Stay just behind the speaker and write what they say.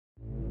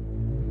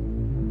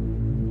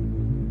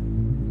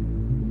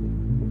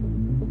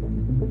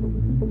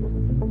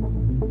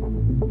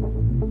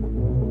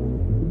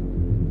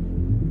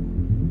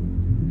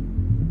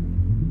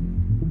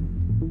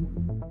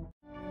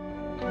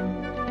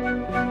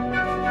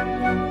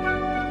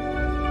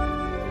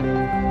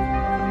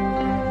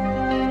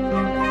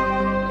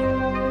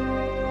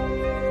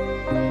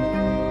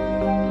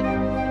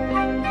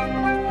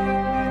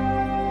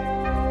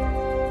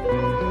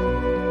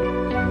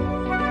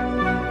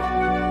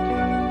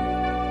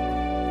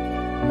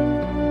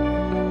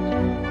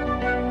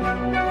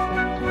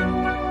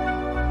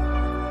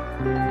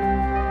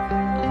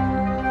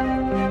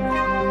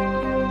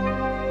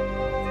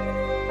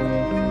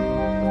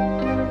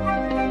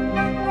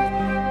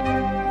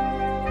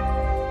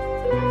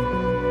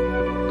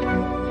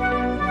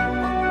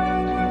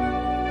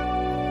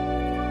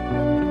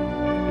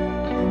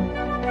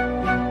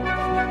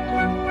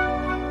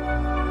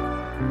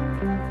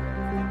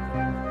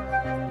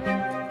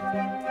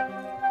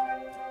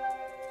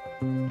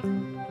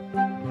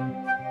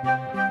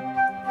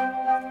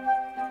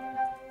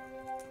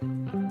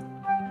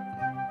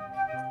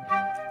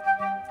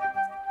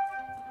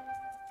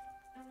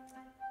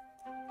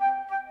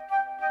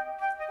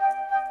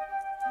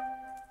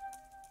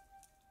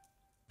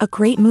A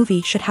great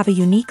movie should have a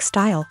unique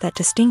style that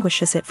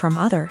distinguishes it from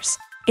others.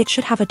 It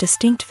should have a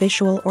distinct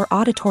visual or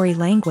auditory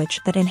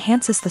language that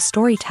enhances the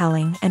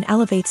storytelling and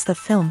elevates the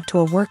film to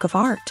a work of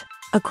art.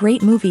 A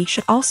great movie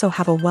should also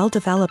have a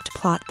well-developed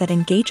plot that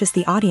engages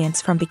the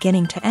audience from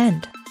beginning to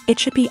end. It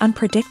should be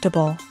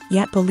unpredictable,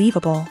 yet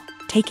believable,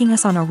 taking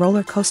us on a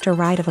roller coaster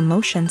ride of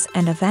emotions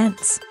and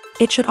events.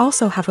 It should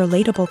also have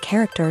relatable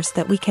characters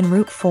that we can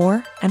root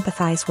for,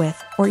 empathize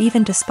with, or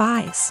even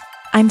despise.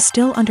 I'm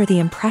still under the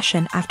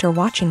impression after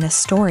watching this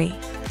story.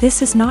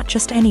 This is not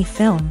just any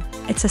film,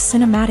 it's a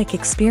cinematic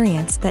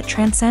experience that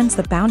transcends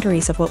the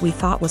boundaries of what we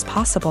thought was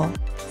possible.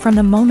 From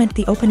the moment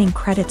the opening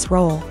credits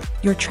roll,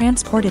 you're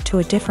transported to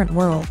a different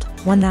world,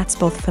 one that's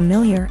both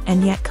familiar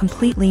and yet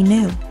completely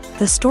new.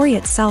 The story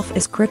itself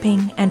is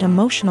gripping and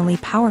emotionally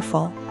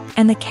powerful,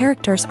 and the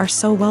characters are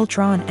so well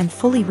drawn and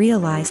fully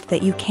realized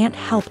that you can't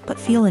help but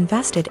feel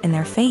invested in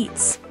their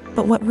fates.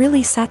 But what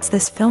really sets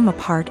this film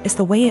apart is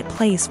the way it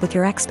plays with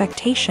your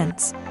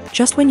expectations.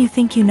 Just when you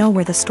think you know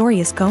where the story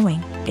is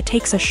going, it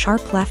takes a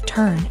sharp left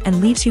turn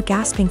and leaves you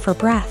gasping for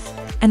breath.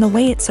 And the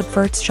way it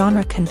subverts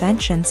genre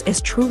conventions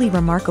is truly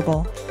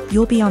remarkable.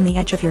 You'll be on the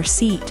edge of your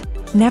seat,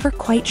 never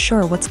quite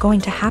sure what's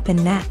going to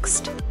happen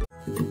next.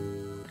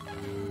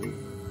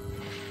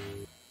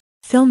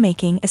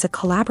 Filmmaking is a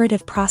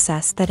collaborative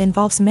process that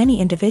involves many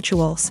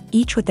individuals,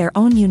 each with their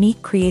own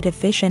unique creative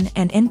vision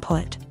and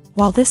input.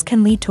 While this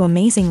can lead to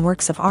amazing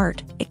works of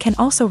art, it can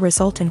also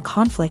result in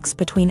conflicts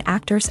between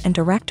actors and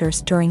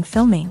directors during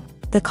filming.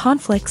 The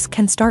conflicts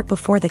can start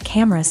before the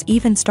cameras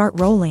even start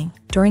rolling,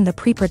 during the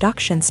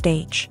pre-production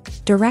stage.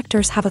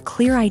 Directors have a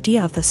clear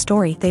idea of the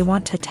story they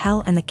want to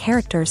tell and the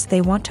characters they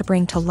want to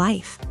bring to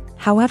life.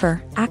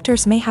 However,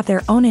 actors may have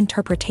their own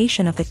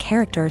interpretation of the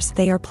characters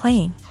they are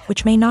playing,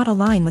 which may not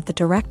align with the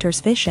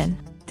director's vision.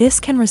 This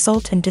can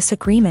result in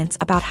disagreements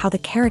about how the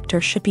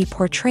characters should be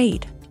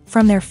portrayed,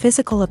 from their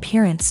physical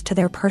appearance to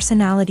their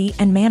personality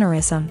and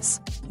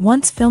mannerisms.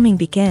 Once filming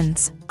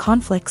begins,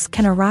 conflicts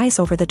can arise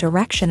over the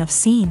direction of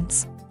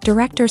scenes.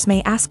 Directors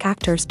may ask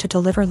actors to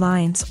deliver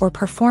lines or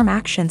perform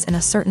actions in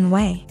a certain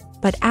way,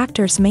 but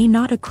actors may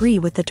not agree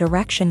with the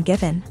direction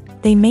given.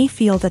 They may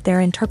feel that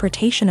their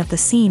interpretation of the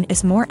scene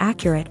is more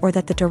accurate or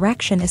that the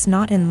direction is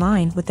not in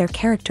line with their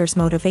character's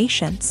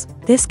motivations.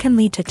 This can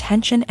lead to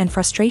tension and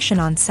frustration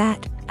on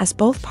set, as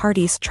both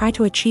parties try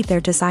to achieve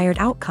their desired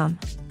outcome.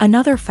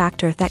 Another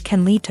factor that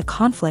can lead to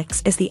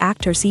conflicts is the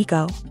actor's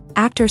ego.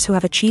 Actors who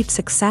have achieved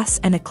success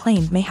and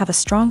acclaim may have a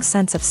strong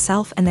sense of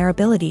self and their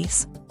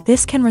abilities.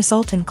 This can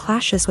result in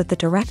clashes with the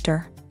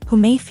director, who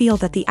may feel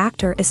that the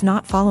actor is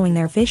not following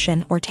their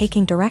vision or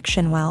taking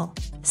direction well.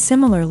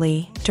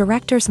 Similarly,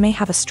 directors may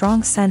have a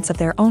strong sense of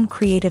their own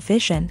creative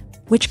vision,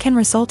 which can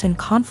result in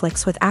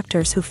conflicts with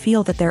actors who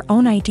feel that their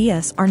own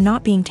ideas are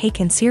not being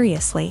taken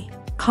seriously.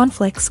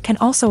 Conflicts can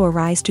also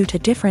arise due to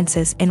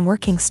differences in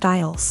working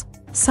styles.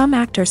 Some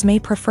actors may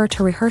prefer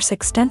to rehearse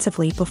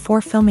extensively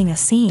before filming a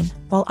scene,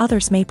 while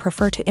others may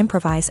prefer to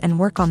improvise and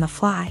work on the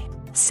fly.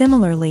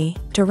 Similarly,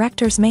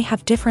 directors may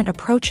have different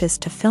approaches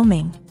to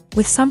filming,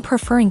 with some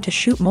preferring to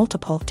shoot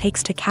multiple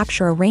takes to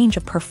capture a range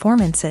of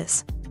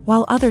performances,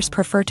 while others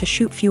prefer to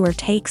shoot fewer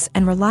takes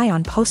and rely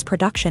on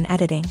post-production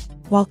editing.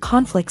 While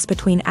conflicts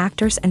between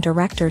actors and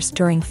directors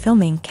during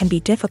filming can be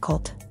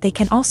difficult, they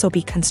can also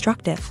be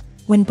constructive.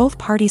 When both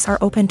parties are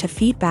open to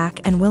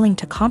feedback and willing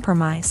to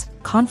compromise,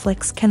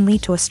 conflicts can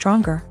lead to a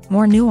stronger,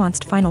 more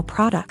nuanced final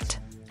product.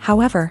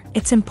 However,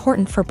 it's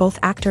important for both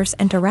actors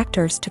and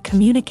directors to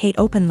communicate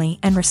openly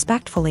and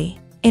respectfully,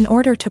 in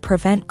order to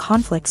prevent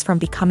conflicts from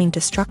becoming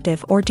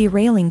destructive or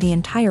derailing the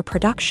entire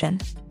production.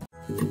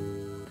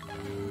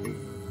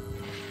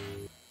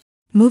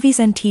 Movies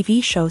and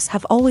TV shows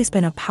have always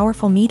been a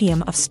powerful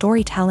medium of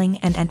storytelling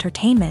and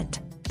entertainment,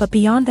 but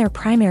beyond their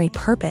primary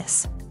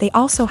purpose, they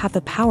also have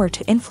the power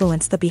to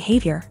influence the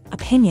behavior,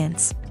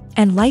 opinions,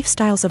 and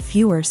lifestyles of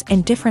viewers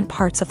in different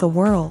parts of the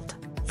world.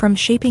 From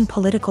shaping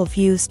political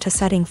views to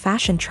setting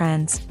fashion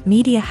trends,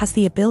 media has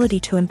the ability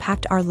to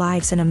impact our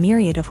lives in a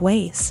myriad of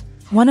ways.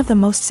 One of the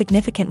most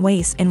significant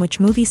ways in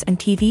which movies and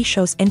TV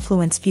shows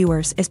influence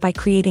viewers is by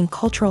creating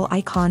cultural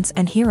icons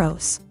and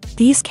heroes.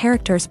 These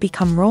characters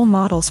become role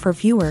models for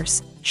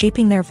viewers,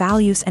 shaping their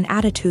values and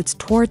attitudes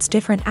towards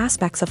different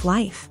aspects of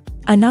life.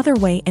 Another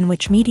way in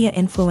which media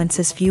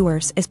influences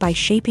viewers is by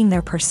shaping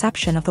their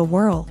perception of the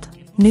world.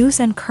 News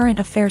and current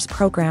affairs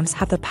programs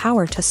have the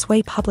power to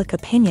sway public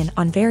opinion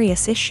on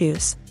various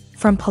issues,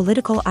 from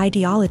political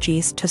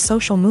ideologies to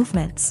social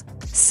movements.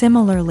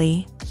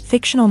 Similarly,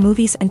 fictional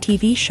movies and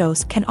TV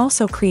shows can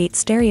also create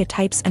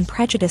stereotypes and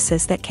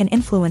prejudices that can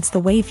influence the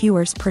way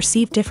viewers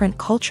perceive different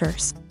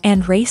cultures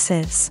and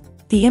races.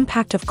 The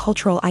impact of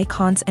cultural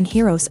icons and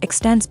heroes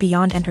extends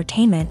beyond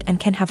entertainment and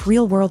can have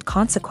real-world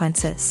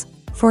consequences.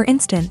 For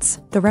instance,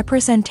 the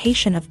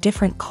representation of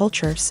different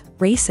cultures,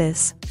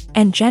 races,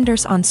 and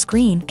genders on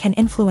screen can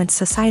influence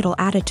societal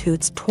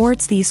attitudes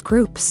towards these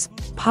groups.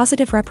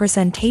 Positive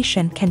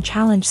representation can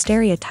challenge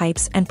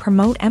stereotypes and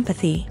promote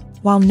empathy,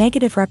 while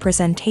negative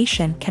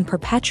representation can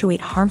perpetuate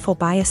harmful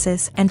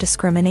biases and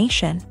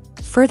discrimination.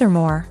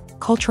 Furthermore,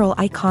 cultural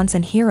icons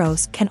and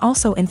heroes can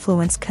also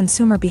influence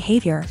consumer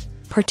behavior,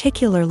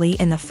 particularly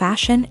in the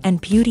fashion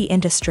and beauty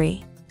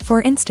industry.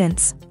 For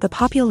instance, the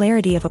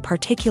popularity of a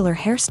particular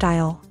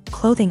hairstyle,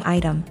 clothing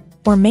item,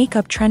 or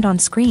makeup trend on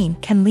screen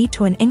can lead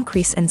to an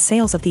increase in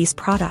sales of these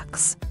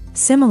products.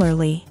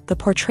 Similarly, the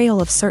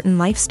portrayal of certain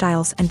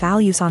lifestyles and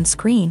values on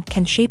screen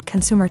can shape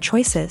consumer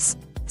choices,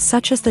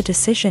 such as the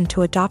decision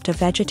to adopt a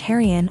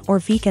vegetarian or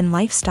vegan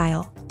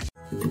lifestyle.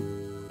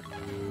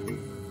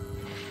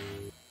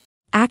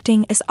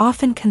 Acting is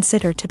often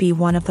considered to be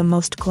one of the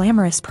most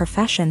glamorous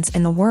professions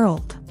in the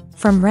world.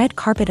 From red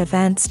carpet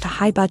events to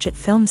high-budget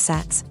film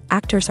sets,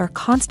 actors are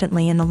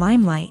constantly in the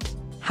limelight.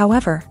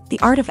 However, the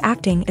art of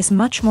acting is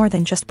much more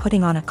than just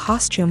putting on a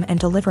costume and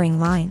delivering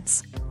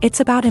lines. It's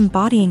about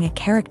embodying a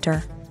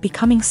character,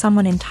 becoming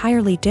someone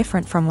entirely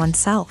different from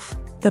oneself.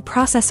 The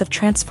process of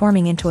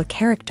transforming into a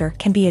character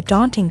can be a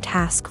daunting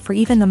task for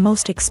even the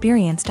most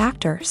experienced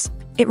actors.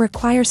 It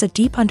requires a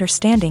deep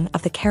understanding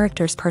of the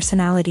character's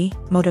personality,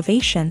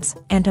 motivations,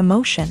 and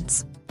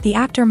emotions. The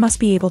actor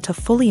must be able to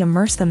fully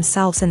immerse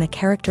themselves in the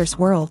character's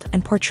world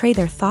and portray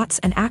their thoughts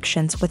and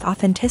actions with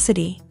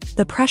authenticity.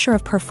 The pressure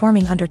of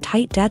performing under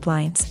tight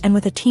deadlines and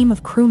with a team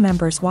of crew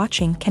members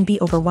watching can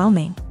be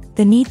overwhelming.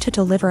 The need to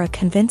deliver a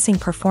convincing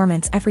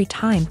performance every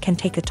time can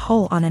take a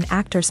toll on an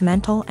actor's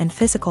mental and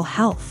physical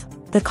health.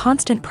 The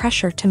constant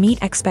pressure to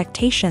meet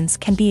expectations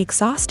can be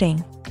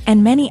exhausting,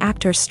 and many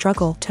actors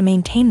struggle to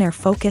maintain their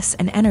focus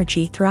and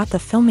energy throughout the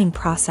filming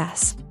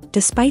process.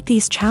 Despite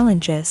these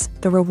challenges,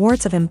 the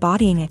rewards of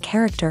embodying a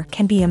character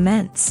can be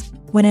immense.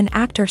 When an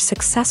actor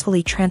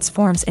successfully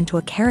transforms into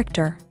a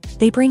character,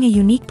 they bring a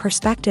unique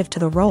perspective to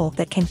the role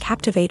that can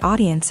captivate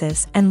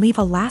audiences and leave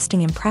a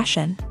lasting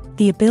impression.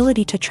 The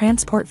ability to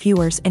transport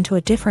viewers into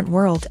a different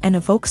world and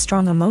evoke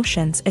strong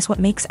emotions is what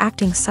makes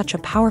acting such a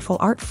powerful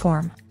art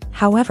form.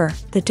 However,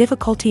 the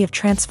difficulty of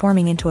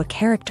transforming into a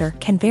character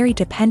can vary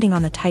depending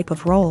on the type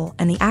of role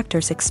and the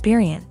actor's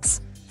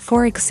experience.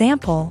 For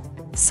example,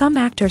 some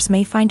actors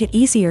may find it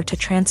easier to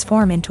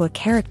transform into a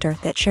character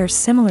that shares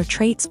similar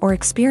traits or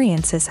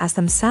experiences as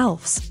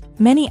themselves.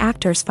 Many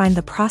actors find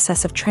the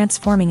process of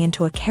transforming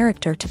into a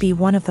character to be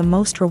one of the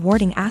most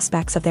rewarding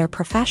aspects of their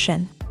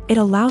profession. It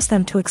allows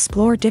them to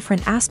explore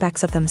different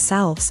aspects of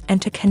themselves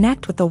and to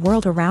connect with the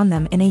world around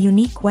them in a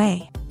unique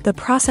way. The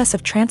process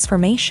of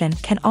transformation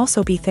can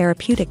also be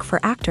therapeutic for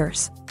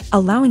actors,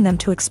 allowing them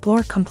to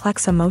explore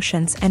complex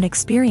emotions and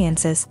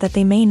experiences that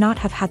they may not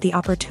have had the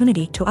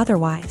opportunity to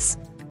otherwise.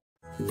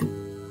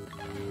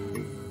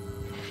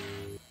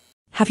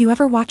 Have you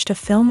ever watched a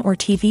film or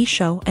TV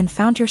show and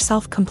found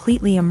yourself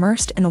completely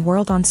immersed in the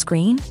world on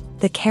screen?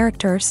 The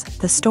characters,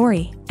 the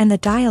story, and the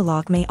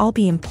dialogue may all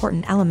be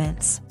important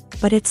elements,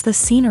 but it's the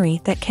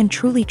scenery that can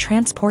truly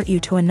transport you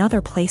to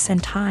another place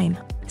and time.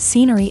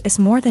 Scenery is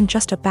more than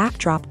just a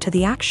backdrop to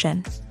the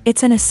action.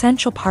 It's an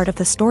essential part of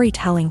the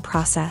storytelling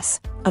process,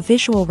 a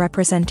visual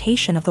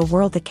representation of the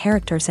world the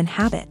characters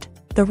inhabit.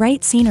 The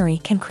right scenery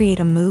can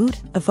create a mood,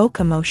 evoke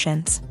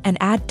emotions, and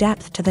add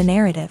depth to the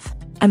narrative.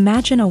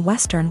 Imagine a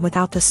Western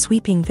without the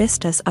sweeping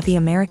vistas of the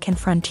American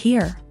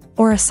frontier,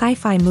 or a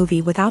sci-fi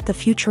movie without the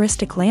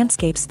futuristic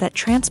landscapes that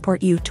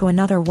transport you to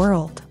another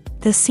world.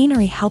 The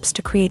scenery helps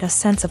to create a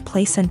sense of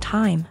place and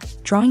time,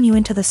 drawing you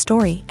into the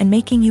story and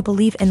making you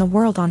believe in the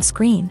world on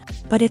screen.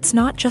 But it's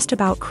not just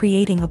about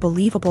creating a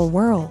believable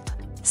world.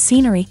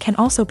 Scenery can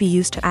also be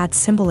used to add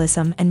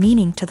symbolism and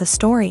meaning to the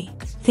story.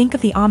 Think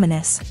of the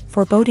ominous,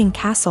 foreboding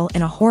castle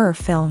in a horror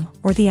film,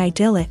 or the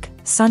idyllic,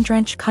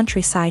 sun-drenched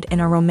countryside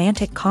in a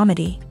romantic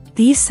comedy.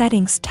 These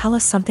settings tell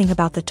us something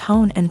about the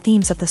tone and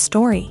themes of the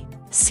story.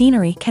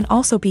 Scenery can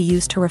also be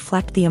used to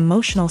reflect the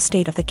emotional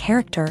state of the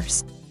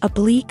characters. A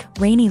bleak,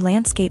 rainy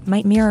landscape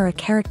might mirror a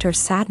character's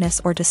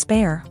sadness or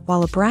despair,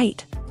 while a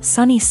bright,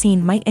 sunny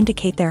scene might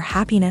indicate their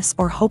happiness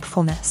or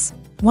hopefulness.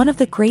 One of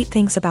the great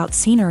things about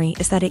scenery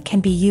is that it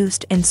can be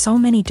used in so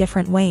many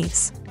different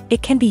ways.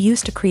 It can be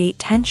used to create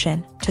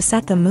tension, to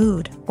set the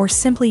mood, or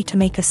simply to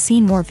make a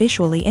scene more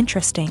visually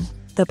interesting.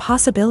 The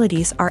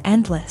possibilities are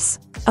endless.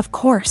 Of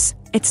course,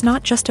 it's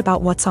not just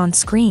about what's on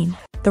screen.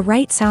 The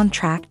right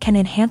soundtrack can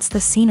enhance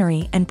the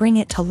scenery and bring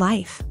it to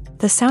life.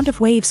 The sound of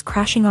waves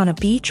crashing on a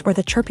beach or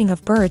the chirping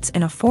of birds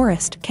in a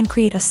forest can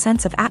create a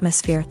sense of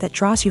atmosphere that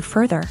draws you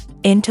further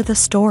into the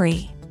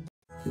story.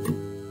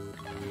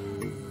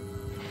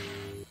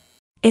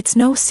 It's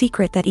no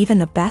secret that even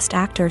the best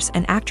actors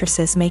and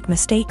actresses make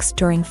mistakes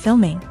during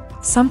filming.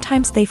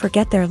 Sometimes they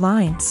forget their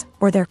lines,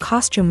 or their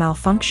costume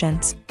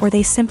malfunctions, or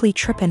they simply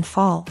trip and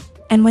fall.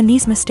 And when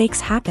these mistakes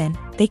happen,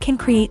 they can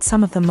create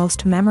some of the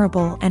most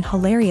memorable and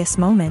hilarious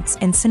moments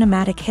in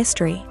cinematic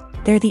history.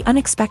 They're the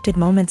unexpected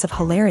moments of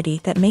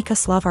hilarity that make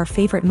us love our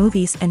favorite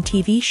movies and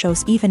TV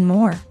shows even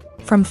more.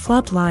 From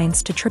flubbed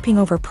lines to tripping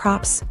over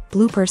props,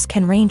 bloopers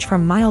can range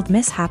from mild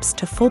mishaps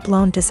to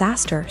full-blown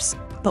disasters.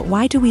 But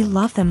why do we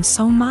love them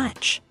so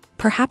much?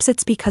 Perhaps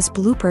it's because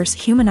bloopers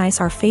humanize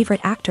our favorite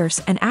actors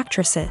and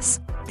actresses.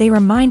 They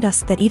remind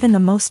us that even the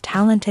most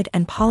talented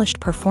and polished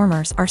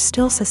performers are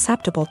still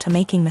susceptible to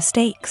making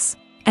mistakes.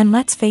 And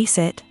let's face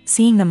it,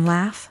 seeing them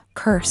laugh,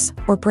 curse,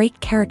 or break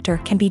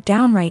character can be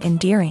downright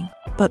endearing.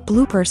 But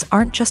bloopers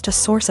aren't just a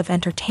source of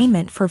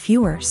entertainment for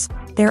viewers.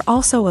 They're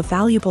also a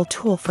valuable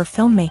tool for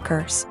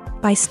filmmakers.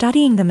 By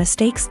studying the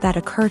mistakes that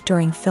occur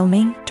during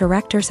filming,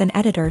 directors and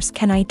editors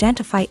can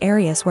identify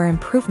areas where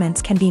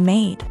improvements can be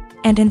made.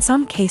 And in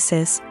some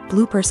cases,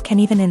 bloopers can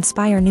even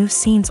inspire new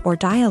scenes or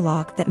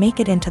dialogue that make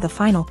it into the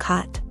final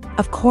cut.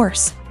 Of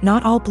course,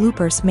 not all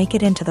bloopers make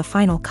it into the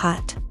final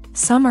cut.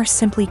 Some are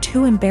simply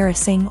too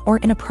embarrassing or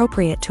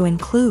inappropriate to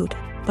include.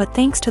 But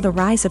thanks to the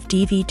rise of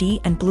DVD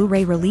and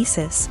Blu-ray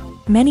releases,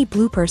 many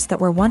bloopers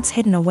that were once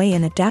hidden away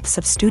in the depths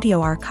of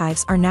studio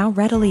archives are now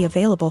readily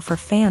available for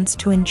fans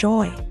to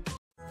enjoy.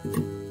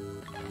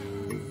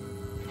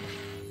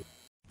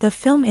 The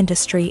film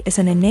industry is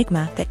an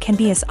enigma that can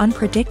be as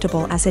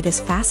unpredictable as it is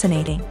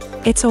fascinating.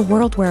 It's a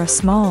world where a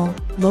small,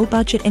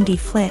 low-budget indie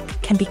flick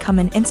can become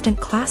an instant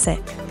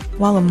classic,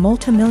 while a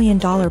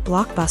multi-million-dollar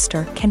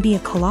blockbuster can be a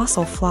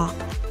colossal flop.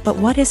 But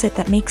what is it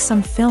that makes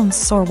some films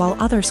soar while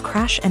others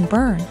crash and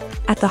burn?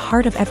 At the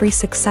heart of every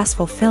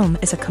successful film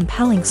is a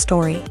compelling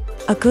story.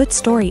 A good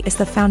story is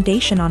the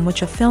foundation on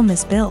which a film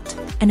is built,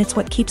 and it's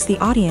what keeps the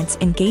audience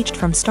engaged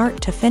from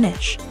start to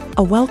finish.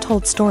 A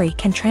well-told story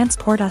can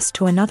transport us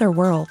to another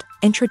world,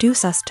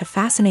 introduce us to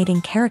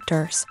fascinating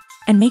characters,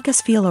 and make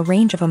us feel a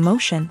range of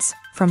emotions,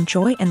 from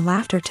joy and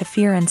laughter to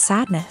fear and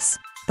sadness.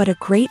 But a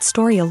great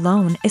story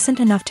alone isn't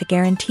enough to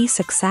guarantee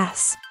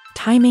success.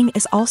 Timing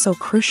is also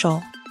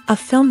crucial. A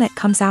film that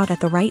comes out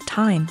at the right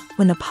time,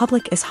 when the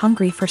public is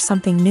hungry for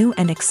something new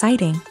and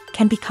exciting,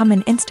 can become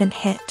an instant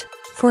hit.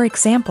 For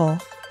example,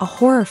 a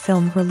horror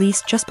film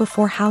released just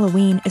before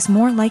Halloween is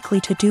more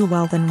likely to do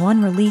well than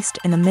one released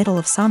in the middle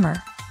of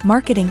summer.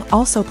 Marketing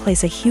also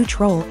plays a huge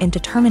role in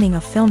determining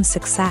a film's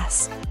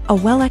success. A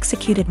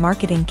well-executed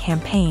marketing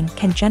campaign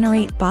can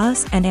generate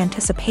buzz and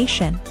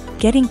anticipation,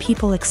 getting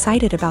people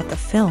excited about the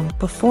film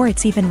before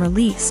it's even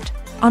released.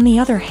 On the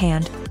other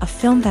hand, a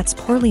film that's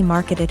poorly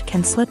marketed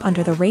can slip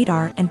under the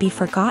radar and be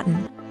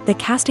forgotten. The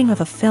casting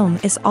of a film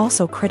is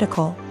also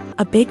critical.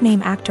 A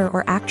big-name actor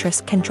or actress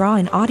can draw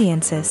in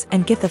audiences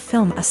and give the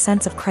film a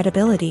sense of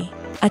credibility.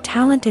 A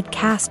talented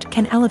cast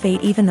can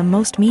elevate even the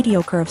most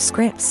mediocre of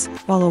scripts,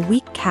 while a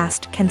weak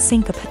cast can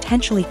sink a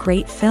potentially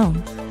great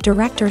film.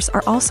 Directors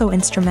are also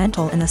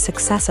instrumental in the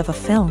success of a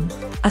film.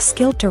 A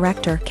skilled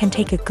director can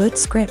take a good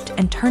script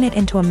and turn it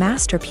into a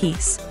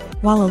masterpiece,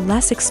 while a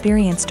less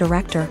experienced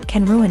director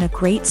can ruin a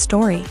great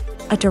story.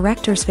 A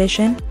director's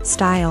vision,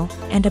 style,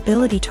 and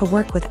ability to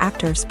work with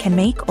actors can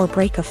make or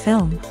break a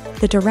film.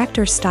 The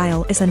director's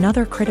style is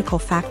another critical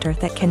factor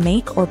that can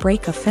make or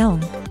break a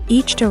film.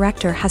 Each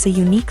director has a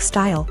unique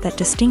style that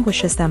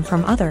distinguishes them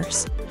from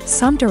others.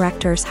 Some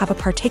directors have a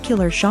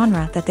particular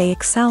genre that they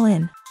excel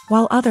in,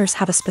 while others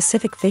have a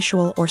specific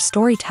visual or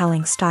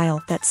storytelling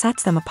style that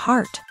sets them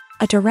apart.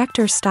 A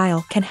director's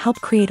style can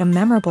help create a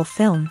memorable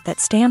film that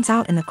stands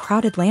out in the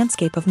crowded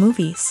landscape of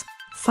movies.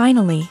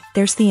 Finally,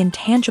 there's the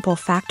intangible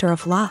factor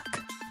of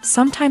luck.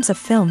 Sometimes a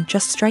film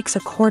just strikes a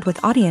chord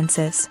with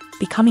audiences,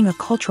 becoming a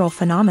cultural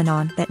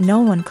phenomenon that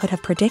no one could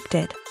have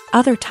predicted.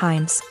 Other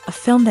times, a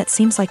film that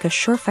seems like a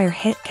surefire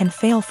hit can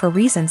fail for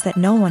reasons that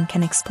no one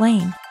can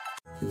explain.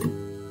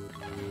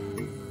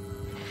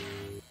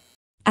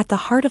 At the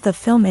heart of the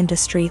film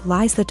industry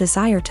lies the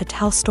desire to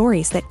tell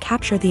stories that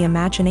capture the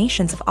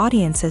imaginations of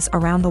audiences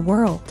around the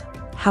world.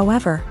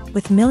 However,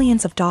 with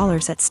millions of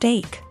dollars at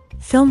stake,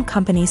 film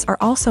companies are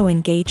also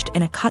engaged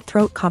in a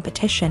cutthroat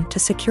competition to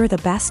secure the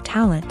best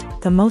talent,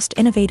 the most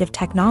innovative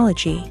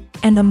technology,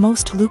 and the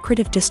most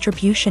lucrative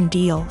distribution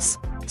deals.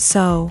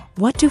 So,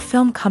 what do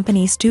film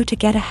companies do to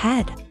get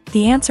ahead?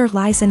 The answer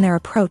lies in their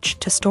approach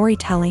to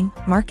storytelling,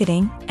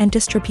 marketing, and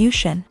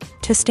distribution.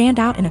 To stand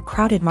out in a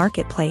crowded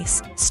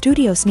marketplace,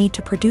 studios need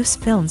to produce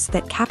films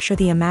that capture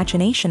the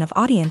imagination of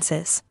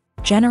audiences,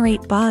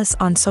 generate buzz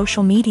on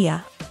social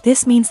media.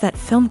 This means that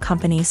film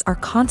companies are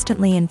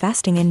constantly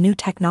investing in new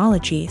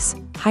technologies,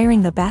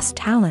 hiring the best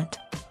talent,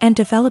 and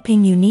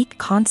developing unique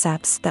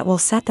concepts that will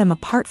set them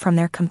apart from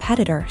their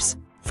competitors.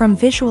 From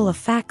visual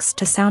effects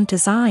to sound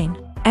design,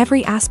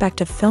 Every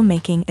aspect of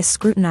filmmaking is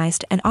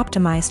scrutinized and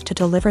optimized to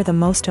deliver the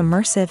most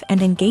immersive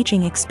and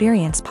engaging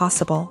experience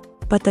possible.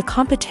 But the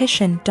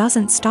competition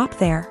doesn't stop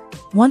there.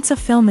 Once a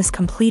film is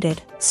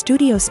completed,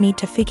 studios need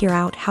to figure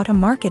out how to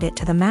market it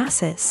to the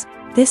masses.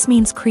 This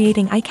means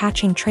creating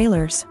eye-catching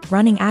trailers,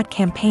 running ad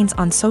campaigns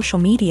on social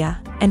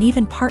media, and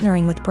even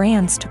partnering with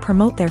brands to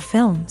promote their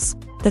films.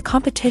 The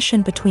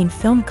competition between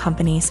film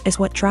companies is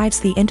what drives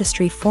the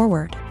industry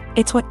forward.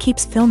 It's what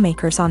keeps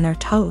filmmakers on their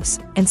toes,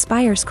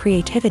 inspires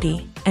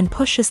creativity, and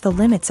pushes the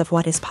limits of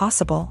what is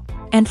possible.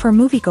 And for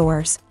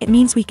moviegoers, it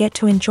means we get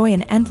to enjoy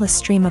an endless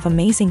stream of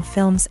amazing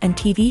films and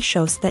TV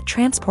shows that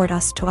transport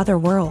us to other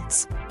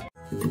worlds.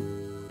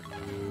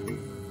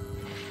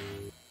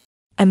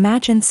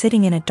 Imagine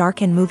sitting in a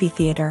darkened movie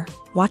theater,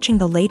 watching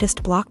the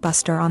latest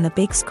blockbuster on the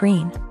big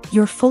screen.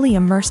 You're fully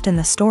immersed in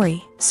the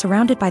story,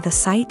 surrounded by the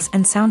sights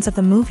and sounds of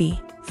the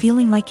movie,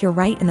 feeling like you're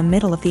right in the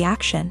middle of the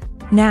action.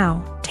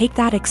 Now, take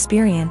that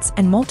experience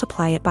and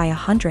multiply it by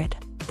 100.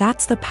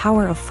 That's the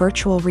power of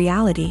virtual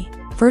reality.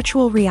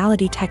 Virtual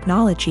reality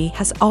technology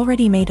has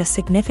already made a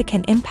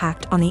significant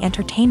impact on the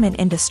entertainment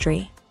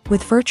industry.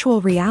 With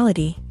virtual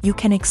reality, you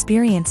can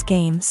experience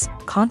games,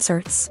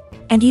 concerts,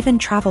 and even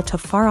travel to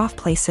far-off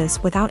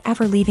places without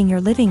ever leaving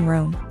your living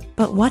room.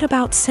 But what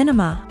about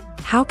cinema?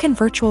 How can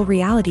virtual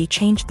reality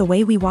change the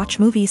way we watch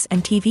movies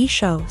and TV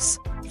shows?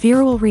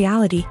 Virtual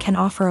reality can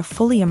offer a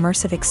fully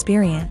immersive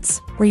experience,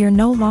 where you're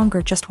no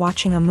longer just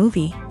watching a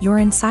movie, you're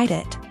inside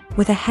it.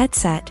 With a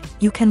headset,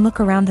 you can look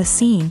around the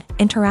scene,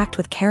 interact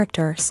with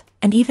characters,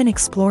 and even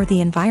explore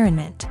the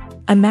environment.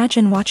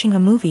 Imagine watching a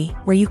movie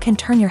where you can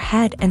turn your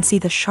head and see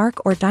the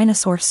shark or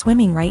dinosaur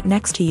swimming right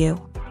next to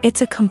you.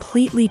 It's a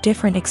completely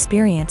different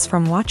experience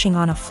from watching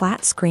on a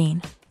flat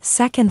screen.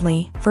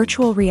 Secondly,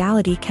 virtual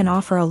reality can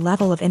offer a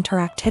level of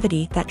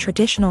interactivity that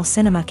traditional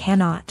cinema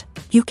cannot.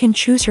 You can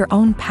choose your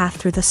own path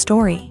through the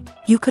story.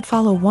 You could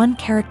follow one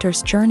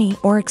character's journey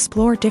or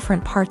explore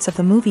different parts of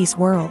the movie's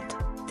world.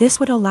 This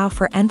would allow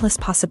for endless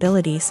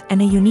possibilities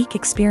and a unique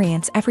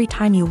experience every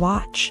time you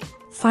watch.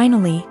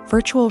 Finally,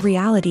 virtual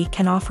reality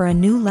can offer a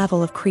new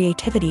level of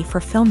creativity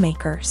for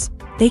filmmakers.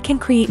 They can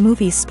create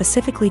movies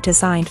specifically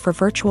designed for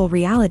virtual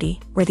reality,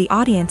 where the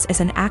audience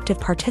is an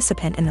active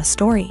participant in the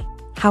story.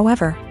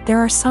 However, there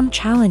are some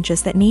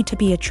challenges that need to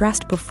be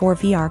addressed before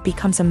VR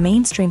becomes a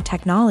mainstream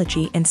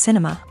technology in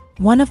cinema.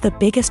 One of the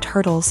biggest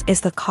hurdles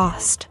is the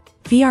cost.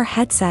 VR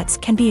headsets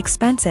can be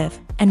expensive,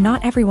 and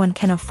not everyone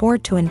can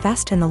afford to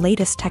invest in the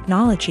latest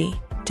technology.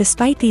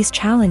 Despite these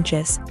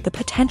challenges, the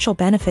potential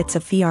benefits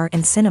of VR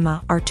in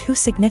cinema are too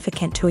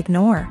significant to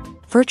ignore.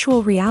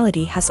 Virtual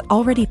reality has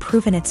already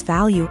proven its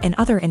value in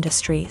other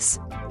industries,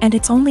 and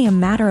it's only a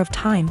matter of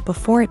time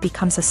before it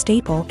becomes a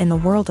staple in the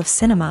world of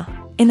cinema.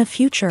 In the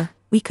future,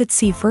 we could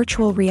see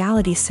virtual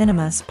reality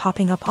cinemas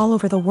popping up all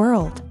over the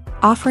world,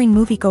 offering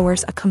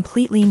moviegoers a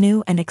completely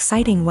new and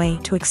exciting way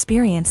to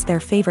experience their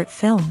favorite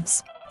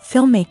films.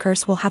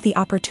 Filmmakers will have the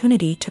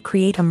opportunity to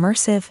create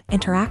immersive,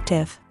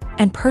 interactive,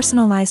 and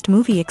personalized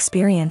movie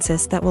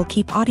experiences that will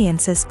keep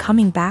audiences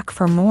coming back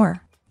for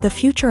more. The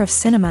future of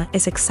cinema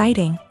is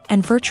exciting,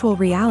 and virtual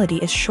reality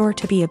is sure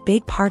to be a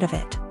big part of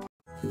it.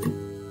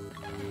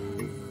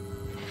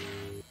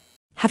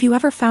 Have you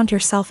ever found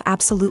yourself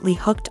absolutely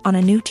hooked on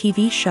a new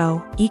TV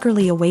show,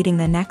 eagerly awaiting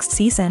the next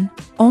season,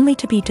 only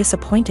to be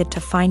disappointed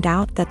to find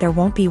out that there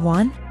won't be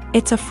one?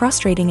 It's a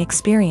frustrating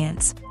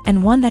experience,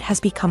 and one that has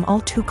become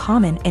all too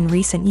common in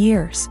recent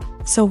years.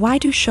 So why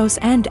do shows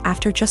end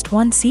after just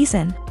one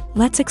season?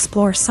 Let's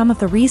explore some of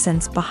the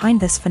reasons behind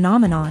this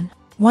phenomenon.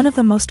 One of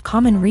the most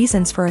common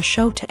reasons for a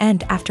show to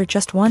end after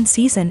just one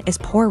season is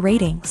poor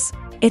ratings.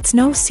 It's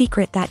no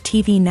secret that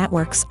TV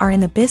networks are in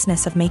the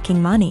business of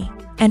making money,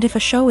 and if a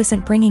show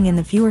isn't bringing in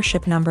the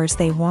viewership numbers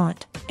they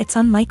want, it's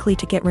unlikely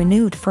to get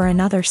renewed for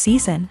another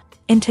season.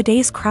 In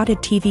today's crowded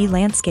TV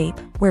landscape,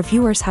 where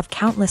viewers have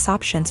countless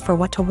options for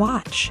what to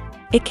watch,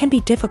 it can be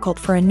difficult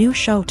for a new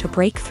show to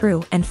break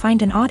through and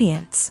find an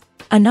audience.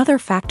 Another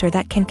factor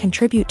that can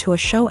contribute to a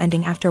show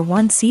ending after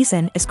one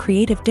season is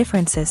creative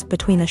differences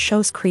between the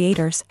show's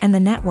creators and the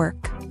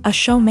network. A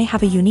show may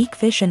have a unique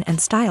vision and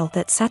style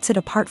that sets it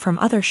apart from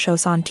other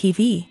shows on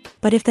TV,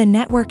 but if the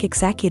network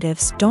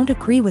executives don't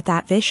agree with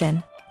that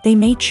vision, they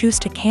may choose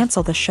to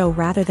cancel the show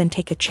rather than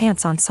take a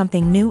chance on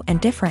something new and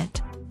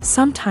different.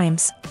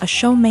 Sometimes, a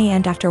show may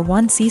end after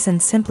one season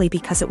simply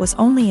because it was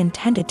only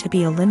intended to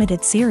be a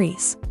limited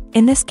series.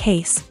 In this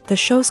case, the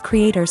show's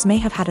creators may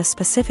have had a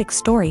specific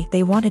story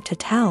they wanted to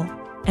tell,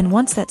 and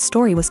once that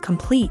story was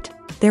complete,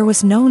 there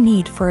was no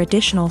need for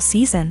additional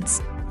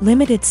seasons.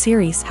 Limited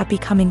series have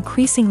become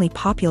increasingly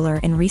popular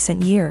in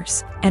recent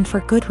years, and for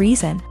good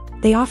reason.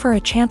 They offer a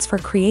chance for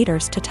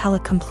creators to tell a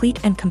complete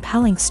and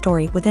compelling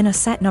story within a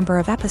set number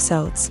of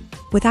episodes,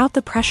 without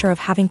the pressure of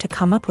having to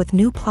come up with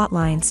new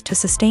plotlines to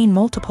sustain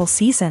multiple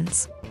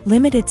seasons.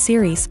 Limited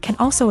series can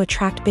also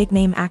attract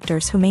big-name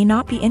actors who may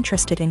not be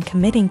interested in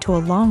committing to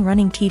a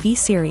long-running TV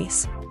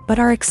series, but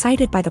are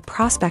excited by the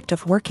prospect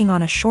of working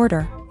on a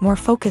shorter, more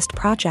focused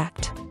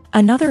project.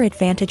 Another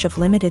advantage of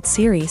limited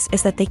series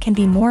is that they can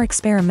be more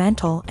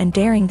experimental and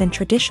daring than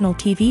traditional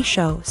TV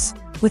shows.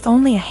 With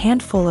only a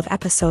handful of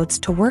episodes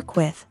to work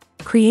with,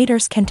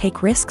 creators can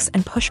take risks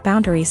and push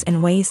boundaries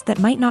in ways that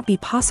might not be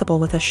possible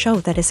with a show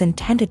that is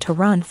intended to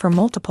run for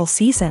multiple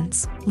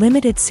seasons.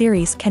 Limited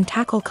series can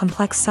tackle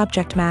complex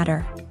subject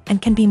matter,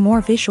 and can be more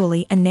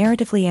visually and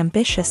narratively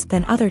ambitious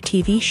than other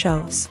TV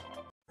shows.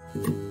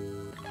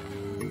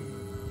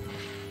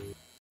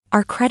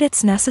 Are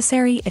credits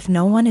necessary if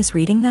no one is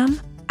reading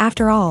them?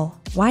 After all,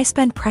 why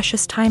spend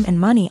precious time and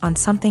money on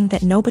something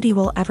that nobody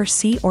will ever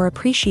see or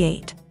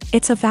appreciate?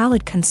 It's a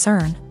valid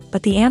concern,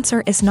 but the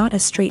answer is not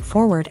as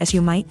straightforward as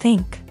you might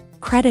think.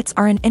 Credits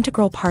are an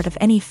integral part of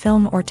any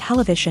film or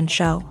television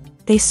show.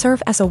 They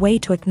serve as a way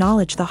to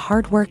acknowledge the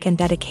hard work and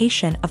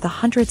dedication of the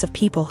hundreds of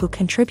people who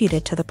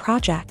contributed to the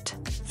project.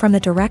 From the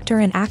director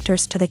and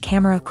actors to the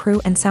camera crew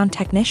and sound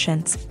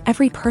technicians,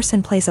 every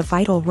person plays a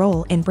vital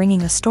role in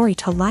bringing a story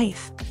to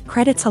life.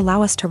 Credits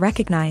allow us to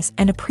recognize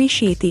and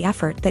appreciate the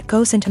effort that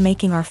goes into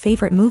making our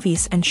favorite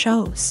movies and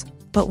shows.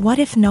 But what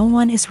if no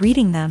one is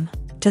reading them?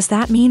 Does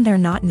that mean they're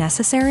not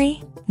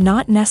necessary?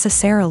 Not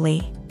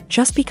necessarily.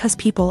 Just because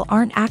people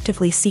aren't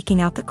actively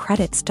seeking out the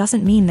credits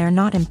doesn't mean they're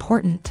not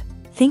important.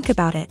 Think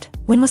about it.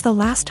 When was the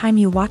last time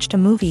you watched a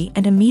movie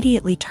and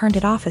immediately turned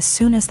it off as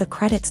soon as the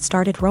credits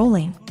started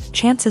rolling?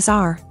 Chances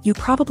are, you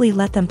probably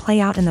let them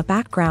play out in the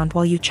background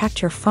while you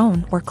checked your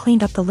phone or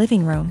cleaned up the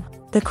living room.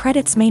 The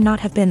credits may not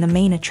have been the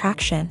main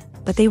attraction,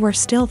 but they were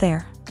still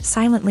there,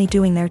 silently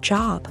doing their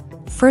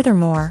job.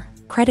 Furthermore,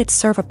 credits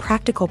serve a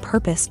practical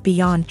purpose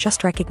beyond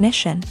just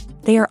recognition.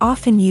 They are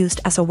often used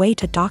as a way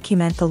to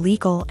document the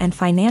legal and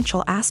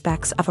financial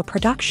aspects of a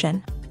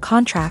production.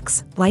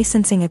 Contracts,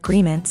 licensing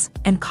agreements,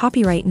 and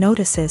copyright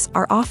notices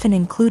are often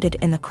included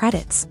in the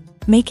credits,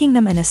 making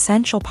them an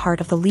essential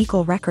part of the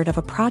legal record of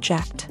a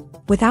project.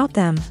 Without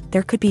them,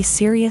 there could be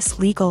serious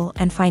legal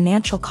and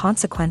financial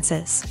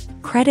consequences.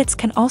 Credits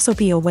can also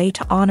be a way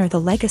to honor the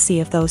legacy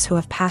of those who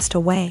have passed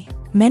away.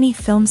 Many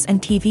films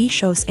and TV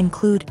shows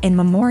include in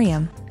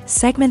memoriam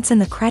segments in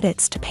the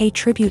credits to pay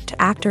tribute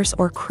to actors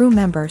or crew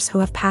members who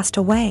have passed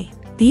away.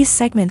 These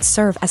segments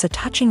serve as a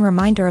touching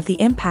reminder of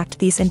the impact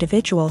these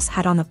individuals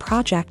had on the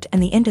project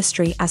and the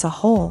industry as a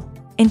whole.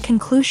 In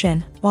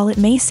conclusion, while it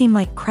may seem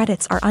like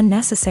credits are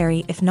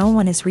unnecessary if no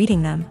one is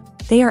reading them,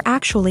 they are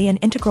actually an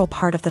integral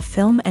part of the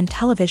film and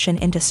television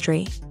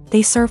industry.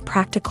 They serve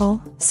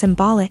practical,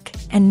 symbolic,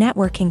 and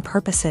networking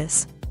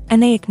purposes,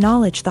 and they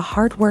acknowledge the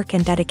hard work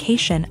and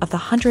dedication of the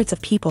hundreds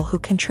of people who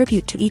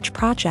contribute to each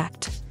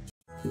project.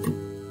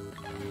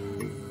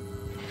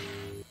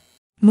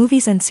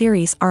 Movies and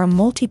series are a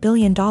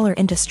multi-billion-dollar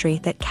industry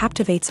that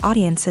captivates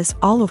audiences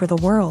all over the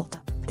world.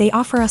 They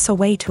offer us a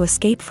way to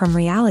escape from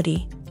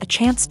reality, a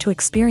chance to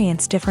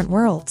experience different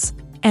worlds,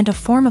 and a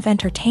form of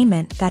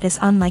entertainment that is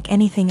unlike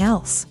anything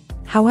else.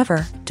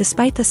 However,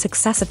 despite the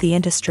success of the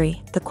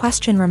industry, the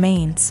question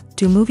remains,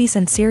 do movies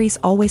and series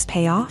always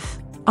pay off?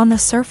 On the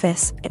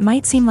surface, it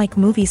might seem like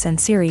movies and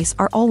series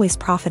are always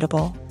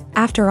profitable.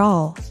 After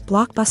all,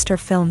 blockbuster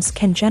films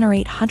can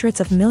generate hundreds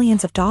of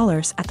millions of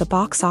dollars at the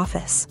box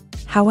office.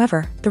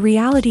 However, the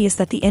reality is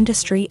that the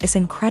industry is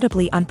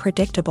incredibly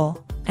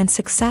unpredictable, and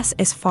success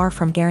is far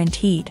from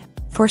guaranteed.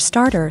 For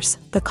starters,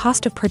 the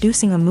cost of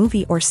producing a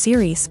movie or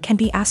series can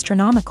be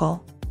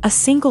astronomical. A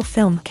single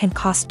film can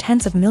cost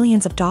tens of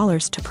millions of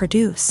dollars to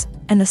produce,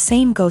 and the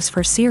same goes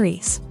for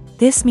series.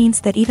 This means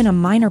that even a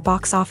minor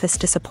box office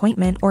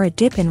disappointment or a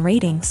dip in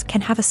ratings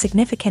can have a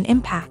significant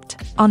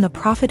impact on the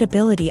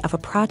profitability of a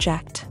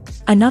project.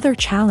 Another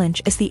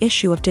challenge is the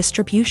issue of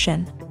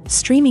distribution.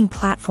 Streaming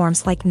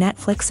platforms like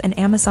Netflix and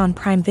Amazon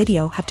Prime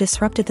Video have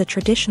disrupted the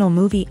traditional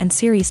movie and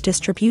series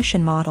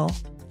distribution model.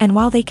 And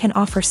while they can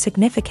offer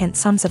significant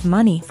sums of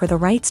money for the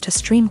rights to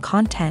stream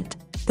content,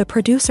 the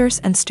producers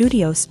and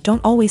studios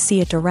don't always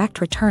see a direct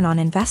return on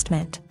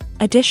investment.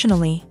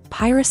 Additionally,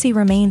 piracy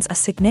remains a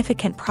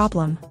significant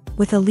problem,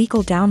 with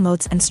illegal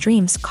downloads and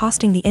streams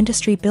costing the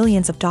industry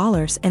billions of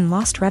dollars in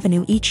lost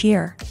revenue each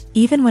year.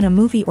 Even when a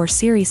movie or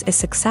series is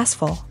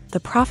successful, the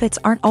profits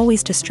aren't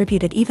always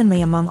distributed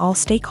evenly among all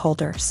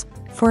stakeholders.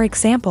 For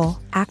example,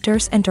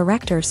 actors and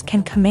directors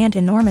can command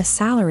enormous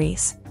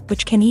salaries,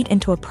 which can eat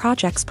into a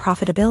project's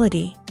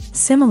profitability.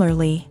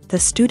 Similarly, the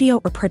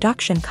studio or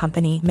production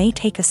company may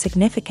take a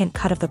significant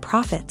cut of the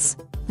profits,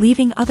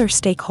 leaving other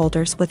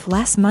stakeholders with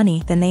less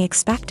money than they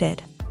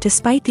expected.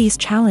 Despite these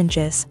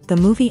challenges, the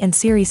movie and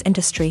series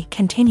industry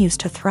continues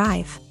to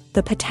thrive.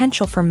 The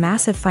potential for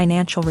massive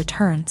financial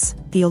returns,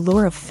 the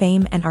allure of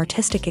fame and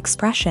artistic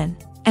expression,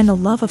 and the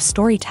love of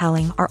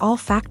storytelling are all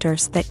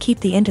factors that keep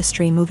the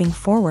industry moving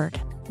forward.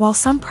 While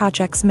some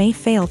projects may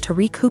fail to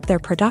recoup their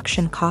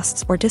production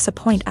costs or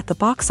disappoint at the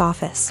box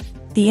office,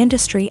 the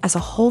industry as a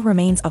whole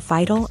remains a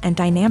vital and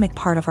dynamic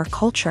part of our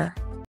culture.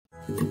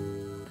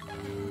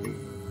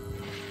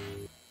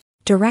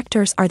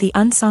 Directors are the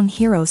unsung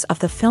heroes of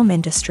the film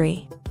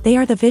industry. They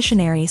are the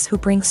visionaries who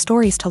bring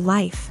stories to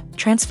life,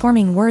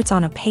 transforming words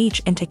on a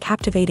page into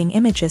captivating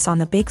images on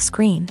the big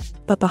screen.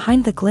 But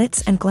behind the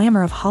glitz and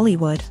glamour of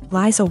Hollywood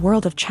lies a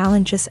world of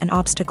challenges and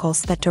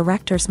obstacles that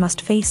directors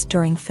must face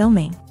during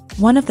filming.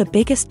 One of the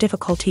biggest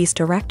difficulties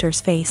directors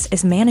face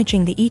is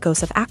managing the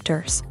egos of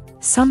actors.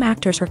 Some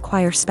actors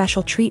require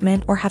special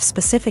treatment or have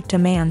specific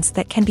demands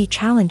that can be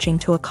challenging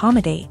to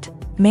accommodate.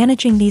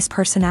 Managing these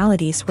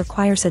personalities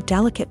requires a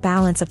delicate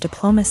balance of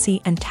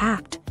diplomacy and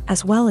tact,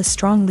 as well as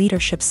strong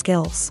leadership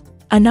skills.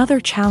 Another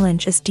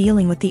challenge is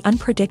dealing with the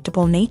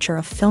unpredictable nature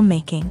of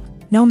filmmaking.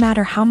 No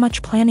matter how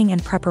much planning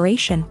and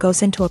preparation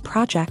goes into a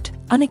project,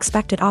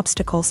 unexpected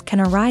obstacles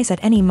can arise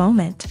at any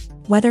moment.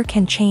 Weather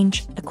can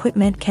change,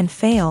 equipment can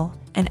fail,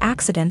 and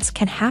accidents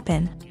can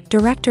happen.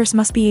 Directors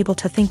must be able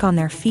to think on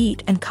their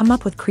feet and come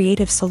up with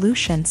creative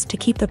solutions to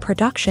keep the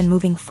production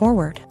moving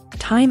forward.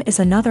 Time is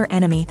another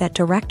enemy that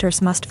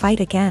directors must fight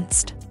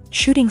against.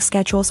 Shooting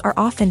schedules are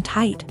often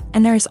tight,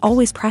 and there is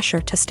always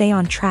pressure to stay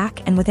on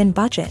track and within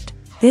budget.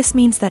 This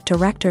means that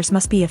directors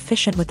must be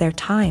efficient with their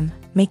time,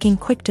 making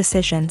quick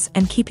decisions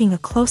and keeping a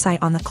close eye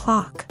on the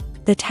clock.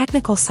 The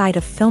technical side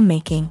of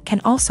filmmaking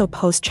can also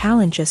pose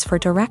challenges for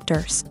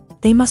directors.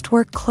 They must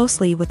work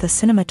closely with the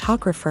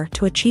cinematographer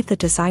to achieve the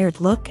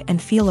desired look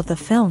and feel of the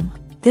film.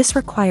 This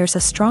requires a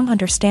strong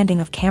understanding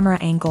of camera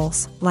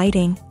angles,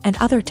 lighting, and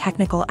other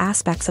technical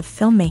aspects of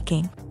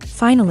filmmaking.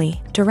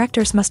 Finally,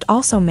 directors must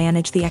also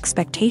manage the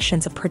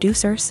expectations of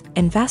producers,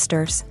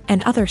 investors,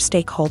 and other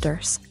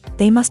stakeholders.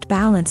 They must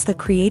balance the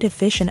creative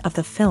vision of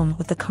the film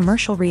with the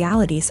commercial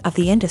realities of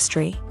the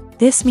industry.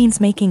 This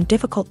means making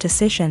difficult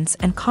decisions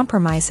and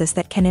compromises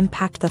that can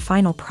impact the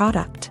final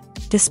product.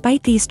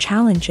 Despite these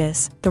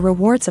challenges, the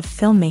rewards of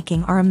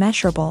filmmaking are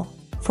immeasurable.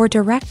 For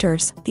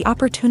directors, the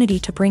opportunity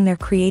to bring their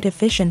creative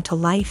vision to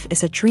life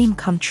is a dream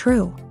come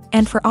true.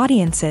 And for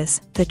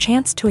audiences, the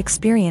chance to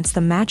experience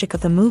the magic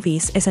of the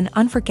movies is an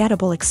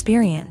unforgettable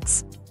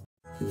experience.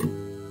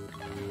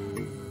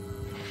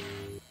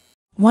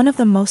 One of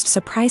the most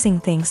surprising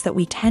things that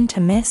we tend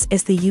to miss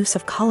is the use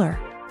of color.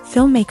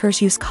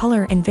 Filmmakers use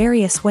color in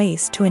various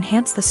ways to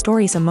enhance the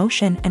story's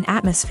emotion and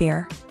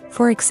atmosphere.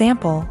 For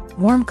example,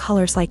 warm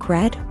colors like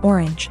red,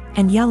 orange,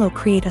 and yellow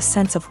create a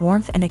sense of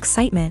warmth and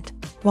excitement,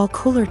 while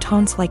cooler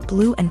tones like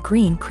blue and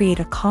green create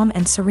a calm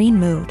and serene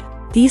mood.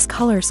 These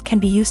colors can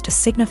be used to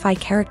signify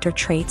character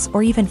traits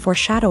or even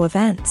foreshadow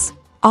events.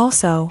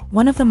 Also,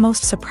 one of the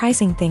most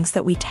surprising things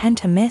that we tend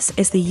to miss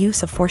is the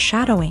use of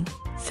foreshadowing.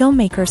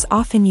 Filmmakers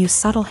often use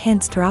subtle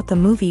hints throughout the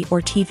movie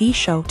or TV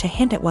show to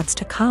hint at what's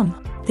to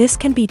come. This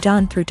can be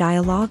done through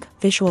dialogue,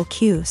 visual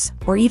cues,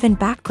 or even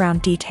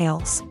background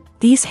details.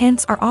 These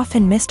hints are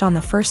often missed on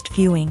the first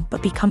viewing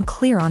but become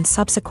clear on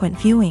subsequent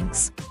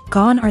viewings.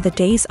 Gone are the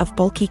days of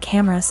bulky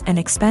cameras and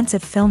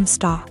expensive film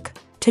stock.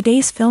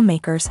 Today's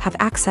filmmakers have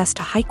access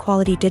to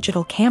high-quality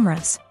digital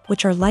cameras,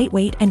 which are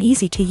lightweight and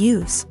easy to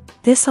use.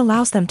 This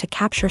allows them to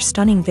capture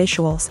stunning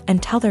visuals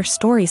and tell their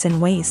stories in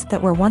ways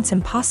that were once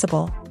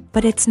impossible.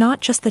 But it's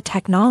not just the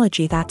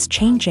technology that's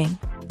changing.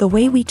 The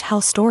way we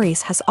tell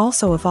stories has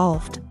also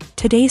evolved.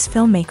 Today's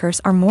filmmakers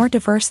are more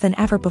diverse than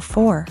ever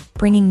before,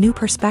 bringing new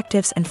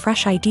perspectives and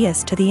fresh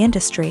ideas to the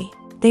industry.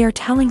 They are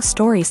telling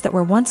stories that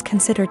were once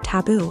considered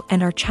taboo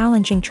and are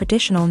challenging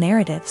traditional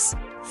narratives.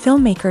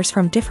 Filmmakers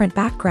from different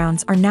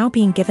backgrounds are now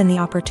being given the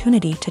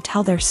opportunity to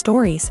tell their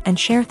stories and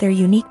share their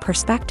unique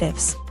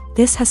perspectives.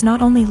 This has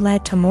not only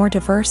led to more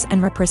diverse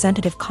and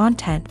representative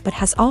content but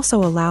has also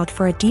allowed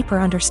for a deeper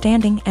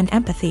understanding and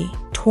empathy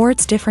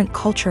towards different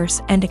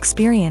cultures and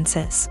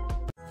experiences.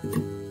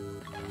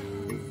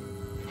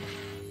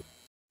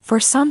 For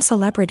some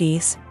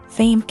celebrities,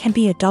 fame can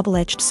be a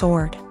double-edged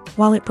sword.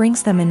 While it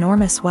brings them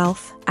enormous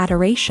wealth,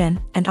 adoration,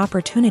 and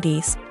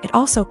opportunities, it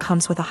also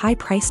comes with a high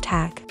price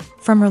tag.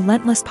 From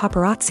relentless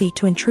paparazzi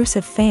to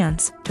intrusive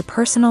fans, to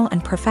personal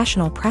and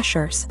professional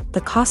pressures,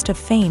 the cost of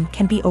fame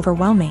can be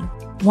overwhelming.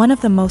 One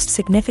of the most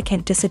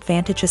significant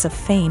disadvantages of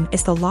fame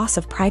is the loss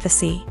of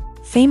privacy.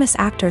 Famous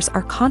actors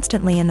are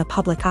constantly in the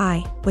public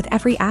eye, with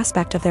every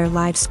aspect of their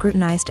lives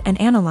scrutinized and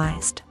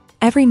analyzed.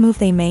 Every move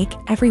they make,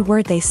 every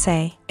word they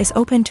say, is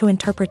open to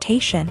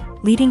interpretation,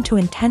 leading to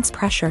intense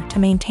pressure to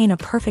maintain a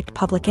perfect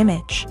public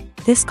image.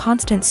 This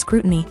constant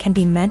scrutiny can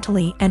be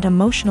mentally and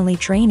emotionally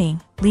draining,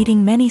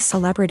 leading many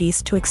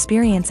celebrities to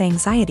experience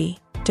anxiety,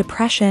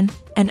 depression,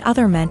 and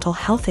other mental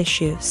health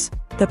issues.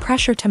 The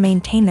pressure to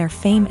maintain their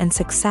fame and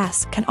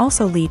success can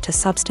also lead to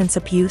substance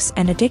abuse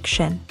and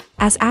addiction,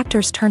 as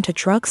actors turn to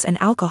drugs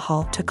and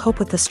alcohol to cope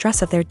with the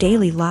stress of their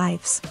daily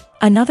lives.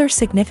 Another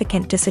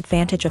significant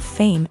disadvantage of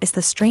fame is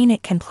the strain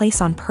it can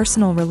place on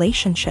personal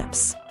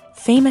relationships.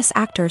 Famous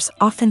actors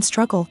often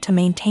struggle to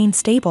maintain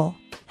stable,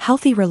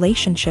 healthy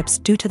relationships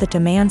due to the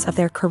demands of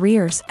their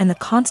careers and the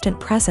constant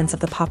presence of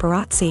the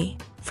paparazzi.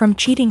 From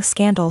cheating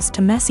scandals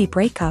to messy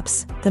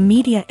breakups, the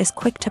media is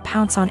quick to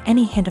pounce on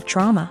any hint of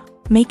drama,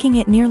 making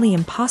it nearly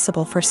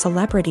impossible for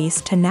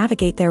celebrities to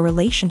navigate their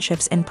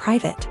relationships in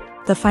private.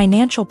 The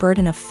financial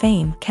burden of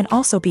fame can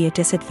also be a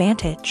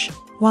disadvantage.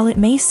 While it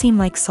may seem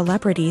like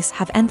celebrities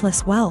have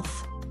endless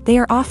wealth, They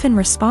are often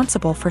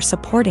responsible for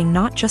supporting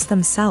not just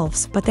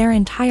themselves but their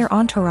entire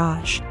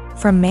entourage.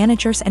 From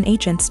managers and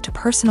agents to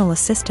personal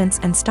assistants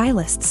and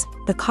stylists,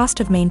 the cost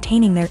of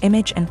maintaining their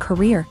image and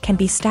career can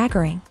be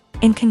staggering.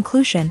 In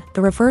conclusion,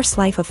 the reverse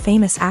life of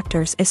famous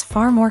actors is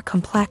far more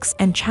complex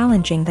and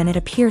challenging than it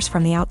appears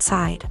from the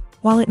outside.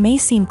 While it may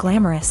seem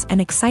glamorous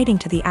and exciting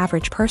to the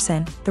average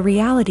person, the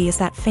reality is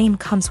that fame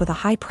comes with a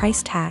high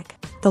price tag.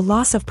 The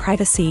loss of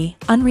privacy,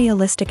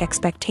 unrealistic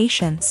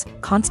expectations,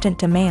 constant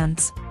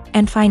demands,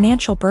 and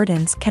financial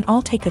burdens can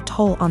all take a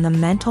toll on the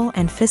mental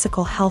and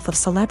physical health of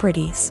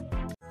celebrities.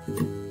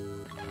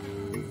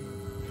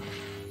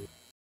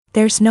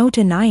 There's no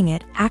denying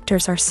it,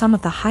 actors are some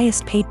of the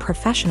highest paid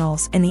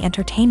professionals in the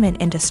entertainment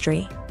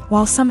industry.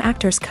 While some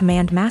actors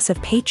command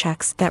massive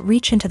paychecks that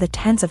reach into the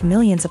tens of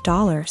millions of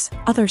dollars,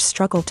 others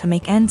struggle to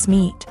make ends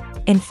meet.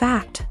 In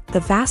fact, the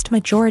vast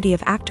majority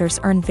of actors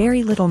earn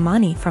very little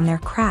money from their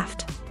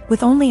craft,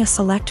 with only a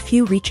select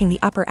few reaching the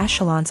upper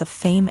echelons of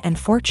fame and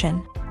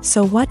fortune.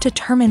 So what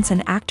determines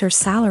an actor's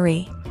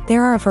salary?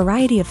 There are a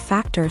variety of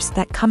factors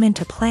that come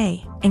into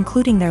play,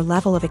 including their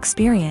level of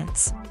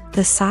experience,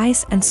 the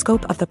size and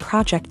scope of the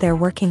project they're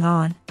working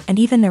on, and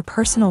even their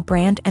personal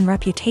brand and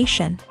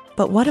reputation.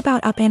 But what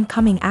about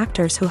up-and-coming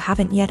actors who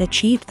haven't yet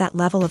achieved that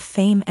level of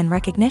fame and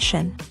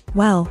recognition?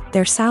 Well,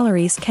 their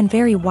salaries can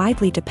vary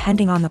widely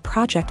depending on the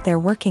project they're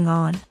working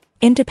on.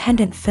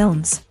 Independent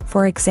films,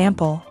 for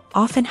example,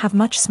 often have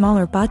much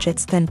smaller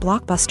budgets than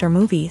blockbuster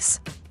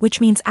movies,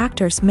 which means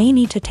actors may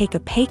need to take a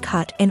pay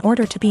cut in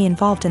order to be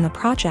involved in the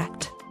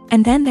project.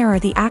 And then there are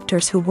the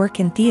actors who work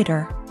in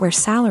theater, where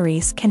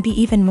salaries can be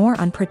even more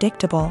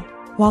unpredictable.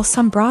 While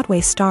some Broadway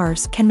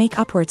stars can make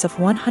upwards of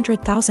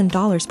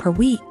 $100,000 per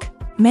week,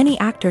 many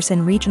actors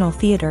in regional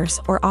theaters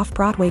or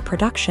off-Broadway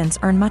productions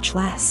earn much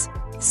less,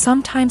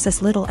 sometimes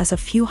as little as a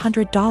few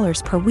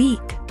 $100s per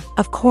week.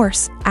 Of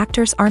course,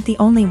 actors aren't the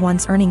only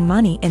ones earning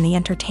money in the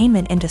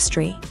entertainment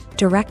industry.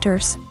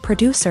 Directors,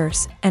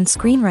 producers, and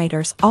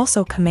screenwriters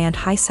also command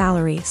high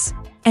salaries.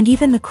 And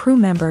even the crew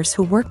members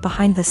who work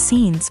behind the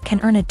scenes can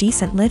earn a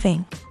decent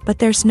living. But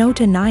there's no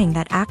denying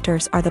that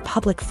actors are the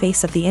public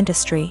face of the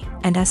industry,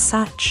 and as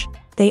such,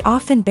 they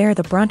often bear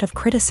the brunt of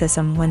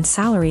criticism when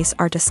salaries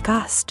are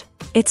discussed.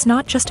 It's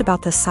not just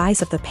about the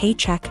size of the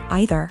paycheck,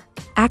 either.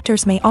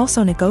 Actors may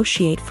also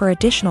negotiate for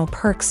additional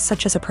perks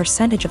such as a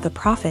percentage of the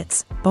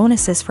profits,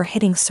 bonuses for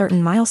hitting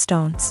certain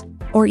milestones,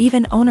 or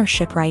even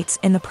ownership rights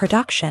in the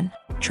production.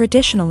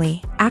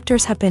 Traditionally,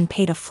 actors have been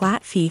paid a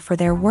flat fee for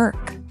their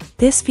work.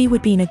 This fee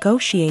would be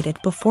negotiated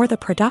before the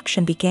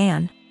production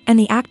began, and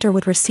the actor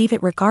would receive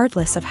it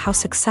regardless of how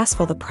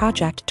successful the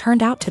project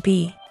turned out to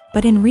be.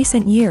 But in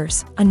recent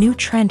years, a new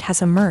trend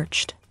has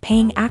emerged,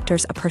 paying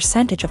actors a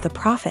percentage of the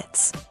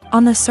profits.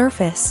 On the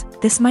surface,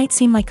 this might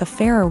seem like a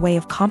fairer way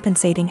of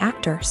compensating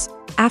actors.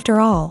 After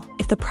all,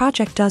 if the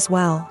project does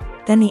well,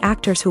 then the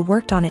actors who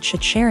worked on it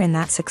should share in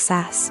that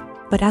success.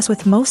 But as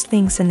with most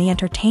things in the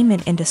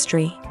entertainment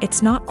industry,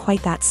 it's not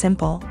quite that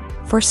simple.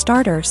 For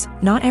starters,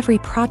 not every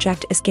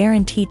project is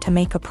guaranteed to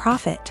make a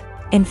profit.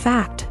 In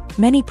fact,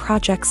 many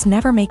projects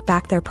never make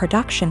back their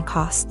production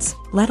costs,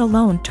 let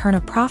alone turn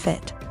a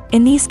profit.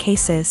 In these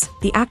cases,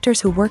 the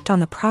actors who worked on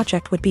the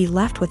project would be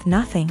left with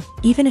nothing,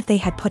 even if they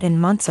had put in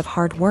months of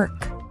hard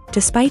work.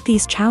 Despite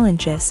these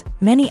challenges,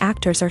 many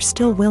actors are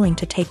still willing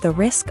to take the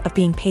risk of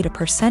being paid a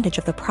percentage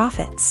of the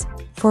profits.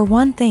 For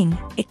one thing,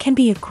 it can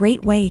be a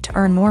great way to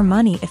earn more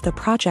money if the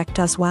project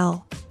does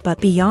well.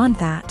 But beyond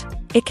that,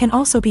 it can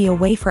also be a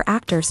way for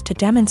actors to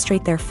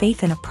demonstrate their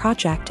faith in a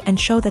project and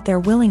show that they're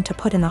willing to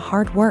put in the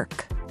hard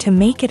work to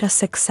make it a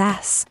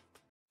success.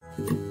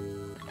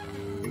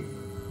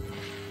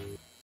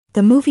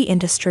 The movie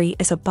industry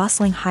is a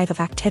bustling hive of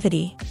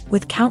activity,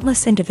 with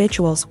countless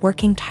individuals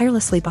working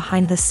tirelessly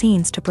behind the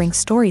scenes to bring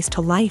stories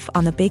to life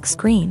on the big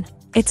screen.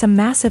 It's a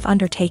massive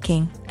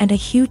undertaking, and a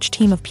huge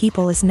team of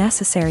people is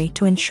necessary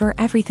to ensure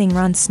everything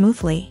runs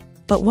smoothly.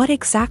 But what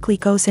exactly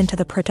goes into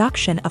the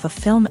production of a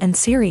film and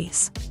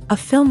series? A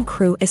film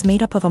crew is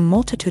made up of a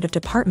multitude of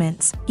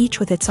departments, each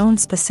with its own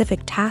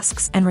specific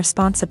tasks and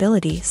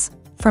responsibilities.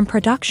 From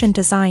production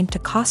design to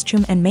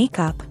costume and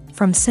makeup,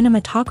 from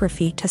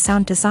cinematography to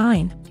sound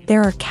design,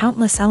 there are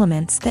countless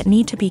elements that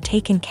need to be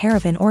taken care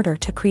of in order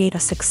to create a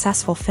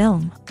successful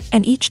film.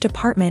 And each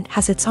department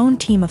has its own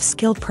team of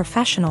skilled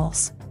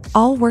professionals,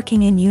 all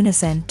working in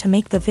unison to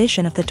make the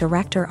vision of the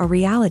director a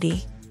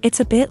reality.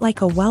 It's a bit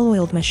like a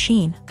well-oiled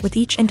machine, with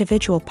each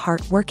individual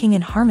part working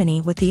in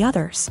harmony with the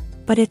others.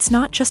 But it's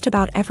not just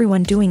about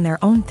everyone doing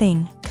their own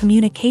thing.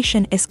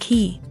 Communication is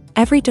key.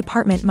 Every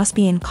department must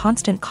be in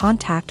constant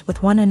contact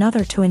with one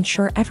another to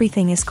ensure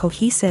everything is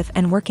cohesive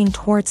and working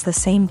towards the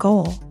same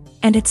goal.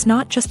 And it's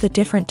not just the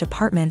different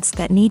departments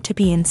that need to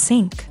be in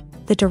sync.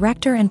 The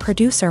director and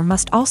producer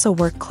must also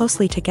work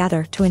closely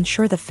together to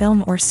ensure the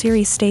film or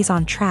series stays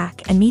on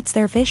track and meets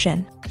their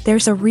vision.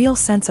 There's a real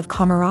sense of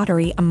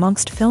camaraderie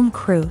amongst film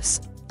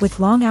crews. With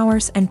long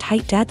hours and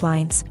tight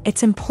deadlines,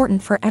 it's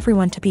important for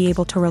everyone to be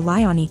able to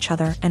rely on each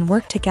other and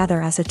work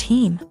together as a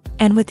team.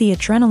 And with the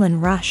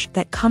adrenaline rush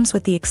that comes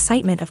with the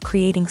excitement of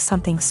creating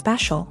something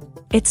special,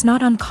 It's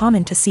not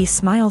uncommon to see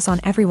smiles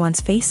on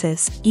everyone's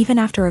faces, even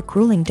after a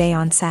grueling day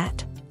on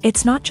set.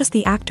 It's not just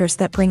the actors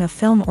that bring a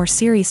film or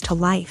series to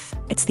life,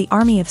 it's the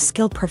army of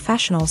skilled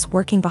professionals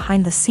working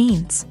behind the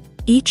scenes,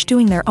 each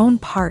doing their own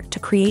part to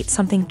create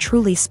something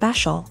truly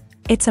special.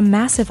 It's a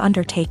massive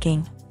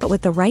undertaking, but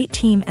with the right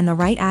team and the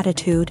right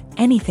attitude,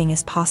 anything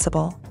is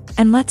possible.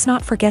 And let's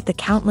not forget the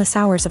countless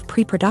hours of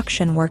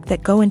pre-production work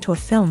that go into a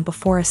film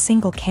before a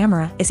single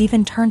camera is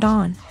even turned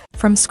on.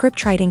 From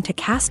scriptwriting to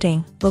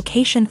casting,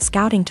 location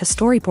scouting to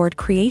storyboard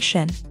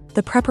creation,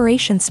 the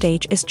preparation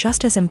stage is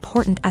just as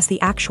important as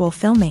the actual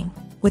filming.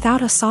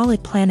 Without a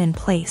solid plan in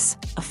place,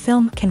 a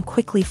film can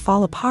quickly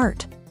fall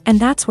apart. And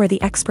that's where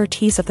the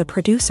expertise of the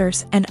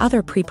producers and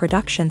other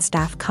pre-production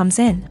staff comes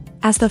in.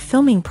 As the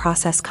filming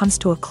process comes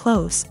to a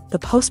close, the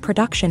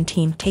post-production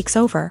team takes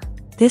over.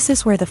 This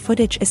is where the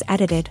footage is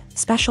edited,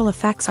 special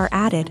effects are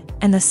added,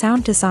 and the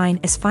sound design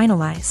is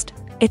finalized.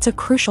 It's a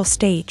crucial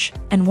stage,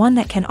 and one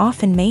that can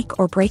often make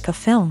or break a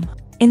film.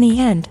 In the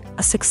end,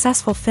 a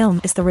successful film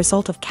is the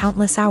result of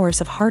countless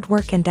hours of hard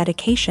work and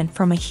dedication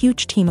from a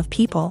huge team of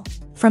people.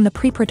 From the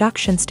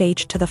pre-production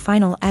stage to the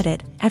final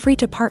edit, every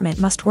department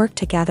must work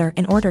together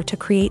in order to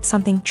create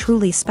something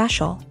truly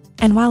special.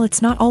 And while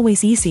it's not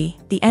always easy,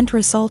 the end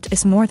result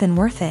is more than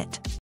worth it.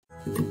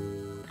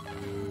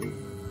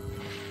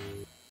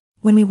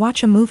 When we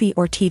watch a movie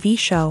or TV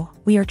show,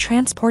 we are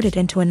transported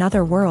into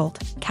another world,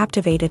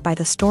 captivated by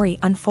the story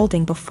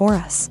unfolding before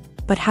us.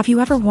 But have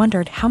you ever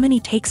wondered how many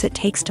takes it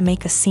takes to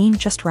make a scene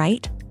just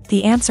right?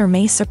 The answer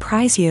may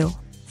surprise you.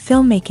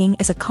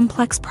 Filmmaking is a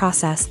complex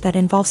process that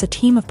involves a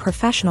team of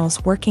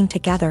professionals working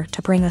together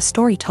to bring a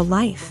story to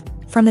life.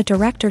 From the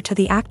director to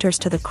the actors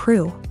to the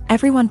crew,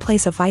 everyone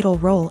plays a vital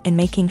role in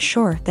making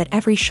sure that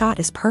every shot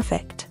is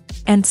perfect.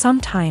 And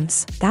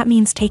sometimes, that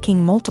means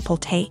taking multiple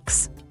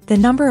takes. The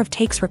number of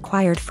takes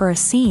required for a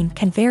scene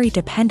can vary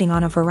depending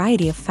on a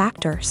variety of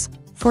factors.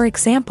 For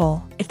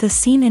example, if the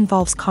scene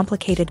involves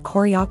complicated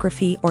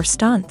choreography or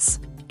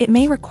stunts, it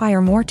may require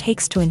more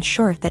takes to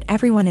ensure that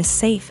everyone is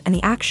safe and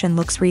the action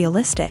looks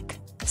realistic.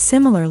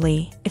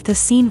 Similarly, if the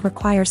scene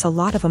requires a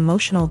lot of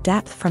emotional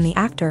depth from the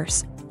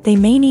actors, they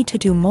may need to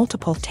do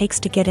multiple takes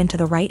to get into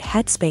the right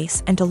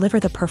headspace and deliver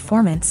the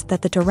performance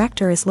that the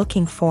director is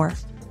looking for.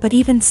 But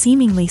even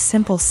seemingly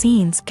simple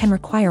scenes can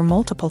require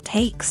multiple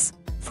takes.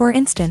 For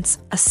instance,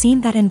 a scene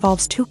that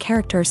involves two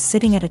characters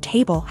sitting at a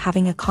table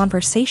having a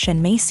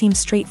conversation may seem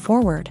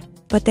straightforward,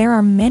 but there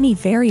are many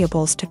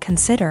variables to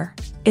consider.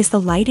 Is the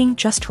lighting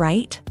just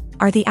right?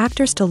 Are the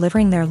actors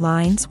delivering their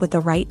lines with the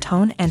right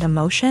tone and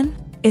emotion?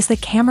 Is the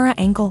camera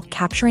angle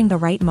capturing the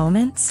right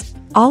moments?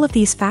 All of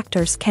these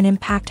factors can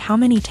impact how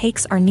many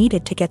takes are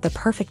needed to get the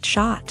perfect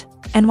shot.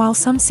 And while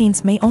some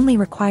scenes may only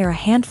require a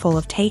handful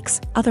of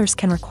takes, others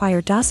can require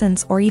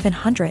dozens or even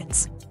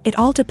hundreds. It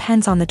all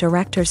depends on the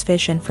director's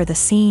vision for the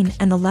scene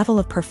and the level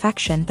of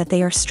perfection that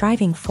they are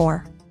striving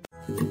for.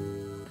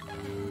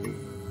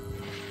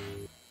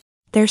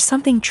 There's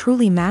something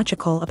truly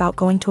magical about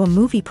going to a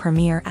movie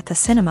premiere at the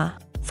cinema.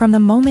 From the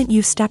moment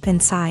you step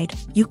inside,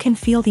 you can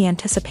feel the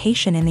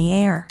anticipation in the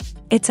air.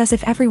 It's as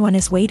if everyone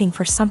is waiting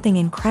for something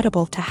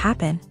incredible to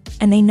happen,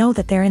 and they know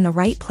that they're in the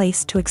right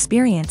place to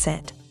experience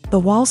it. The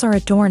walls are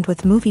adorned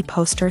with movie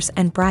posters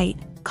and bright,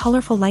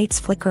 colorful lights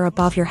flicker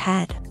above your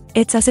head.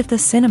 It's as if the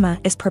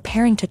cinema is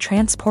preparing to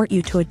transport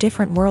you to a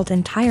different world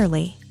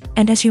entirely.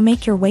 And as you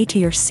make your way to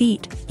your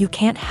seat, you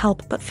can't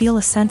help but feel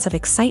a sense of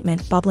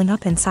excitement bubbling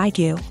up inside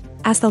you.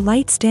 As the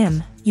lights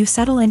dim, you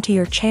settle into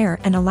your chair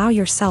and allow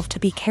yourself to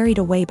be carried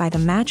away by the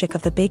magic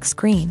of the big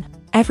screen.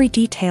 Every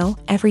detail,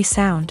 every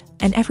sound,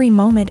 and every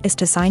moment is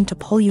designed to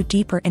pull you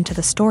deeper into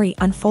the story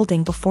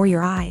unfolding before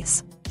your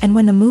eyes. And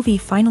when the movie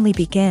finally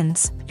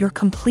begins, you're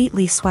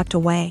completely swept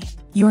away.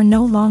 You're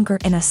no longer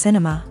in a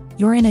cinema.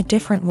 You're in a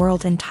different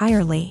world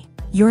entirely.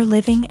 You're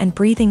living and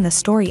breathing the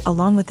story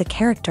along with the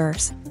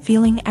characters,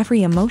 feeling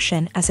every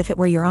emotion as if it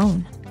were your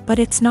own. But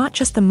it's not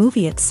just the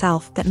movie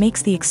itself that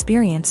makes the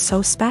experience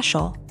so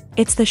special.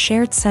 It's the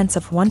shared sense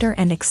of wonder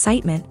and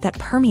excitement that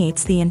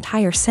permeates the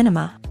entire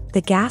cinema. The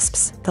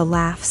gasps, the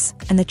laughs,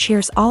 and the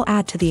cheers all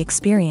add to the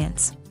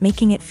experience,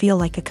 making it feel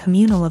like a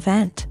communal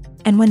event.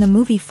 And when the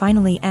movie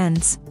finally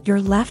ends, you're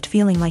left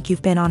feeling like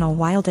you've been on a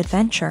wild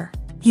adventure.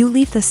 You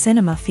leave the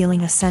cinema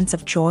feeling a sense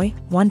of joy,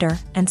 wonder,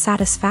 and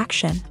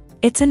satisfaction.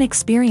 It's an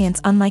experience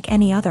unlike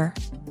any other,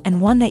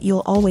 and one that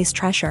you'll always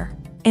treasure.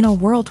 In a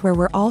world where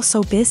we're all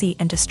so busy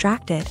and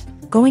distracted,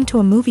 going to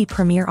a movie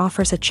premiere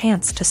offers a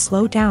chance to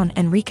slow down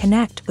and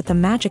reconnect with the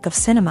magic of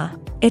cinema.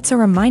 It's a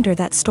reminder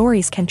that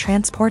stories can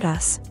transport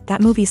us, that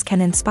movies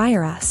can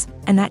inspire us,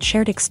 and that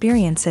shared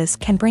experiences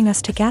can bring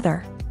us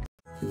together.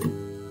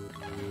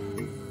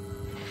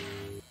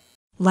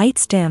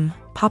 Lights dim,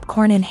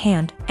 popcorn in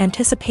hand,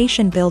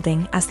 anticipation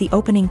building as the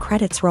opening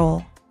credits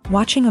roll.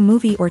 Watching a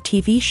movie or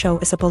TV show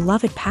is a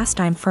beloved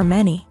pastime for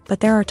many, but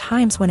there are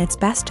times when it's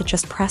best to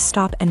just press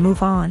stop and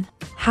move on.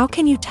 How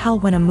can you tell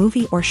when a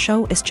movie or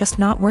show is just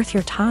not worth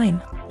your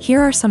time?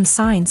 Here are some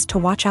signs to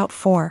watch out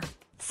for.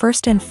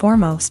 First and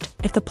foremost,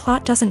 if the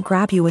plot doesn't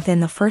grab you within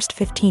the first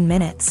 15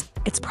 minutes,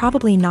 it's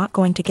probably not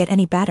going to get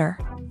any better.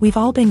 We've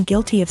all been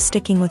guilty of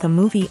sticking with a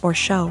movie or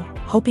show,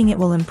 hoping it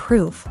will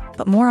improve,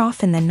 but more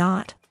often than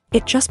not,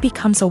 it just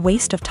becomes a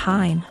waste of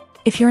time.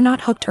 If you're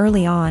not hooked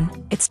early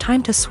on, it's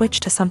time to switch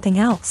to something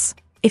else.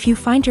 If you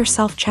find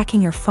yourself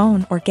checking your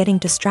phone or getting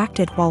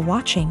distracted while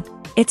watching,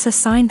 it's a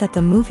sign that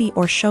the movie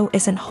or show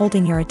isn't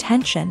holding your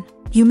attention.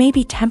 You may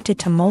be tempted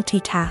to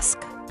multitask,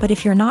 but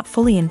if you're not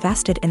fully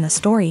invested in the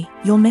story,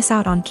 you'll miss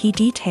out on key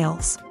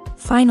details.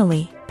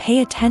 Finally,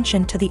 pay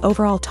attention to the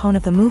overall tone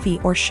of the movie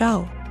or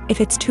show.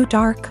 If it's too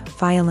dark,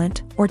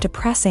 violent, or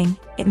depressing,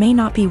 it may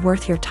not be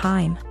worth your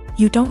time.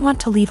 You don't want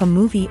to leave a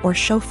movie or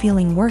show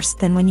feeling worse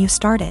than when you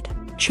started.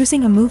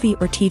 Choosing a movie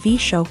or TV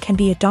show can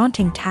be a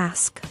daunting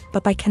task,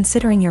 but by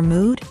considering your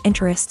mood,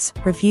 interests,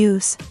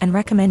 reviews, and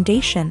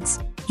recommendations,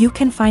 you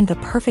can find the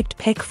perfect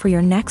pick for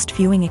your next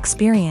viewing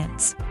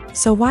experience.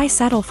 So why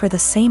settle for the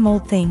same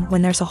old thing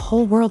when there's a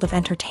whole world of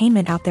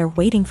entertainment out there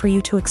waiting for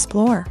you to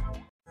explore?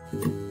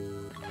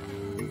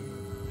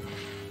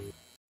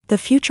 The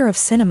future of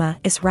cinema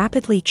is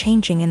rapidly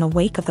changing in the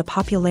wake of the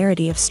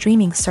popularity of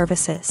streaming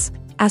services.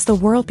 As the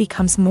world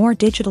becomes more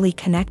digitally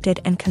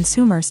connected and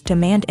consumers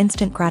demand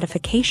instant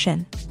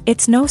gratification,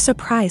 it's no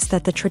surprise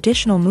that the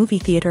traditional movie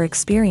theater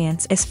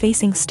experience is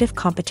facing stiff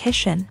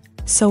competition.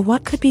 So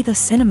what could be the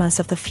cinemas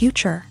of the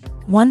future?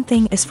 One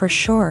thing is for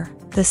sure,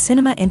 the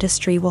cinema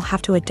industry will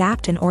have to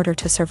adapt in order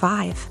to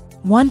survive.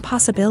 One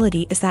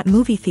possibility is that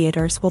movie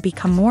theaters will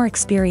become more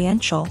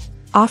experiential,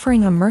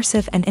 offering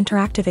immersive and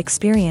interactive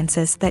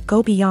experiences that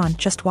go beyond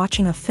just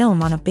watching a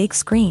film on a big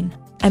screen.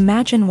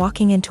 Imagine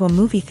walking into a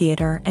movie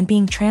theater and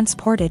being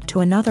transported to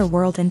another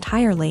world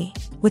entirely.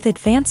 With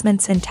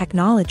advancements in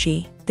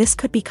technology, this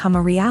could become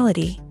a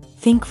reality.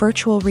 Think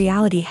virtual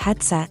reality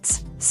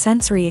headsets,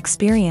 sensory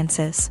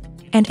experiences,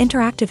 and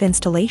interactive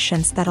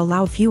installations that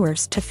allow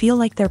viewers to feel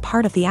like they're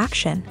part of the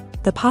action.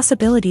 The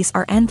possibilities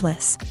are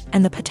endless,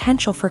 and the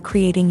potential for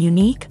creating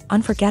unique,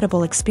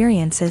 unforgettable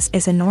experiences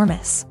is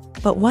enormous.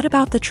 But what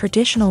about the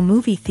traditional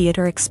movie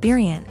theater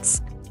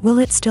experience? Will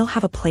it still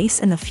have a place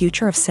in the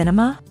future of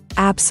cinema?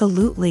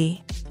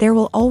 Absolutely. There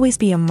will always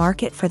be a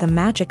market for the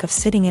magic of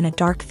sitting in a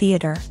dark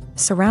theater,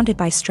 surrounded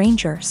by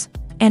strangers,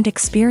 and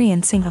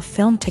experiencing a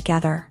film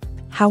together.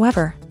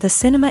 However, the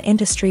cinema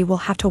industry will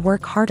have to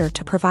work harder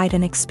to provide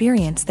an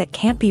experience that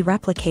can't be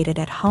replicated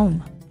at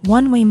home.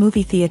 One way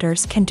movie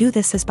theaters can do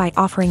this is by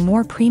offering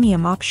more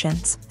premium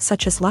options,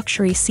 such as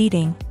luxury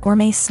seating,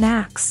 gourmet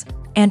snacks,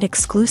 and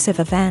exclusive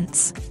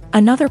events.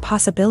 Another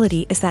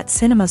possibility is that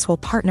cinemas will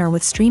partner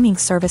with streaming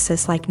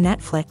services like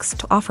Netflix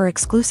to offer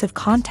exclusive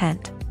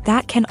content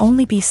that can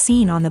only be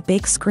seen on the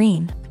big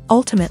screen.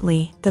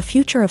 Ultimately, the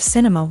future of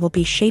cinema will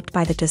be shaped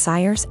by the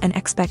desires and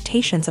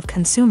expectations of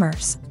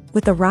consumers.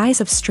 With the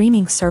rise of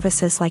streaming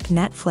services like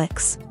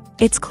Netflix,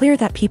 it's clear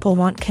that people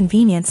want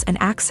convenience and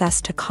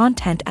access to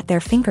content at their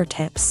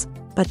fingertips.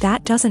 But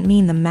that doesn't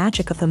mean the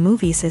magic of the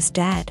movies is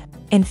dead.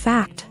 In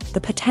fact,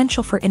 the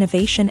potential for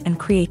innovation and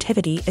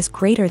creativity is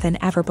greater than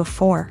ever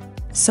before.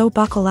 So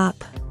buckle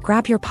up,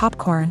 grab your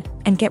popcorn,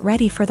 and get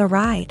ready for the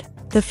ride.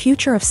 The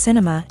future of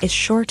cinema is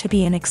sure to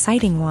be an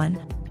exciting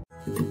one.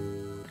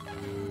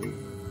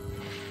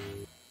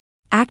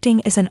 Acting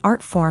is an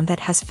art form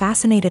that has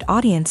fascinated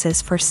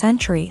audiences for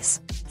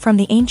centuries. From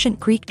the ancient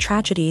Greek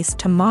tragedies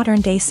to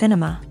modern-day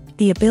cinema,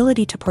 the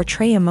ability to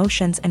portray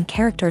emotions and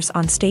characters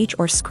on stage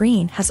or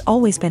screen has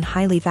always been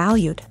highly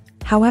valued.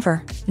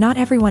 However, not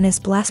everyone is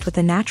blessed with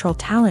the natural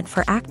talent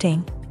for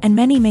acting, and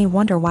many may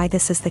wonder why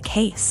this is the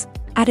case.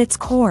 At its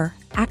core,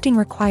 acting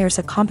requires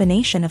a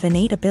combination of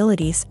innate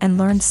abilities and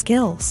learned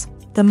skills.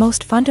 The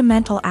most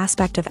fundamental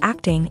aspect of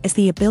acting is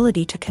the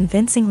ability to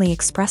convincingly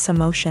express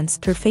emotions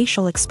through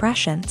facial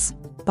expressions,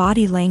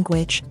 body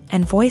language,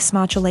 and voice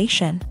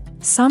modulation.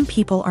 Some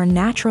people are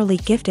naturally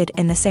gifted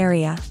in this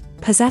area,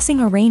 possessing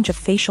a range of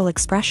facial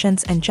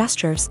expressions and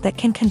gestures that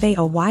can convey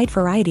a wide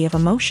variety of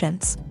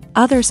emotions.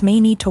 Others may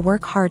need to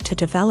work hard to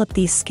develop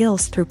these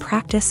skills through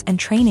practice and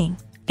training.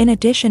 In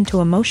addition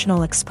to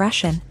emotional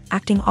expression,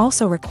 acting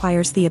also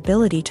requires the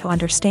ability to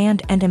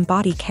understand and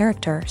embody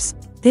characters.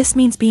 This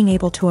means being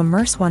able to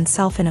immerse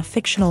oneself in a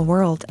fictional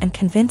world and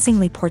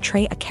convincingly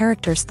portray a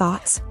character's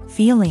thoughts,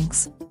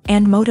 feelings,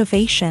 and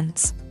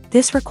motivations.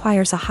 This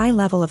requires a high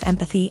level of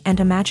empathy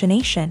and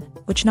imagination,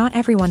 which not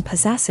everyone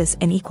possesses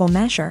in equal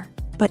measure.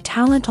 But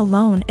talent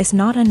alone is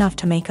not enough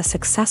to make a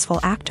successful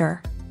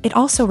actor. It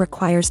also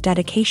requires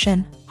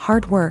dedication,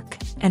 hard work,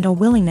 and a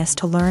willingness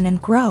to learn and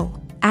grow.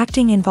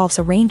 Acting involves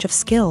a range of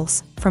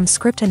skills, from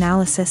script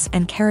analysis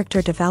and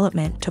character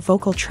development to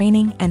vocal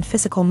training and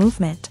physical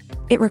movement.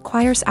 It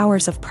requires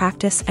hours of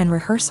practice and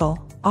rehearsal,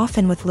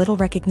 often with little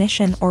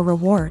recognition or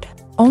reward.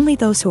 Only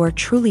those who are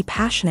truly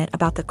passionate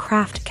about the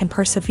craft can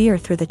persevere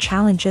through the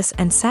challenges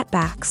and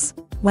setbacks.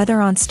 Whether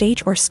on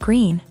stage or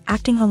screen,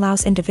 acting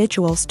allows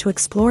individuals to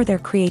explore their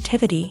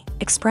creativity,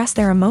 express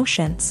their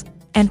emotions,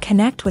 and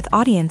connect with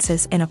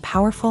audiences in a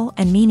powerful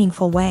and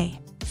meaningful way.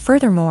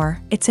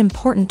 Furthermore, it's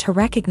important to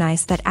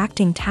recognize that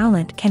acting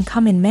talent can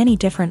come in many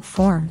different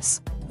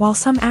forms. While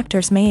some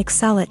actors may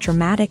excel at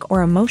dramatic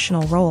or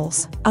emotional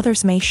roles,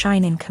 others may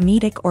shine in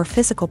comedic or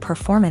physical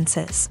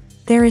performances.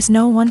 There is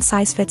no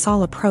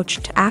one-size-fits-all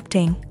approach to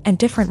acting, and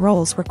different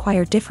roles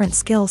require different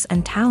skills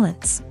and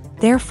talents.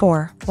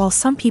 Therefore, while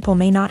some people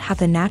may not have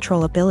the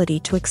natural ability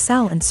to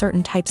excel in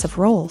certain types of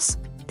roles,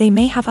 they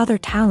may have other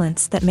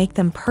talents that make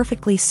them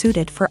perfectly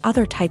suited for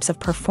other types of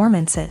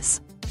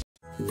performances.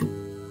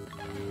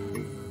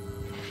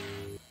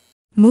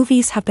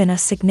 Movies have been a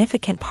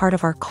significant part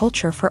of our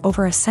culture for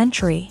over a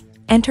century,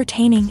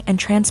 entertaining and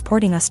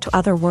transporting us to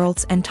other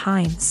worlds and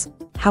times.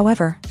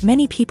 However,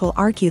 many people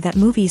argue that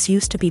movies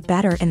used to be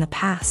better in the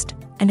past,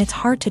 and it's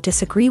hard to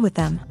disagree with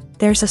them.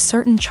 There's a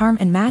certain charm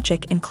and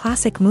magic in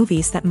classic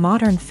movies that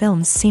modern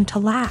films seem to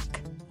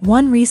lack.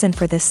 One reason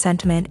for this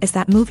sentiment is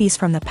that movies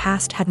from the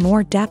past had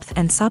more depth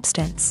and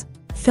substance.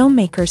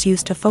 Filmmakers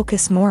used to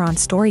focus more on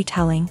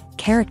storytelling,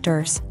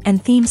 characters,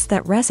 and themes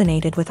that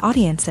resonated with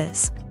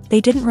audiences. They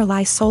didn't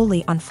rely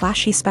solely on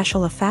flashy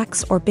special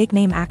effects or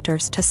big-name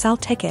actors to sell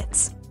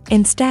tickets.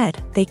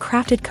 Instead, they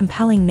crafted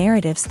compelling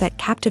narratives that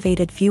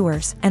captivated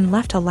viewers and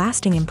left a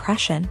lasting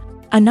impression.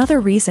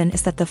 Another reason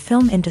is that the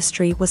film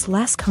industry was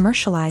less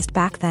commercialized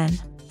back then.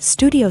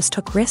 Studios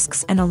took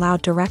risks and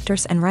allowed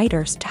directors and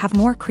writers to have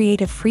more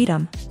creative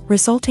freedom,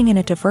 resulting in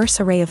a diverse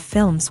array of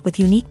films with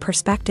unique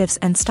perspectives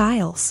and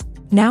styles.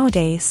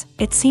 Nowadays,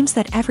 it seems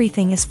that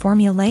everything is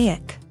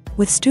formulaic,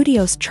 with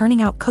studios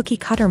churning out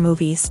cookie-cutter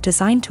movies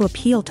designed to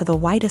appeal to the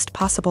widest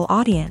possible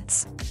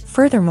audience.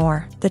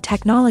 Furthermore, the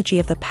technology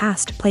of the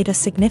past played a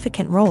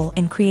significant role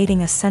in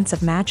creating a sense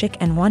of magic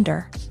and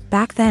wonder.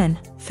 Back then,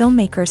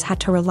 filmmakers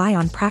had to rely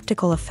on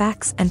practical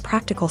effects and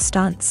practical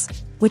stunts,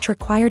 which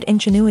required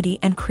ingenuity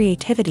and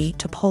creativity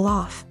to pull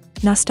off.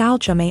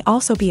 Nostalgia may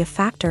also be a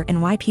factor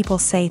in why people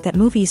say that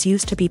movies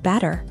used to be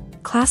better.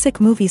 Classic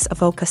movies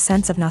evoke a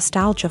sense of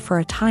nostalgia for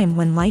a time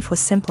when life was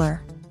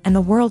simpler, and the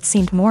world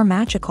seemed more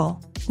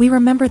magical. We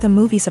remember the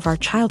movies of our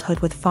childhood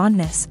with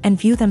fondness and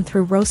view them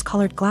through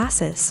rose-colored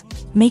glasses,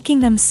 making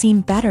them seem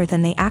better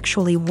than they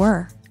actually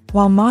were.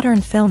 While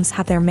modern films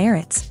have their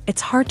merits, it's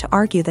hard to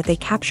argue that they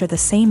capture the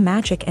same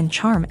magic and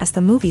charm as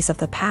the movies of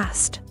the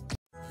past.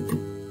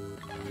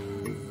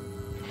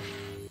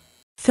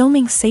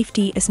 Filming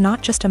safety is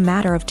not just a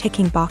matter of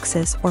ticking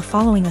boxes or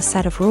following a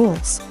set of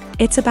rules.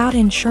 It's about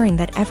ensuring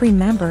that every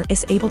member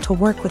is able to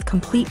work with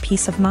complete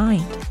peace of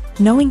mind,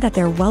 knowing that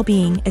their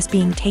well-being is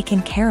being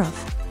taken care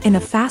of. In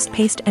a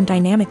fast-paced and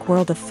dynamic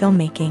world of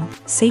filmmaking,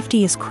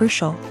 safety is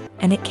crucial,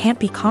 and it can't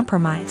be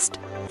compromised.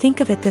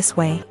 Think of it this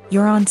way: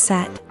 you're on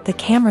set, the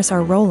cameras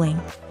are rolling,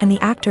 and the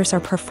actors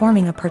are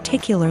performing a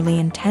particularly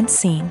intense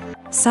scene.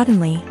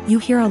 Suddenly, you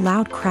hear a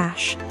loud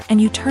crash,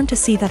 and you turn to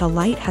see that a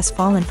light has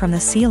fallen from the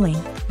ceiling,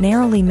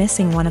 narrowly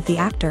missing one of the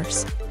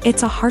actors.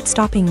 It's a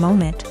heart-stopping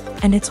moment,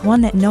 and it's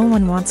one that no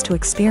one wants to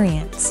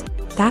experience.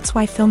 That's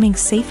why filming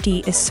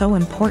safety is so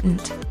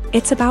important.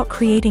 It's about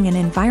creating an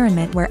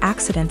environment where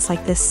accidents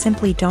like this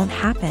simply don't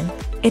happen.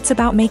 It's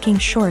about making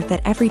sure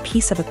that every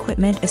piece of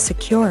equipment is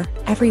secure,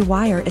 every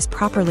wire is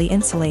properly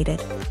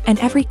insulated, and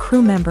every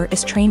crew member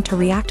is trained to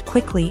react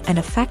quickly and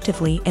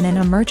effectively in an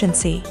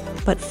emergency.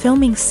 But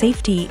filming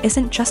safety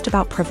isn't just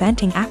about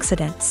preventing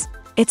accidents.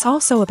 It's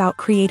also about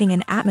creating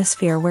an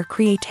atmosphere where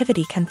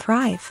creativity can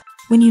thrive.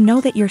 When you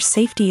know that your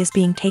safety is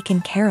being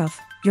taken care of,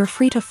 you're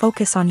free to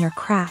focus on your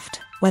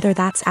craft, whether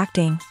that's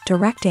acting,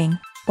 directing,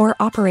 or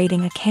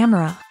operating a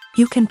camera.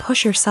 You can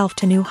push yourself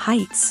to new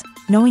heights,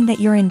 knowing that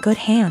you're in good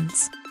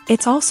hands.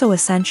 It's also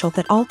essential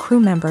that all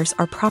crew members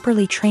are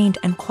properly trained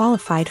and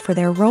qualified for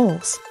their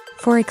roles.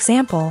 For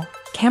example,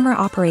 camera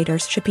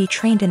operators should be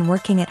trained in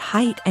working at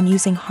height and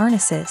using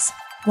harnesses,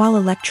 while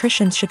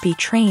electricians should be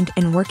trained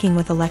in working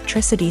with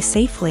electricity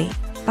safely.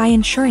 By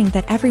ensuring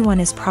that everyone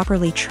is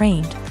properly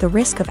trained, the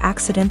risk of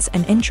accidents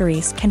and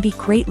injuries can be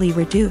greatly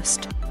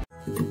reduced.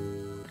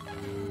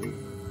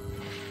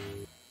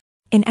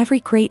 In every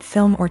great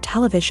film or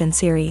television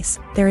series,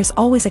 there is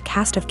always a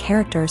cast of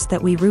characters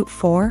that we root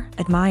for,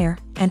 admire,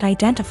 and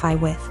identify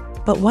with.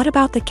 But what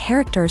about the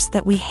characters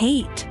that we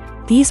hate?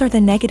 These are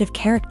the negative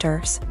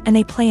characters, and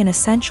they play an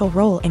essential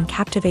role in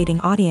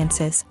captivating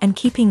audiences and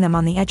keeping them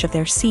on the edge of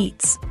their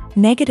seats.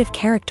 Negative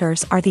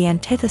characters are the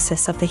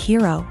antithesis of the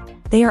hero.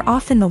 They are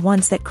often the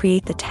ones that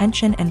create the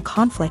tension and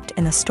conflict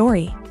in the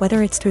story,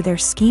 whether it's through their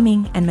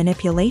scheming and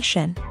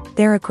manipulation,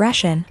 their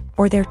aggression,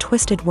 or their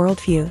twisted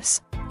worldviews.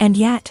 And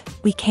yet,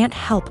 we can't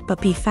help but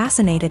be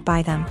fascinated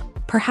by them.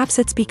 Perhaps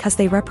it's because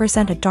they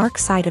represent a dark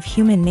side of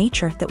human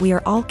nature that we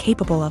are all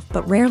capable of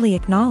but rarely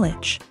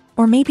acknowledge.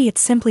 Or maybe it's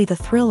simply the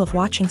thrill of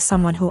watching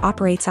someone who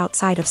operates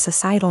outside of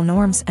societal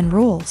norms and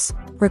rules.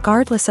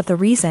 Regardless of the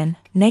reason,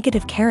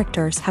 negative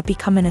characters have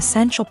become an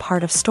essential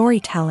part of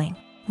storytelling.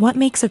 What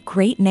makes a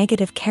great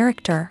negative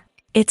character?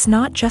 It's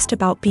not just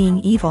about being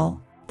evil.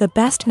 The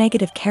best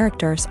negative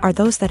characters are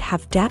those that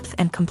have depth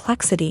and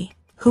complexity,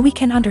 who we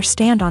can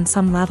understand on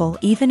some level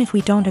even if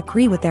we don't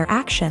agree with their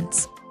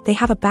actions. They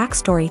have a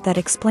backstory that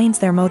explains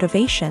their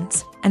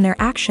motivations, and their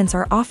actions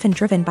are often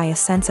driven by a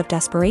sense of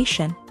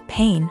desperation,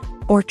 pain,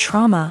 or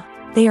trauma.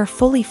 They are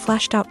fully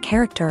fleshed out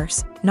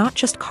characters, not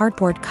just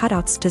cardboard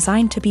cutouts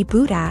designed to be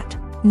booed at.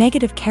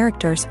 Negative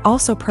characters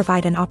also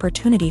provide an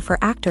opportunity for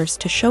actors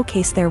to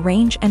showcase their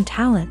range and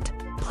talent.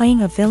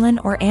 Playing a villain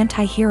or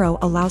anti-hero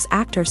allows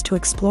actors to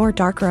explore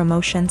darker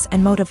emotions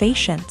and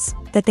motivations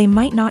that they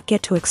might not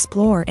get to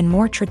explore in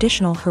more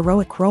traditional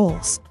heroic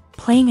roles.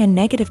 Playing a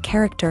negative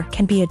character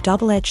can be a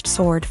double-edged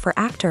sword for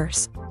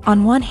actors.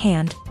 On one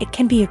hand, it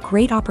can be a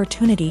great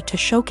opportunity to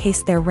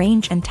showcase their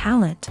range and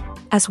talent,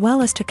 as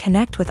well as to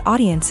connect with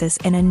audiences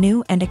in a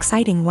new and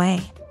exciting way.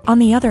 On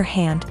the other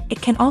hand,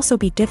 it can also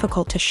be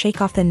difficult to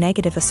shake off the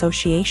negative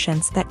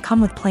associations that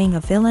come with playing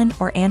a villain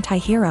or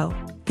anti-hero.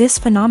 This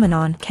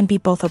phenomenon can be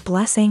both a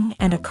blessing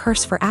and a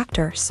curse for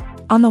actors.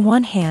 On the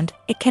one hand,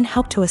 it can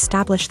help to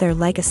establish their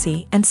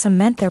legacy and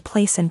cement their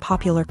place in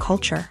popular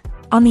culture.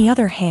 On the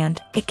other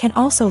hand, it can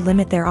also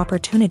limit their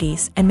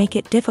opportunities and make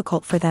it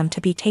difficult for them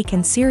to be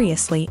taken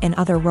seriously in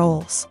other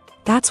roles.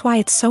 That's why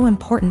it's so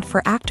important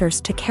for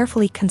actors to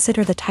carefully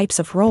consider the types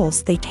of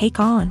roles they take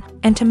on,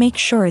 and to make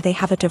sure they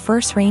have a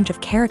diverse range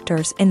of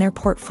characters in their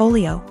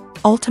portfolio.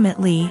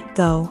 Ultimately,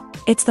 though,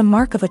 it's the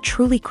mark of a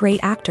truly great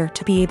actor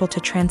to be able to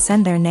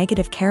transcend their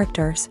negative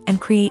characters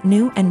and create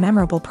new and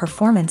memorable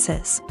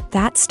performances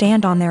that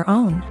stand on their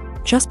own.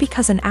 Just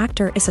because an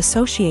actor is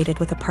associated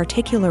with a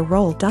particular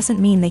role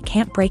doesn't mean they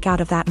can't break out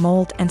of that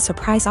mold and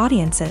surprise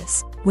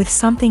audiences with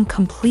something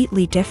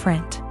completely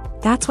different.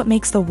 That's what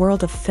makes the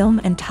world of film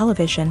and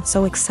television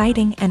so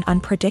exciting and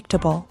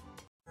unpredictable.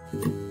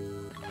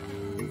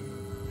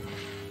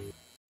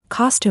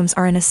 Costumes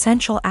are an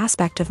essential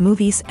aspect of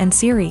movies and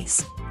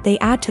series. They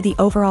add to the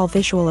overall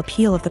visual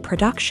appeal of the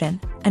production,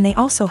 and they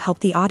also help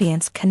the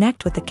audience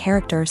connect with the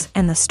characters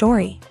and the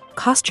story.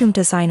 Costume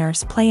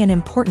designers play an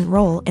important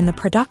role in the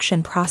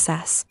production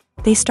process.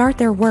 They start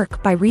their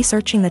work by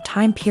researching the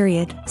time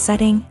period,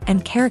 setting,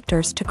 and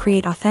characters to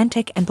create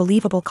authentic and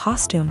believable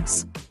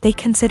costumes. They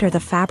consider the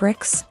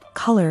fabrics,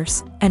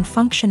 colors, and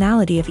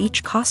functionality of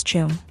each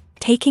costume,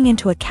 taking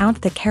into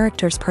account the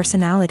character's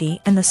personality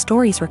and the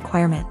story's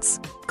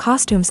requirements.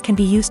 Costumes can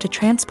be used to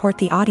transport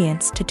the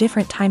audience to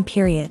different time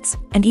periods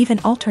and even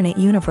alternate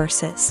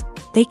universes.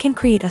 They can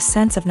create a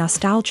sense of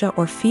nostalgia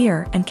or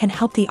fear and can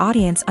help the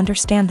audience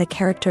understand the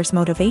character's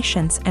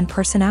motivations and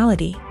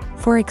personality.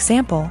 For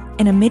example,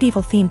 in a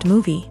medieval-themed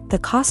movie, the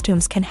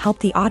costumes can help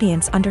the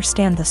audience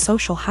understand the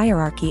social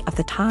hierarchy of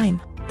the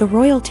time. The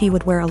royalty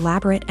would wear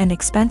elaborate and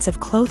expensive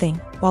clothing,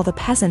 while the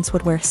peasants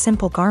would wear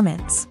simple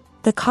garments.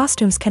 The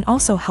costumes can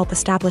also help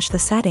establish the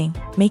setting,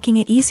 making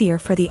it easier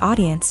for the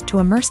audience to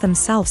immerse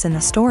themselves in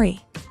the story.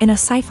 In a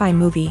sci-fi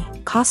movie,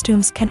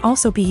 costumes can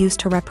also be used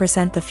to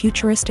represent the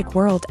futuristic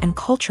world and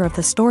culture of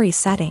the story's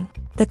setting.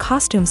 The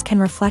costumes can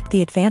reflect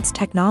the advanced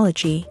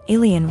technology,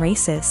 alien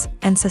races,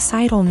 and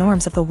societal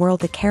norms of the world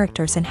the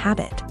characters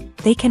inhabit.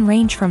 They can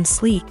range from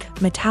sleek,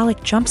 metallic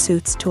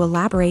jumpsuits to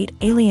elaborate,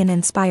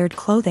 alien-inspired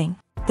clothing.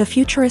 The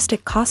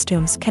futuristic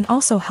costumes can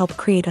also help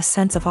create a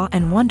sense of awe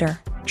and wonder,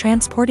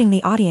 transporting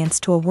the audience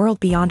to a world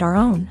beyond our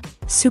own.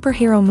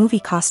 Superhero movie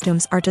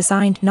costumes are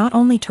designed not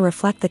only to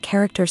reflect the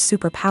character's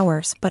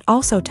superpowers but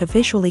also to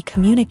visually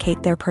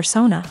communicate their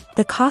persona.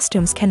 The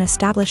costumes can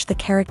establish the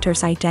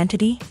character's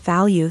identity,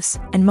 values,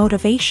 and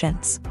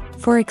motivations.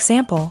 For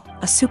example,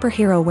 a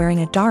superhero wearing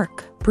a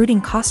dark,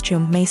 brooding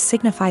costume may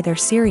signify their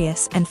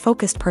serious and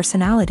focused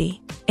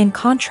personality. In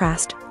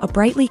contrast, a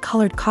brightly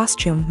colored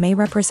costume may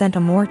represent a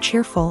more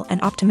cheerful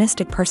and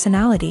optimistic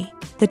personality.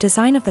 The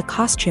design of the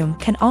costume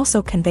can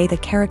also convey the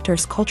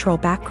character's cultural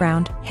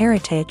background,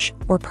 heritage,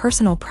 or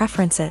personal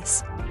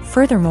preferences.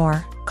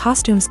 Furthermore,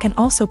 costumes can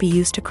also be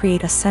used to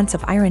create a sense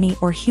of irony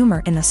or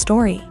humor in the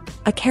story.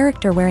 A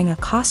character wearing a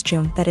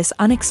costume that is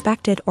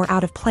unexpected or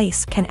out of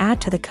place can add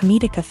to the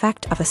comedic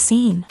effect of a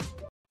scene.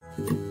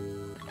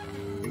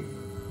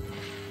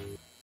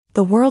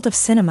 The world of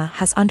cinema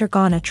has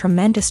undergone a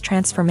tremendous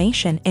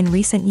transformation in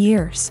recent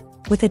years.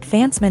 With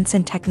advancements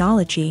in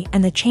technology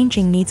and the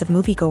changing needs of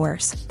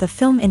moviegoers, the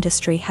film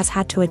industry has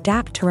had to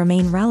adapt to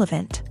remain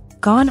relevant.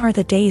 Gone are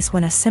the days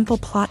when a simple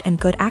plot and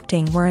good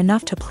acting were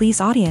enough to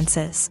please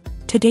audiences.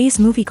 Today's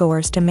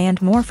moviegoers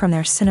demand more from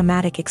their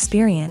cinematic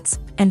experience,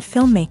 and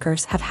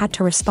filmmakers have had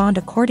to respond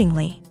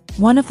accordingly.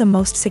 One of the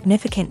most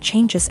significant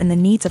changes in the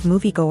needs of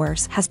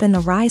moviegoers has been the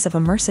rise of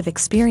immersive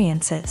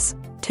experiences.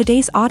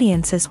 Today's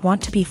audiences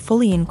want to be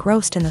fully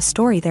engrossed in the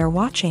story they're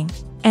watching,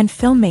 and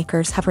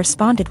filmmakers have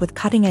responded with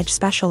cutting-edge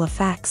special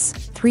effects,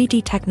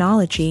 3D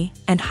technology,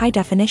 and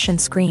high-definition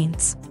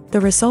screens. The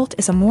result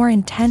is a more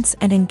intense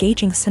and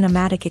engaging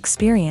cinematic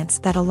experience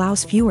that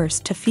allows viewers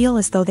to feel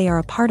as though they are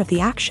a part of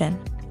the action.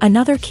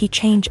 Another key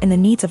change in the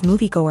needs of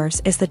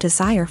moviegoers is the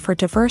desire for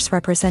diverse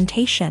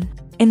representation.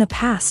 In the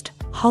past,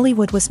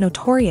 Hollywood was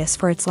notorious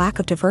for its lack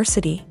of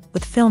diversity,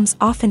 with films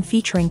often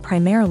featuring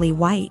primarily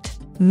white,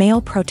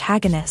 male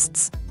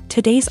protagonists.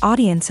 Today's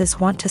audiences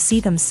want to see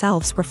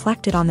themselves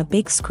reflected on the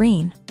big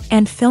screen,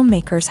 and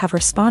filmmakers have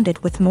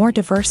responded with more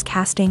diverse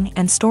casting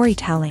and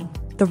storytelling.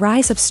 The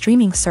rise of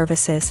streaming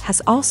services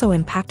has also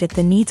impacted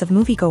the needs of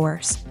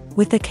moviegoers.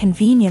 With the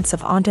convenience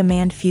of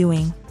on-demand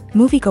viewing,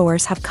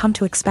 moviegoers have come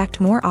to expect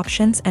more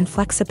options and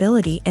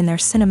flexibility in their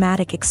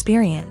cinematic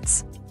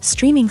experience.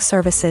 Streaming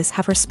services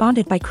have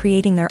responded by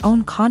creating their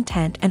own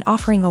content and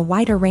offering a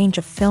wider range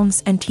of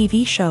films and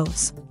TV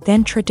shows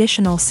than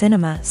traditional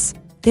cinemas.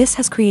 This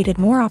has created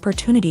more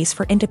opportunities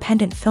for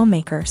independent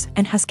filmmakers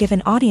and has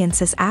given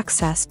audiences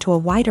access to a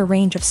wider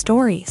range of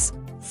stories.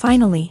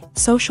 Finally,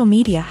 social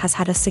media has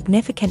had a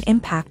significant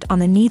impact on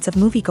the needs of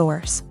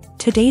moviegoers.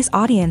 Today's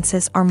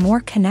audiences are more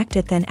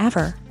connected than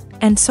ever,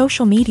 and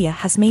social media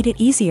has made it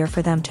easier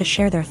for them to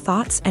share their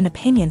thoughts and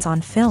opinions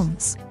on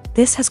films.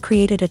 This has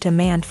created a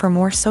demand for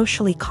more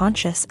socially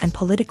conscious and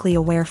politically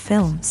aware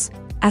films.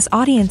 As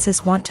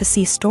audiences want to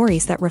see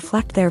stories that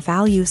reflect their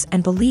values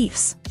and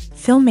beliefs,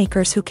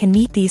 filmmakers who can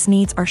meet these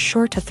needs are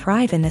sure to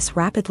thrive in this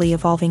rapidly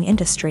evolving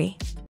industry.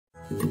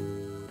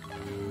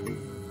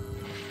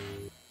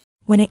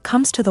 When it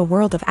comes to the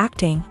world of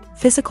acting,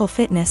 physical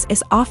fitness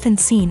is often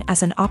seen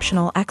as an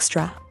optional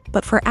extra.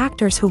 But for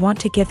actors who want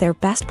to give their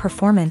best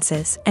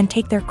performances and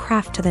take their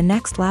craft to the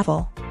next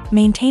level,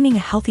 maintaining a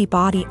healthy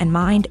body and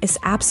mind is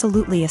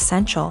absolutely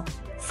essential.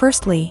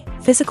 Firstly,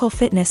 physical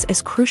fitness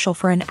is crucial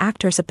for an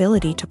actor's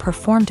ability to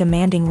perform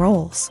demanding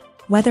roles.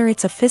 Whether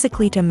it's a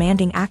physically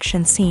demanding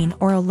action scene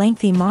or a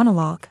lengthy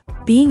monologue,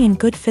 being in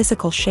good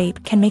physical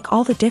shape can make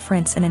all the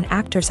difference in an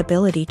actor's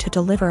ability to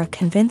deliver a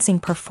convincing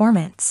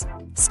performance.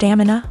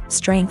 Stamina,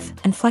 strength,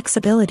 and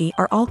flexibility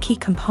are all key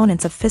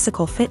components of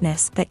physical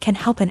fitness that can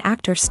help an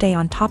actor stay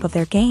on top of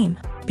their game.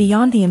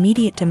 Beyond the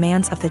immediate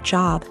demands of the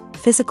job,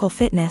 physical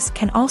fitness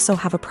can also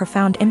have a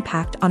profound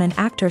impact on an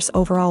actor's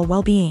overall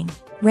well-being.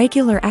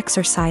 Regular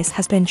exercise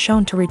has been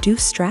shown to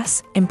reduce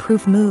stress,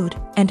 improve mood,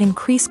 and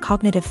increase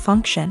cognitive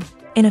function.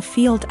 In a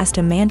field as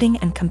demanding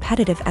and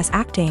competitive as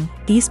acting,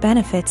 these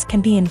benefits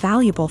can be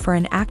invaluable for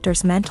an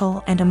actor's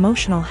mental and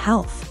emotional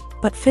health.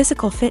 But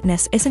physical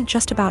fitness isn't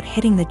just about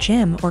hitting the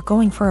gym or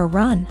going for a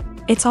run.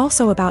 It's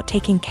also about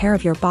taking care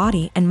of your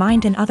body and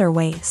mind in other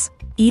ways.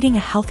 Eating a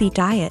healthy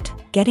diet,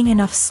 getting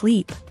enough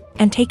sleep,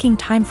 and taking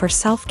time for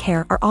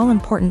self-care are all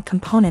important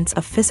components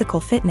of physical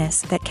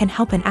fitness that can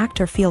help an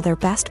actor feel their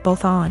best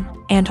both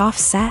on and off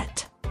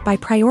set. By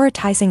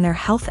prioritizing their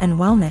health and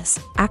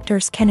wellness,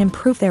 actors can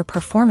improve their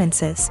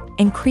performances,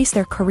 increase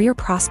their career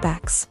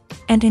prospects,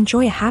 and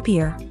enjoy a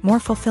happier, more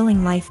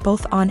fulfilling life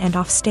both on and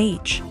off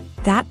stage.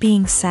 That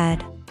being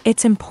said,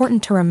 it's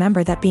important to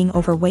remember that being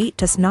overweight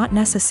does not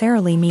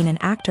necessarily mean an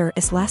actor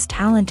is less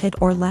talented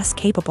or less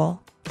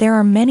capable. There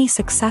are many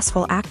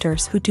successful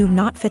actors who do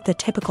not fit the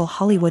typical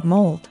Hollywood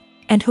mold,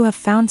 and who have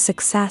found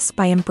success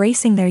by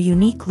embracing their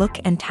unique look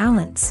and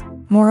talents.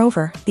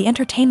 Moreover, the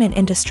entertainment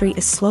industry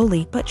is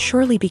slowly but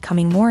surely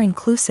becoming more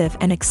inclusive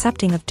and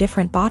accepting of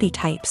different body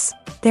types.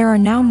 There are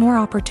now more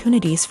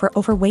opportunities for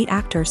overweight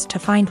actors to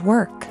find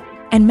work,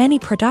 and many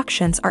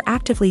productions are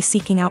actively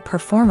seeking out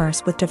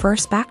performers with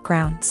diverse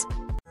backgrounds.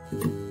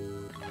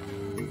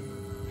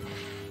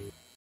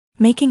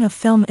 Making a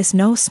film is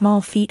no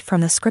small feat.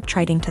 From the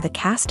scriptwriting to the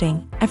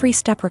casting, every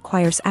step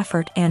requires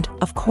effort and,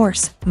 of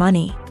course,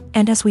 money.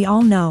 And as we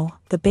all know,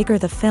 the bigger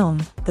the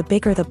film, the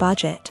bigger the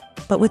budget.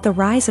 But with the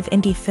rise of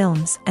indie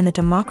films and the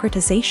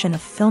democratization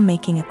of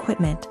filmmaking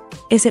equipment,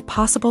 is it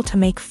possible to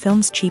make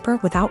films cheaper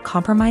without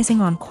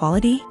compromising on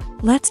quality?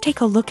 Let's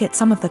take a look at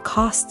some of the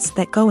costs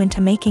that go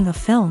into making a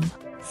film.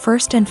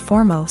 First and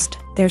foremost,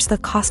 there's the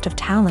cost of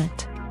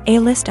talent.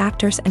 A-list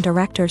actors and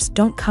directors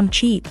don't come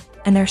cheap,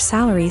 and their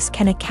salaries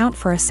can account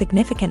for a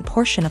significant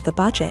portion of the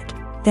budget.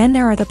 Then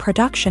there are the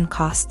production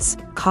costs,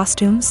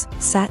 costumes,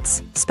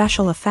 sets,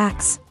 special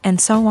effects,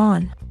 and so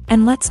on.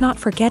 And let's not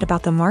forget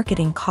about the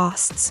marketing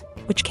costs,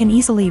 which can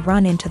easily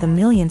run into the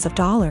millions of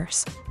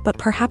dollars. But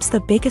perhaps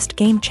the biggest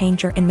game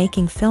changer in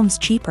making films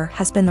cheaper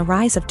has been the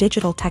rise of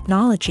digital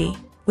technology.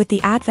 With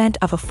the advent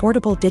of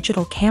affordable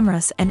digital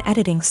cameras and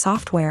editing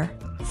software,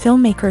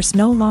 filmmakers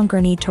no longer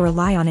need to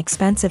rely on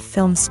expensive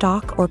film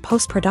stock or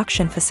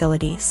post-production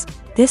facilities.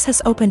 This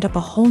has opened up a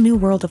whole new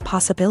world of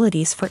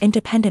possibilities for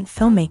independent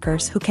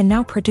filmmakers who can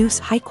now produce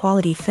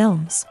high-quality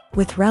films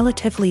with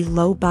relatively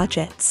low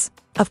budgets.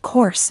 Of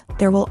course,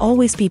 there will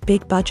always be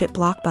big-budget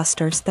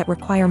blockbusters that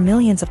require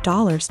millions of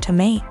dollars to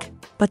make.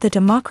 But the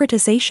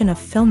democratization of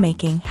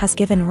filmmaking has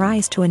given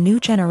rise to a new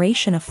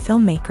generation of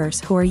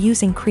filmmakers who are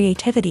using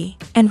creativity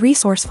and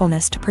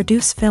resourcefulness to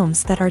produce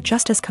films that are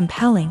just as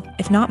compelling,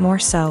 if not more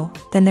so,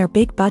 than their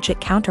big-budget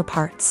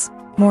counterparts.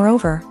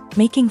 Moreover,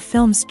 making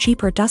films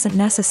cheaper doesn't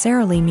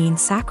necessarily mean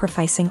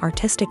sacrificing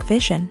artistic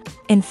vision.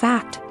 In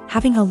fact,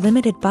 having a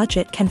limited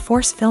budget can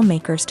force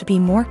filmmakers to be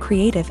more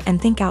creative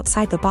and think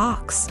outside the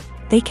box.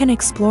 They can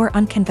explore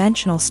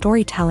unconventional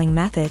storytelling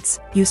methods,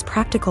 use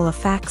practical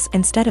effects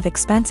instead of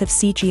expensive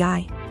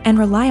CGI, and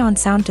rely on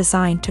sound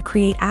design to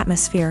create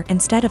atmosphere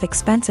instead of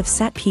expensive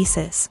set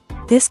pieces.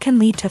 This can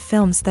lead to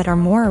films that are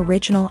more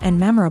original and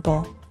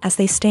memorable, as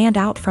they stand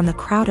out from the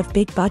crowd of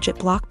big-budget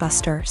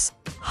blockbusters.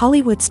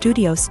 Hollywood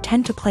studios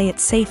tend to play it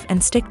safe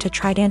and stick to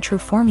tried-and-true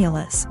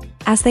formulas,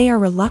 as they are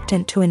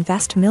reluctant to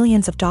invest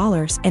millions of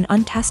dollars in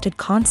untested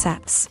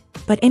concepts.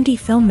 But indie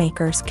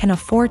filmmakers can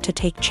afford to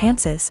take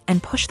chances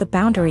and push the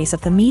boundaries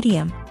of the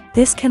medium.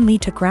 This can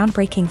lead to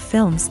groundbreaking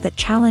films that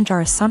challenge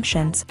our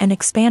assumptions and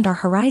expand our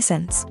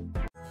horizons.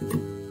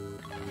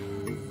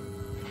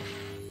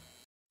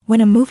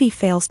 When a movie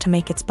fails to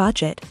make its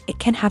budget, it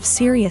can have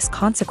serious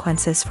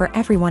consequences for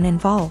everyone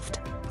involved.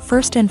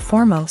 First and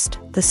foremost,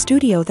 the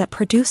studio that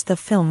produced the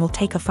film will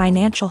take a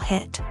financial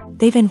hit.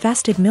 They've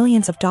invested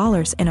millions of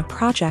dollars in a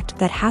project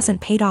that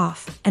hasn't paid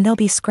off, and they'll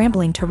be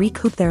scrambling to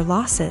recoup their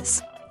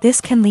losses.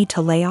 This can lead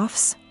to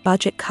layoffs,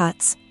 budget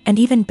cuts, and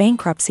even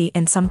bankruptcy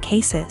in some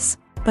cases.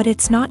 But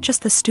it's not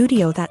just the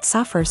studio that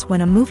suffers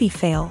when a movie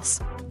fails.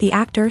 The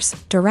actors,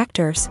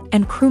 directors,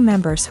 and crew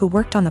members who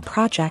worked on the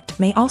project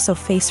may also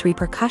face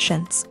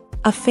repercussions.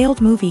 A failed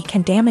movie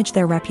can damage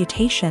their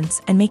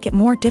reputations and make it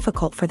more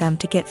difficult for them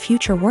to get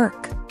future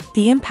work.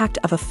 The impact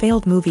of a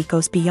failed movie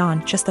goes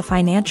beyond just the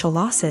financial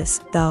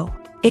losses, though.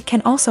 It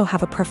can also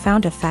have a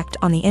profound effect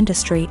on the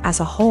industry as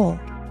a whole.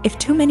 If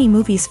too many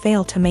movies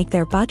fail to make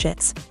their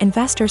budgets,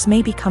 investors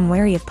may become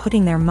wary of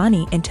putting their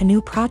money into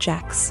new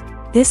projects.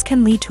 This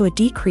can lead to a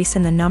decrease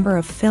in the number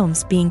of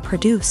films being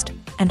produced,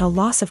 and a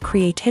loss of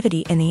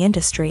creativity in the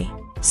industry.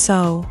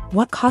 So,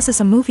 what causes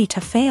a movie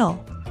to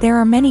fail? There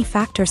are many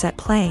factors at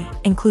play,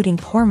 including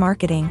poor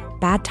marketing,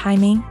 bad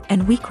timing,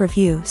 and weak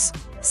reviews.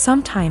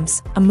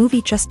 Sometimes, a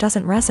movie just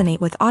doesn't resonate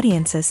with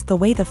audiences the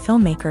way the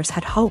filmmakers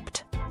had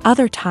hoped.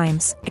 Other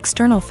times,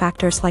 external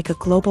factors like a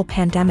global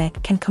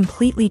pandemic can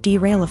completely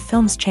derail a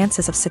film's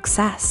chances of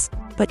success.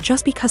 But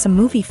just because a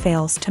movie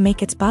fails to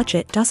make its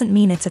budget doesn't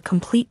mean it's a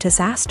complete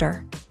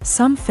disaster.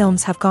 Some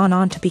films have gone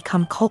on to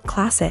become cult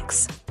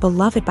classics,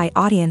 beloved by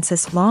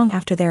audiences long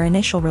after their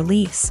initial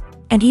release.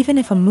 And even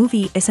if a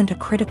movie isn't a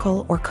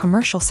critical or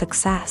commercial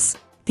success,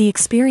 the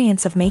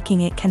experience of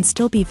making it can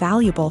still be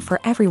valuable for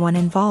everyone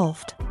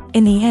involved.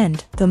 In the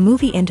end, the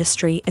movie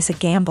industry is a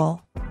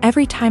gamble.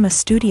 Every time a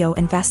studio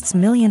invests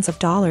millions of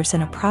dollars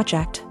in a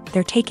project,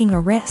 they're taking a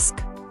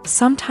risk.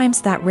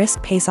 Sometimes that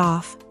risk pays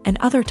off, and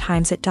other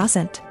times it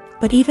doesn't.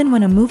 But even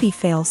when a movie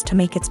fails to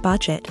make its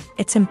budget,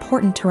 it's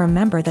important to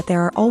remember that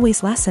there are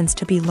always lessons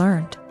to be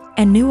learned,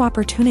 and new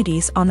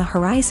opportunities on the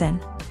horizon.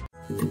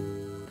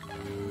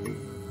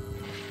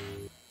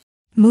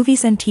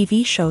 Movies and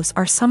TV shows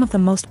are some of the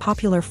most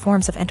popular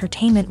forms of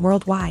entertainment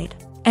worldwide,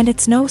 and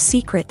it's no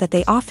secret that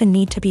they often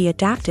need to be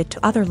adapted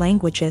to other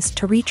languages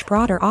to reach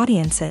broader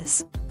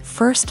audiences.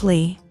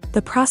 Firstly,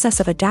 the process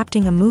of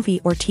adapting a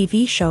movie or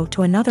TV show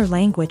to another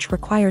language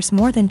requires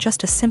more than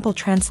just a simple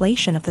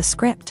translation of the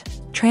script.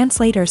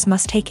 Translators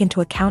must take into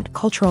account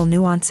cultural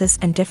nuances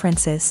and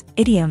differences,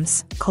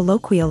 idioms,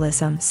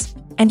 colloquialisms,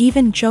 and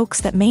even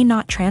jokes that may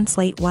not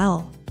translate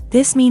well.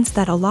 This means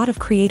that a lot of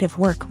creative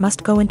work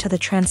must go into the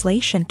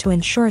translation to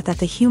ensure that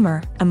the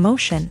humor,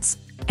 emotions,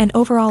 and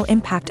overall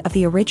impact of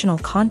the original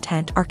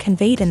content are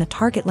conveyed in the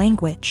target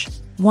language.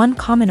 One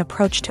common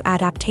approach to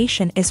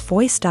adaptation is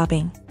voice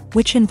dubbing,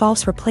 which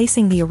involves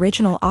replacing the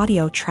original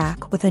audio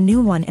track with a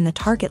new one in the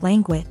target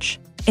language.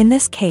 In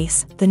this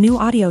case, the new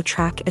audio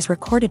track is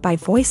recorded by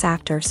voice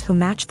actors who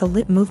match the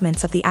lip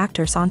movements of the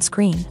actors on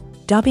screen.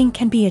 Dubbing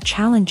can be a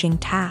challenging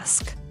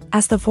task,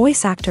 as the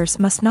voice actors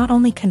must not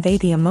only convey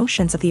the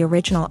emotions of the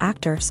original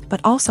actors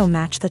but also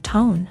match the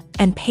tone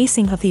and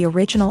pacing of the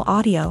original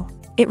audio.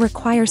 It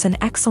requires an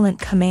excellent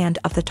command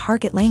of the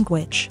target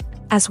language,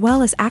 as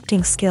well as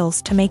acting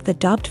skills to make the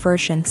dubbed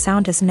version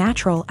sound as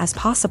natural as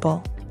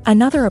possible.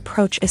 Another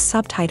approach is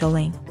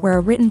subtitling, where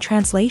a written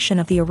translation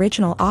of the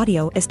original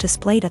audio is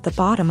displayed at the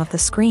bottom of the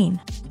screen.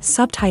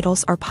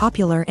 Subtitles are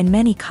popular in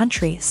many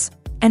countries,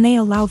 and they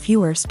allow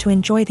viewers to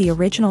enjoy the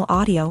original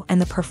audio and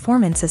the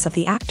performances of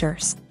the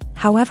actors.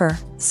 However,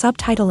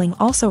 subtitling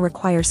also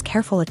requires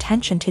careful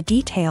attention to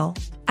detail,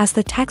 as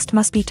the text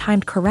must be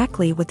timed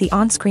correctly with the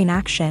on-screen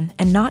action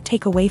and not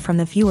take away from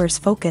the viewer's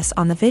focus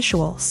on the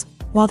visuals.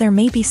 While there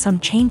may be some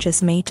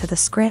changes made to the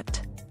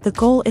script, the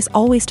goal is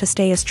always to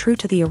stay as true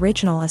to the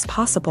original as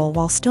possible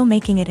while still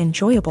making it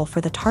enjoyable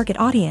for the target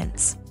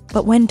audience.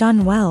 But when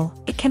done well,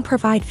 it can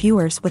provide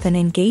viewers with an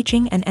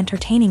engaging and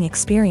entertaining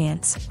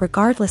experience,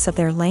 regardless of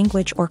their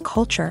language or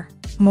culture.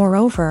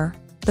 Moreover,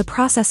 the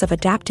process of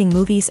adapting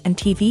movies and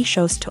TV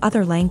shows to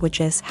other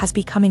languages has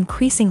become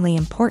increasingly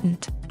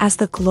important, as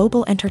the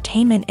global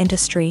entertainment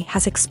industry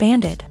has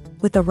expanded,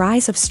 with the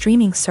rise of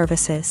streaming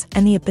services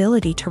and the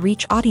ability to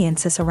reach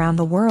audiences around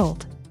the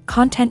world.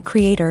 Content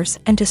creators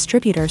and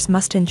distributors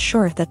must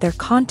ensure that their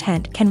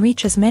content can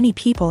reach as many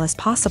people as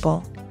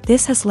possible.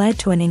 This has led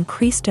to an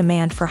increased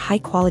demand for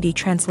high-quality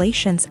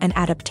translations and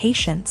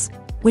adaptations,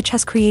 which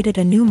has created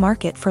a new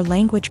market for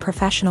language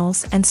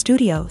professionals and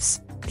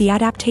studios. The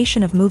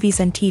adaptation of movies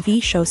and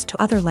TV shows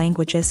to other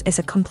languages is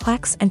a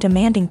complex and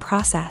demanding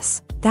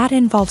process that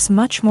involves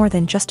much more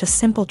than just a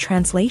simple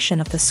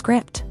translation of the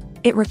script.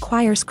 It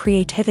requires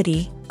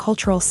creativity,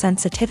 cultural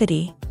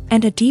sensitivity,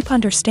 and a deep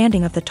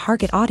understanding of the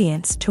target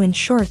audience to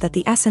ensure that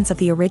the essence of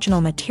the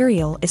original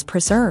material is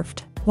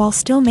preserved, while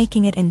still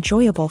making it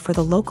enjoyable for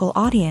the local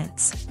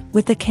audience.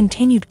 With the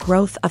continued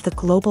growth of the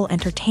global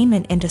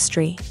entertainment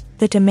industry,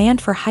 the demand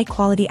for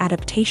high-quality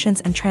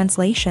adaptations and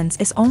translations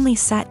is only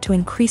set to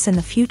increase in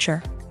the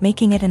future,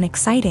 making it an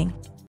exciting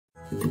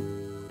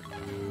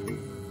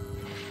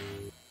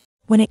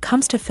When it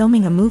comes to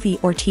filming a movie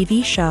or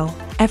TV show,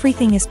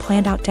 everything is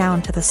planned out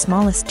down to the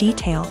smallest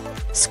detail.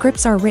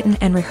 Scripts are written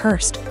and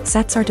rehearsed,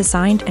 sets are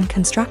designed and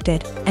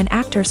constructed, and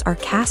actors are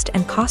cast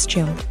and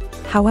costumed.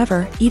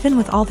 However, even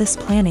with all this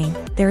planning,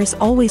 there is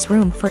always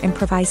room for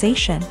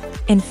improvisation.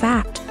 In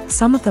fact,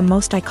 some of the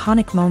most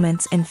iconic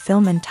moments in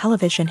film and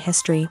television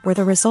history were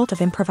the result of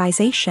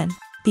improvisation.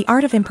 The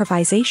art of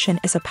improvisation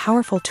is a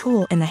powerful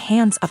tool in the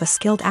hands of a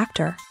skilled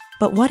actor.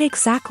 But what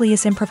exactly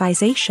is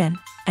improvisation,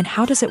 and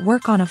how does it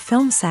work on a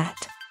film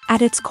set?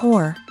 At its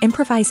core,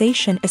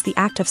 improvisation is the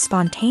act of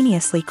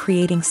spontaneously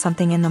creating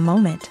something in the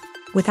moment,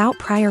 without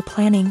prior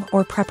planning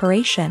or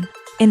preparation.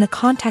 In the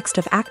context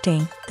of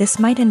acting, this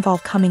might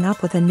involve coming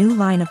up with a new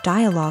line of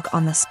dialogue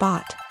on the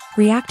spot,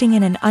 reacting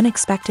in an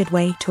unexpected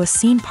way to a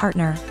scene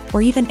partner,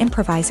 or even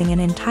improvising an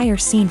entire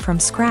scene from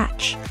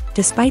scratch.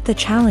 Despite the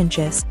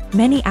challenges,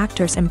 many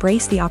actors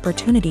embrace the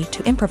opportunity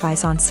to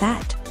improvise on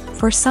set.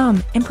 For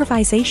some,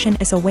 improvisation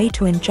is a way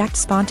to inject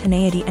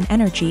spontaneity and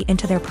energy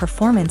into their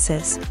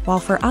performances, while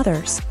for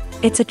others,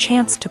 it's a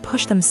chance to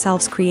push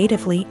themselves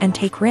creatively and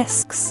take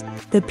risks.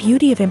 The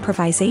beauty of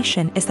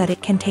improvisation is that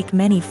it can take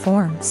many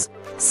forms.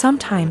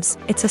 Sometimes,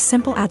 it's a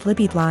simple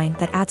ad-libbed line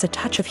that adds a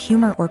touch of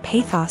humor or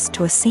pathos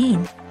to a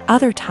scene.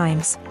 Other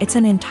times, it's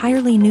an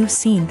entirely new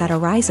scene that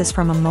arises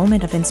from a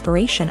moment of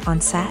inspiration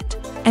on set.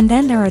 And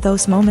then there are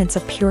those moments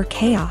of pure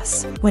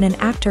chaos, when an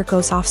actor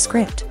goes off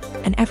script,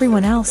 and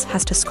everyone else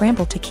has to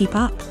scramble to keep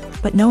up.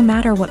 But no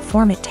matter what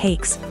form it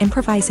takes,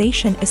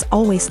 improvisation is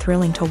always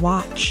thrilling to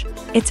watch.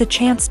 It's a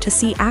chance to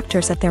see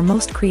actors at their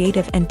most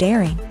creative and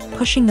daring,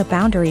 pushing the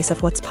boundaries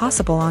of what's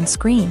possible on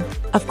screen.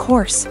 Of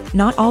course,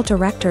 not all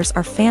directors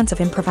are fans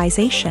of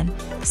improvisation.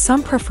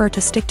 Some prefer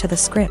to stick to the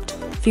script,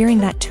 fearing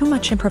that too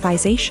much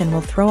improvisation will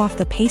throw off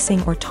the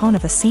pacing or tone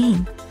of a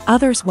scene.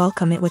 Others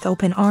welcome it with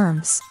open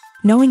arms,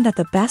 knowing that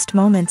the best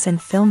moments in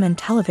film and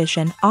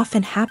television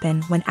often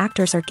happen when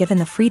actors are given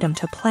the freedom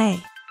to play.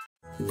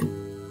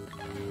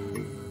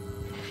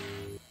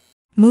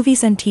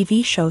 Movies and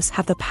TV shows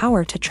have the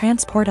power to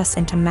transport us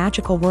into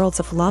magical worlds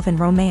of love and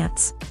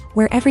romance,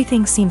 where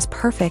everything seems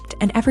perfect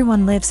and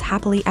everyone lives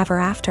happily ever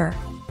after.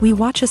 We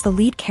watch as the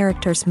lead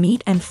characters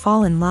meet and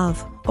fall in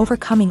love,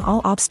 overcoming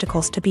all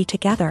obstacles to be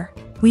together.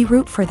 We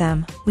root for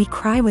them, we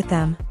cry with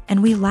them,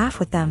 and we laugh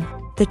with them.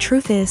 The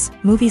truth is,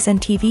 movies and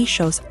TV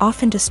shows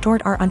often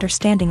distort our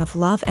understanding of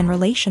love and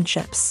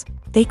relationships.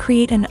 They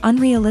create an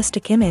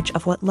unrealistic image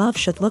of what love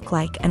should look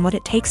like and what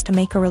it takes to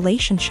make a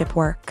relationship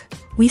work.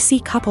 We see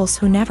couples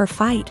who never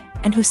fight,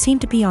 and who seem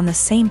to be on the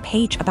same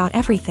page about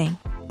everything.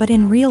 But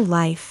in real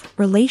life,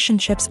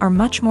 relationships are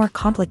much more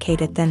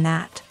complicated than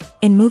that.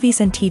 In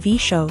movies and TV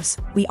shows,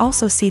 we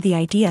also see the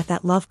idea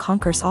that love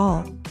conquers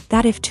all.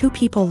 That if two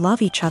people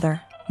love each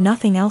other,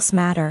 nothing else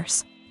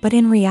matters. But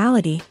in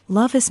reality,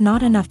 love is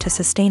not enough to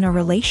sustain a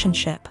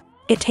relationship.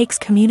 It takes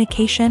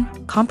communication,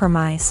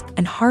 compromise,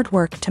 and hard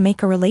work to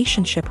make a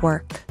relationship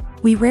work.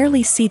 We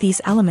rarely see these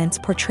elements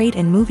portrayed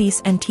in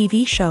movies and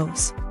TV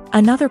shows.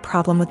 Another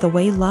problem with the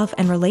way love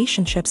and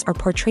relationships are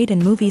portrayed in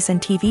movies and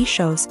TV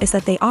shows is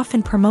that they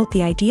often promote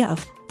the idea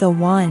of the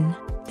one.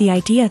 The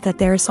idea that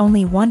there is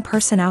only one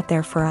person out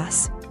there for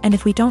us, and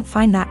if we don't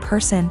find that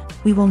person,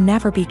 we will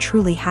never be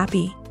truly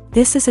happy.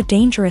 This is a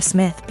dangerous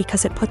myth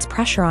because it puts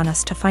pressure on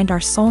us to find our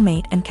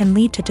soulmate and can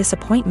lead to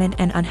disappointment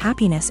and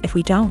unhappiness if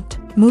we don't.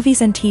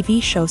 Movies and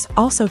TV shows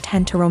also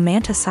tend to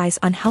romanticize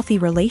unhealthy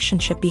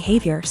relationship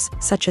behaviors,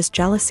 such as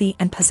jealousy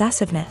and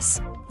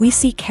possessiveness. We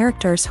see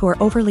characters who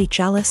are overly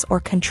jealous or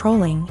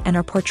controlling and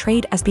are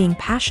portrayed as being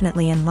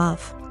passionately in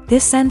love.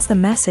 This sends the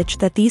message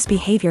that these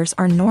behaviors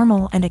are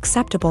normal and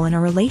acceptable in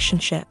a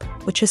relationship,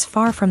 which is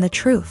far from the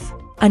truth.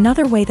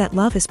 Another way that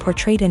love is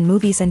portrayed in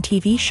movies and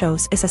TV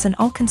shows is as an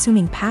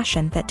all-consuming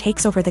passion that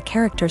takes over the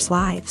characters'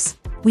 lives.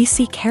 We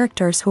see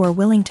characters who are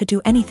willing to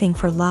do anything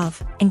for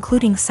love,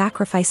 including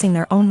sacrificing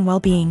their own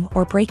well-being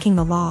or breaking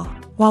the law.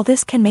 While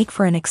this can make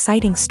for an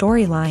exciting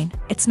storyline,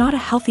 it's not a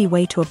healthy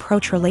way to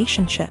approach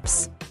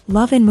relationships.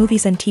 Love in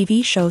movies and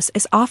TV shows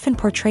is often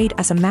portrayed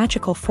as a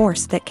magical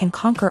force that can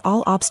conquer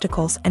all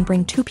obstacles and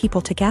bring two people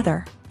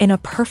together. In a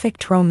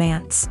perfect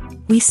romance,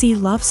 we see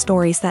love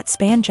stories that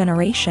span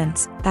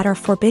generations, that are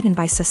forbidden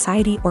by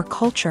society or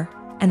culture,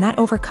 and that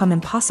overcome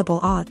impossible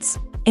odds.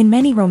 In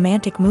many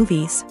romantic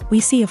movies, we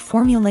see a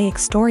formulaic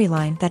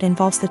storyline that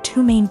involves the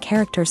two main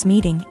characters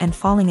meeting and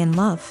falling in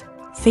love,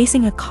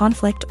 facing a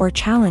conflict or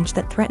challenge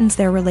that threatens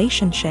their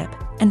relationship,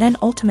 and then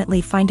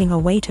ultimately finding a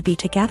way to be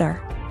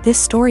together.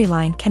 This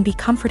storyline can be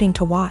comforting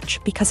to watch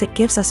because it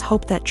gives us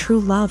hope that true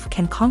love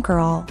can conquer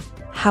all.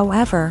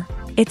 However,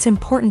 it's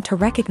important to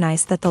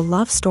recognize that the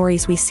love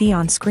stories we see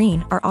on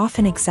screen are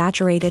often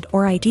exaggerated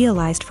or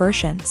idealized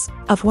versions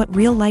of what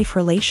real-life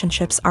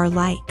relationships are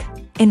like.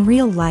 In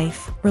real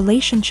life,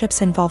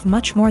 relationships involve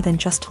much more than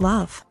just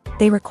love.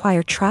 They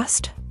require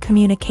trust,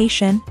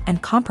 communication,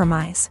 and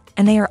compromise,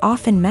 and they are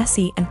often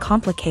messy and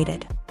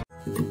complicated.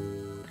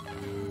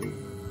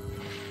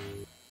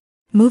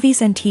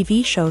 Movies and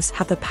TV shows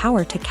have the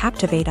power to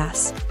captivate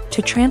us, to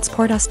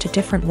transport us to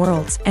different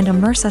worlds and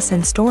immerse us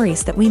in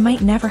stories that we might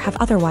never have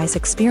otherwise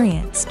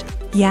experienced.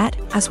 Yet,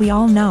 as we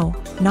all know,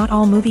 not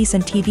all movies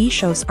and TV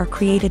shows are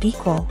created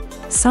equal.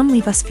 Some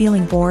leave us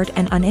feeling bored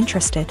and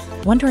uninterested,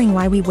 wondering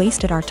why we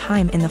wasted our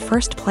time in the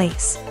first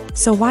place.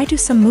 So why do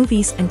some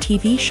movies and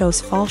TV shows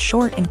fall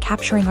short in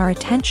capturing our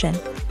attention?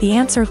 The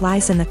answer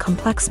lies in the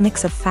complex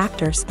mix of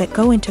factors that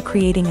go into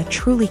creating a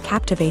truly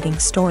captivating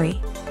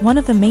story. One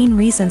of the main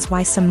reasons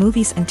why some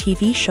movies and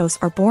TV shows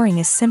are boring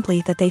is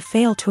simply that they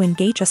fail to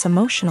engage us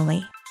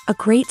emotionally. A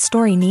great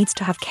story needs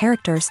to have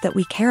characters that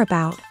we care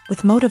about,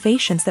 with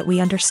motivations that we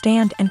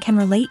understand and can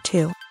relate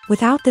to.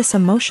 Without this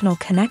emotional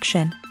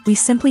connection, we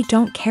simply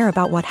don't care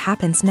about what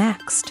happens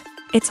next.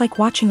 It's like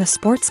watching a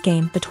sports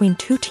game between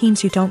two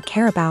teams you don't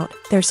care about.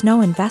 There's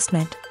no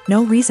investment,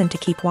 no reason to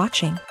keep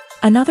watching.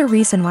 Another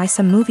reason why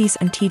some movies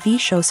and TV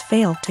shows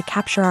fail to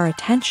capture our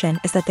attention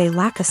is that they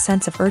lack a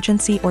sense of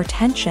urgency or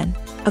tension.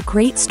 A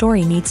great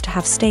story needs to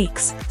have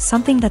stakes,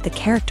 something that the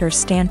characters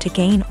stand to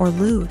gain or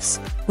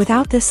lose.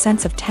 Without this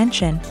sense of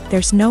tension,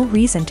 there's no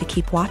reason to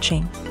keep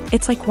watching.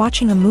 It's like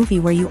watching a movie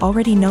where you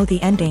already know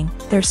the ending.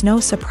 There's no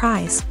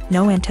surprise,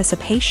 no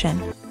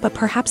anticipation. But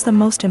perhaps the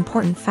most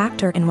important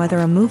factor in whether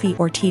a movie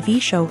or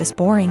TV show is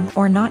boring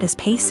or not is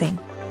pacing.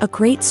 A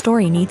great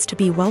story needs to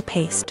be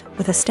well-paced,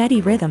 with a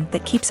steady rhythm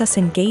that keeps us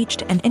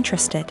engaged and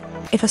interested.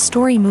 If a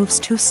story moves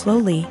too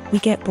slowly, we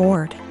get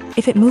bored.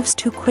 If it moves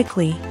too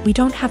quickly, we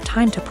don't have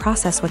time to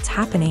process what's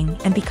happening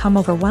and become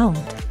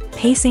overwhelmed.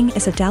 Pacing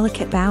is a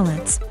delicate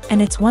balance,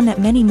 and it's one that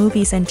many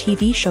movies and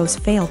TV shows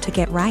fail to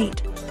get right.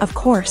 Of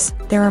course,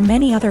 there are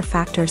many other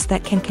factors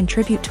that can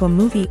contribute to a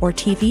movie or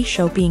TV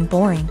show being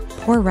boring: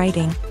 poor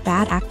writing,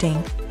 bad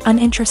acting,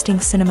 uninteresting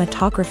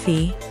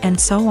cinematography, and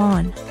so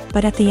on.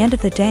 But at the end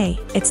of the day,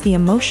 it's the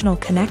emotional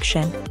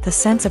connection, the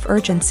sense of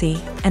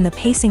urgency, and the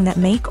pacing that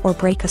make or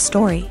break a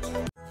story.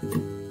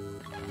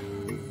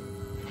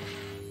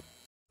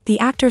 The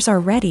actors are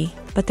ready,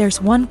 but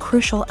there's one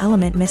crucial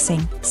element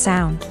missing: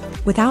 sound.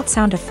 Without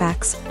sound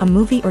effects, a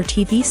movie or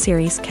TV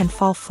series can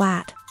fall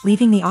flat,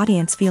 leaving the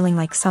audience feeling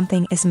like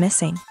something is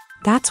missing.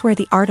 That's where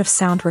the art of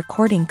sound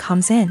recording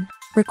comes in.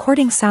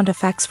 Recording sound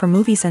effects for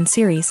movies and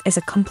series is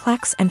a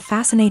complex and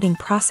fascinating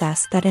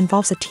process that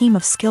involves a team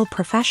of skilled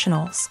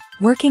professionals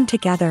working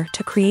together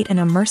to create an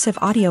immersive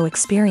audio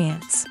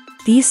experience.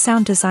 These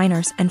sound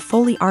designers and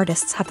Foley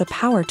artists have the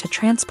power to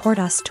transport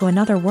us to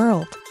another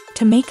world,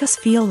 to make us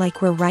feel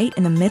like we're right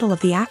in the middle of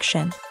the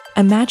action.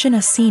 Imagine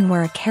a scene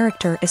where a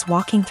character is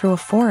walking through a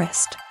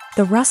forest.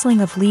 The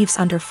rustling of leaves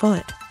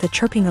underfoot, the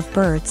chirping of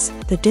birds,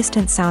 the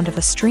distant sound of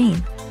a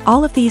stream.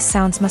 All of these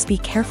sounds must be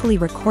carefully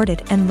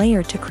recorded and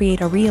layered to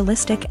create a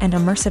realistic and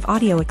immersive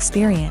audio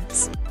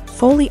experience.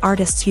 Foley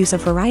artists use a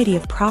variety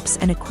of props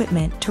and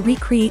equipment to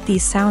recreate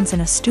these sounds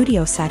in a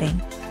studio setting,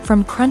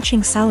 from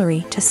crunching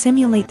celery to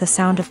simulate the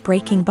sound of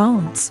breaking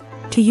bones,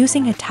 to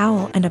using a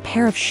towel and a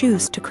pair of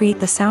shoes to create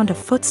the sound of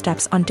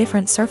footsteps on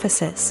different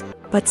surfaces.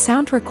 But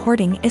sound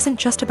recording isn't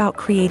just about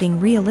creating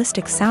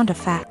realistic sound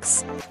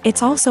effects.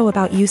 It's also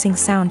about using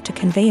sound to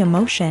convey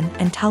emotion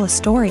and tell a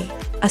story.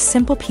 A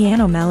simple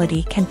piano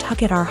melody can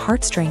tug at our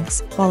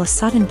heartstrings, while a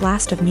sudden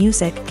blast of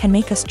music can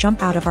make us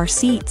jump out of our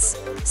seats.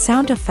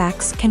 Sound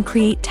effects can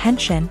create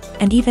tension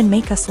and even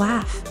make us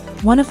laugh.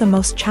 One of the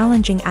most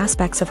challenging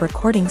aspects of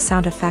recording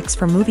sound effects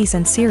for movies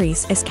and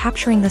series is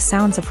capturing the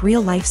sounds of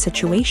real-life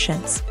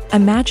situations.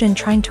 Imagine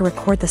trying to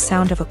record the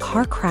sound of a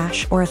car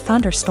crash or a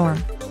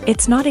thunderstorm.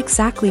 It's not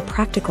exactly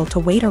practical to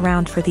wait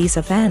around for these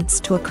events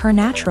to occur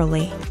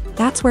naturally.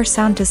 That's where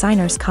sound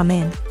designers come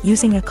in,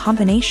 using a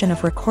combination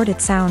of recorded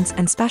sounds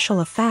and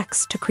special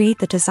effects to create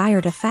the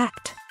desired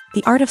effect.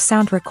 The art of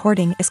sound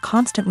recording is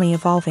constantly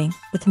evolving,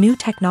 with new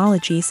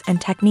technologies and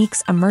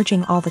techniques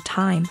emerging all the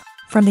time.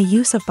 From the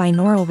use of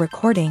binaural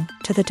recording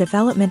to the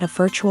development of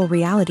virtual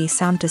reality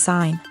sound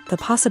design, the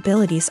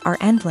possibilities are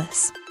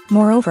endless.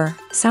 Moreover,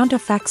 sound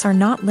effects are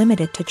not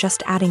limited to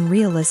just adding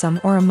realism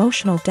or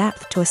emotional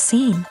depth to a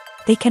scene.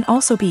 They can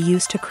also be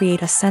used to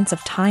create a sense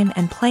of time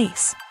and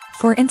place.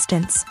 For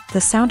instance, the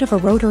sound of a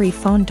rotary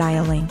phone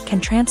dialing can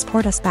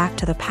transport us back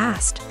to the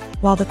past,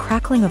 while the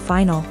crackling of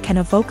vinyl can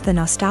evoke the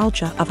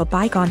nostalgia of a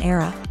bygone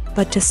era.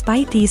 But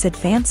despite these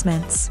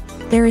advancements,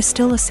 there is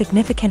still a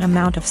significant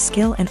amount of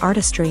skill and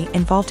artistry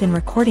involved in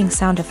recording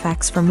sound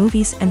effects for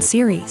movies and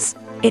series.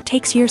 It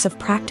takes years of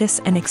practice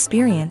and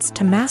experience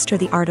to master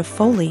the art of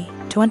Foley,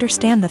 to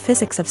understand the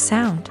physics of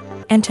sound,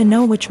 and to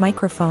know which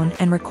microphone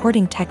and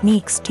recording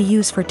techniques to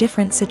use for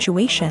different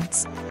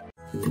situations.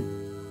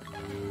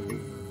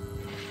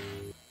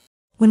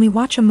 When we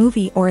watch a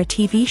movie or a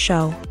TV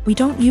show, we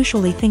don't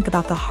usually think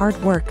about the hard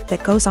work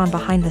that goes on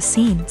behind the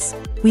scenes.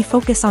 We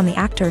focus on the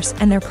actors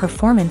and their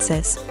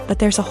performances, but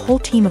there's a whole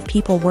team of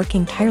people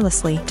working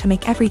tirelessly to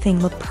make everything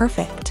look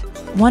perfect.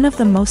 One of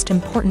the most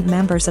important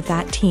members of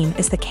that team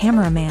is the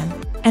cameraman,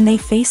 and they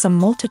face a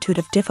multitude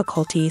of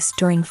difficulties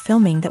during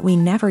filming that we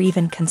never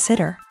even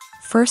consider.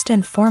 First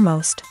and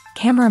foremost,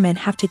 cameramen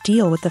have to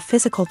deal with the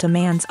physical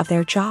demands of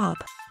their job.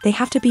 They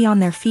have to be on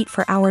their feet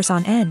for hours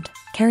on end,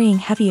 carrying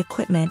heavy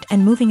equipment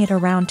and moving it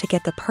around to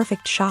get the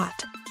perfect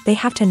shot. They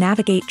have to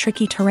navigate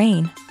tricky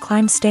terrain,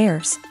 climb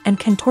stairs, and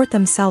contort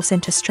themselves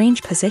into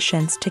strange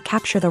positions to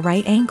capture the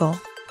right angle.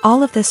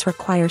 All of this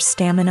requires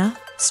stamina,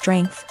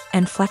 strength,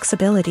 and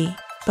flexibility.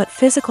 But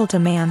physical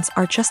demands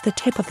are just the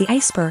tip of the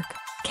iceberg.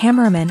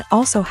 Cameramen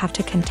also have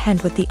to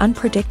contend with the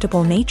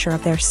unpredictable nature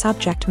of their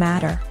subject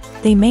matter.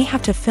 They may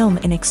have to film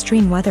in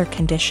extreme weather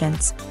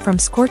conditions, from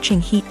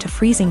scorching heat to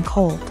freezing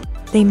cold.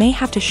 They may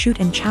have to shoot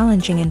in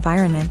challenging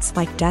environments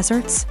like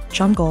deserts,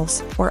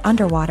 jungles, or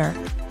underwater.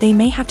 They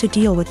may have to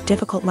deal with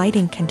difficult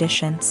lighting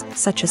conditions,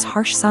 such as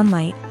harsh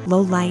sunlight,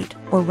 low light,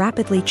 or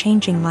rapidly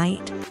changing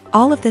light.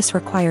 All of this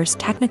requires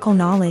technical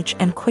knowledge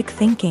and quick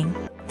thinking.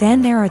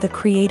 Then there are the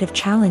creative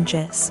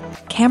challenges.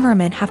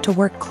 Cameramen have to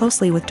work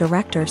closely with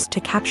directors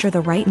to capture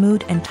the right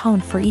mood and tone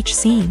for each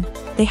scene.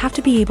 They have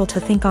to be able to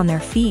think on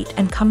their feet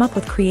and come up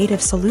with creative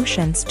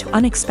solutions to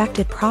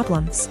unexpected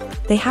problems.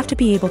 They have to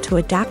be able to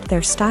adapt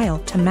their style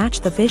to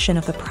match the vision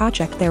of the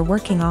project they're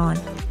working on.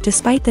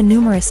 Despite the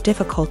numerous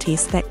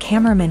difficulties that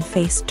cameramen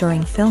face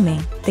during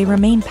filming, they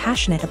remain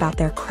passionate about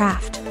their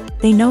craft.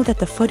 They know that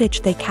the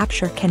footage they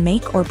capture can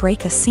make or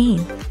break a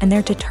scene, and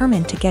they're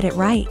determined to get it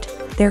right.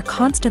 They're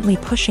constantly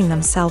pushing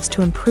themselves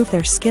to improve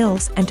their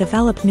skills and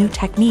develop new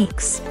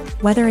techniques.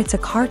 Whether it's a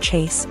car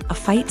chase, a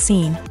fight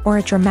scene, or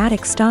a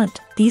dramatic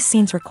stunt, these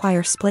scenes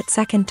require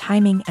split-second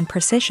timing and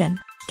precision.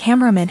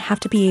 Cameramen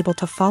have to be able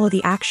to follow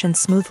the action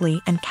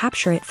smoothly and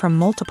capture it from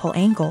multiple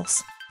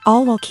angles,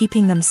 all while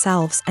keeping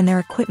themselves and their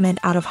equipment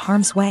out of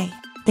harm's way.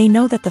 They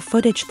know that the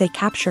footage they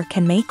capture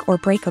can make or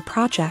break a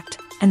project,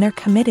 and they're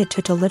committed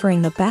to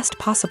delivering the best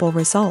possible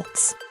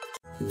results.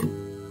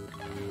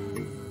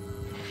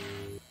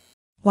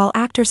 While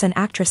actors and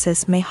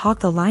actresses may hog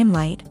the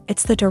limelight,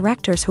 it's the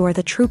directors who are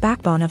the true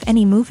backbone of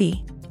any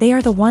movie. They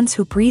are the ones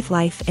who breathe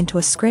life into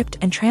a script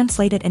and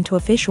translate it into a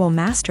visual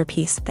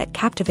masterpiece that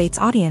captivates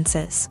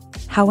audiences.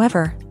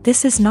 However,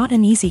 this is not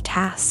an easy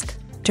task.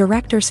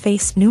 Directors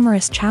face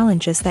numerous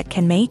challenges that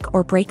can make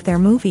or break their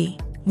movie.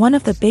 One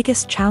of the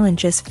biggest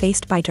challenges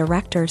faced by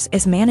directors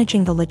is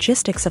managing the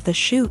logistics of the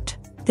shoot.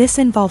 This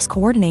involves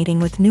coordinating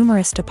with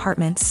numerous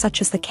departments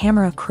such as the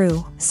camera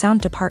crew,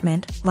 sound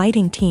department,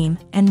 lighting team,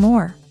 and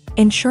more.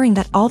 Ensuring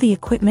that all the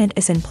equipment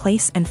is in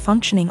place and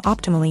functioning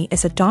optimally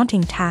is a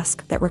daunting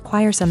task that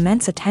requires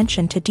immense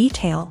attention to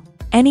detail.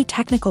 Any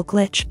technical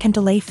glitch can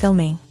delay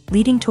filming,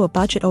 leading to a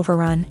budget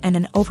overrun and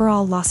an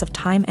overall loss of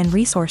time and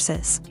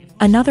resources.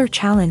 Another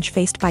challenge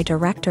faced by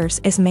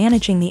directors is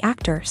managing the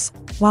actors.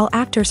 While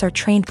actors are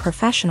trained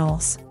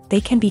professionals,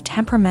 they can be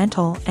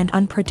temperamental and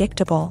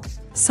unpredictable.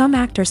 Some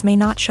actors may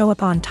not show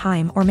up on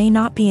time or may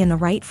not be in the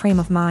right frame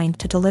of mind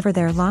to deliver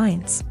their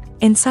lines.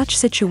 In such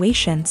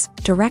situations,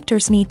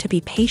 directors need to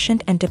be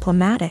patient and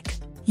diplomatic,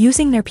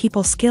 using their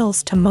people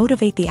skills to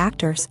motivate the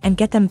actors and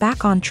get them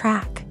back on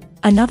track.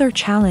 Another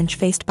challenge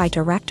faced by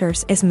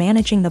directors is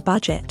managing the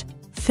budget.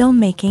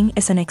 Filmmaking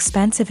is an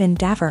expensive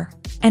endeavor,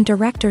 and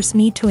directors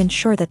need to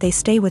ensure that they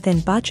stay within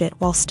budget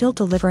while still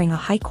delivering a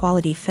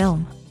high-quality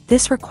film.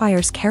 This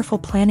requires careful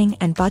planning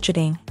and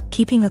budgeting,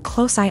 keeping a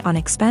close eye on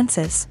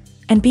expenses,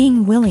 and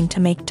being willing to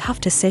make tough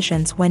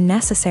decisions when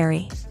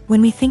necessary. When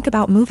we think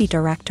about movie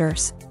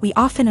directors, we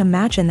often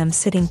imagine them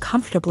sitting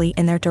comfortably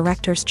in their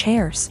director's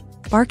chairs,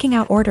 barking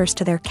out orders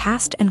to their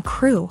cast and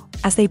crew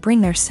as they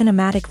bring their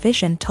cinematic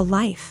vision to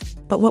life.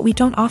 But what we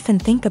don't often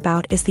think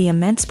about is the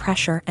immense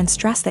pressure and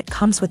stress that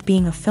comes with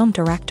being a film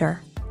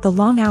director. The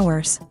long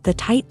hours, the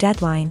tight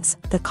deadlines,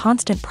 the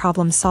constant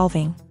problem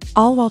solving,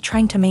 all while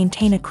trying to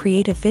maintain a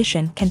creative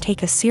vision can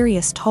take a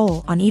serious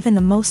toll on even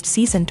the most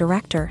seasoned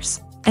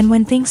directors. And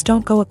when things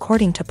don't go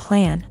according to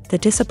plan, the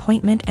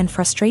disappointment and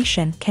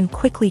frustration can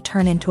quickly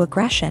turn into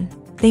aggression.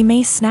 They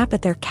may snap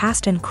at their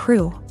cast and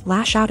crew,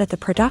 lash out at the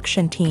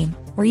production team,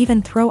 or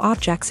even throw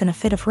objects in a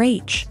fit of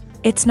rage.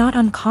 It's not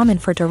uncommon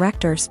for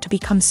directors to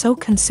become so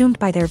consumed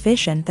by their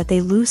vision that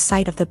they lose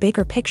sight of the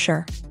bigger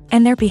picture,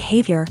 and their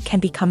behavior can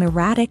become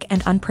erratic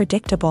and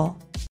unpredictable.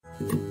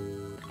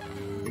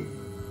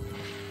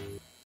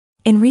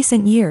 In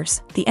recent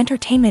years, the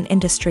entertainment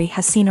industry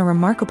has seen a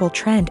remarkable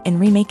trend in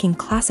remaking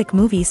classic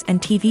movies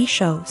and TV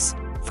shows.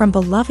 From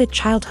beloved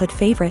childhood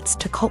favorites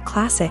to cult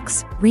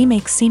classics,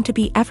 remakes seem to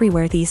be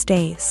everywhere these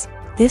days.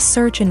 This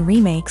surge in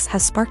remakes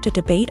has sparked a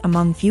debate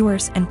among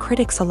viewers and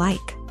critics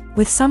alike,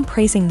 with some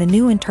praising the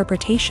new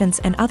interpretations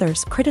and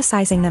others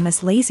criticizing them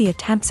as lazy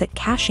attempts at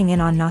cashing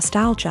in on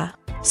nostalgia.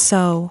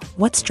 So,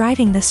 what's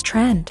driving this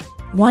trend?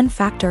 One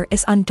factor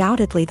is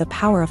undoubtedly the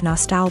power of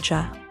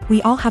nostalgia.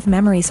 We all have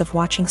memories of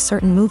watching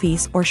certain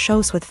movies or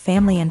shows with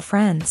family and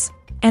friends,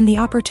 and the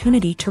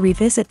opportunity to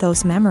revisit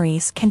those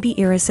memories can be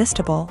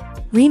irresistible.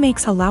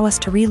 Remakes allow us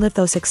to relive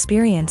those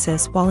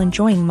experiences while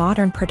enjoying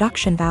modern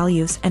production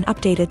values and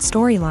updated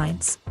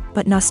storylines.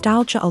 But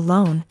nostalgia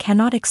alone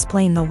cannot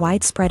explain the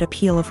widespread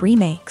appeal of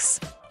remakes.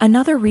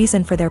 Another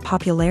reason for their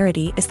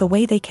popularity is the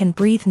way they can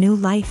breathe new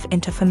life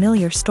into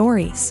familiar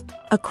stories.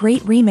 A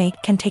great remake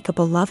can take a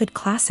beloved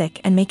classic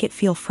and make it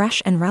feel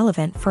fresh and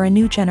relevant for a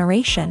new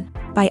generation.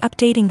 By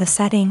updating the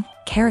setting,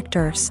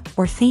 characters,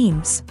 or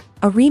themes.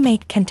 A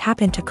remake can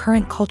tap into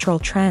current cultural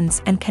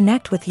trends and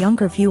connect with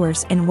younger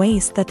viewers in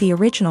ways that the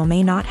original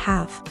may not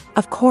have.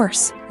 Of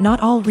course,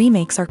 not all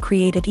remakes are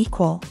created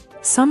equal.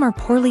 Some are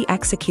poorly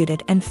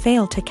executed and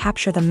fail to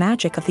capture the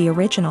magic of the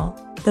original.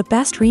 The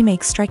best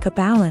remakes strike a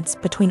balance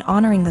between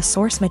honoring the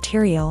source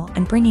material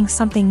and bringing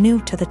something new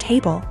to the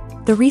table.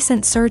 The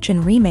recent surge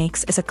in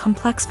remakes is a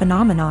complex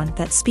phenomenon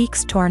that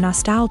speaks to our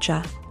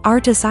nostalgia, our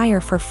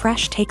desire for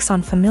fresh takes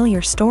on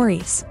familiar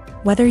stories.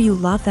 Whether you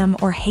love them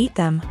or hate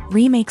them,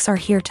 remakes are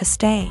here to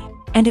stay,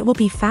 and it will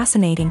be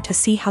fascinating to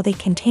see how they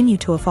continue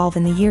to evolve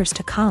in the years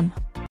to come.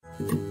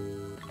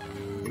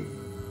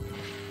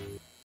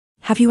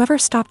 Have you ever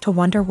stopped to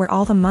wonder where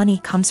all the money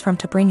comes from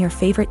to bring your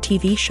favorite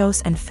TV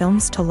shows and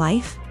films to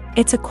life?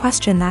 It's a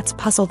question that's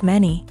puzzled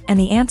many, and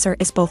the answer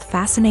is both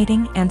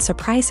fascinating and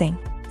surprising.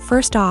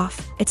 First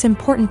off, it's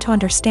important to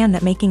understand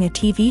that making a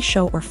TV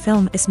show or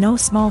film is no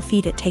small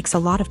feat. It takes a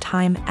lot of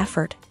time,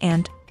 effort,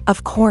 and,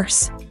 of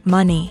course,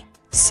 money.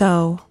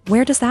 So,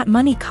 where does that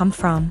money come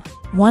from?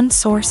 One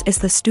source is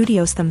the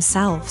studios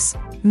themselves.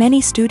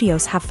 Many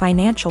studios have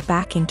financial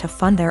backing to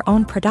fund their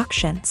own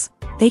productions.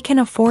 They can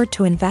afford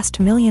to invest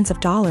millions of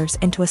dollars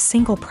into a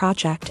single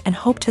project and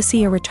hope to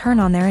see a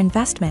return on their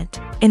investment,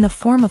 in the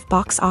form of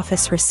box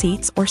office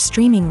receipts or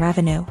streaming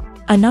revenue.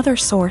 Another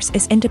source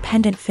is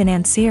independent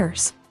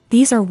financiers.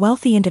 These are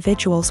wealthy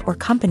individuals or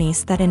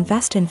companies that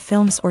invest in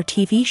films or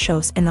TV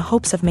shows in the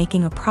hopes of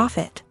making a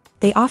profit.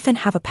 They often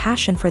have a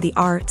passion for the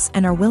arts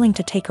and are willing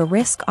to take a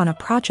risk on a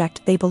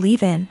project they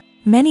believe in.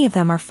 Many of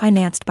them are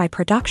financed by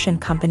production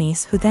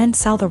companies who then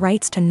sell the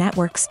rights to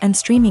networks and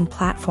streaming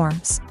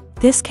platforms.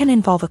 This can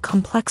involve a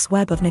complex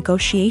web of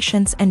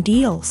negotiations and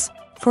deals.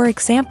 For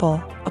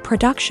example, a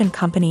production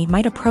company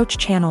might approach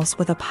channels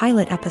with a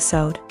pilot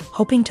episode,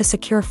 hoping to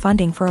secure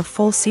funding for a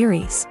full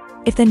series.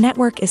 If the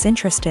network is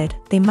interested,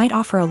 they might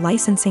offer a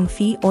licensing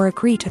fee or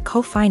agree to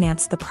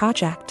co-finance the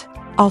project.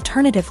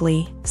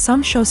 Alternatively,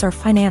 some shows are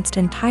financed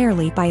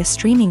entirely by a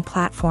streaming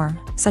platform,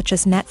 such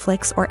as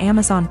Netflix or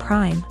Amazon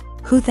Prime,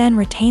 who then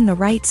retain the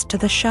rights to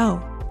the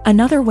show.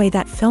 Another way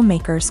that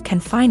filmmakers can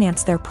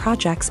finance their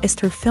projects is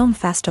through film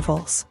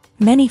festivals.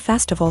 Many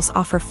festivals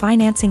offer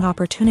financing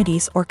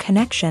opportunities or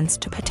connections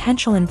to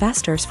potential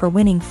investors for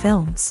winning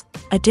films.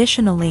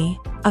 Additionally,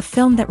 a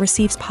film that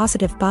receives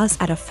positive buzz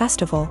at a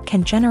festival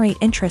can generate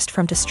interest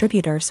from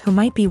distributors who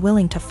might be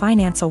willing to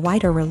finance a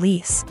wider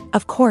release.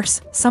 Of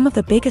course, some of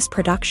the biggest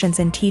productions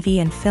in TV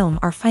and film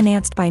are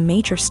financed by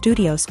major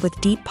studios with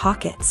deep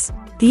pockets.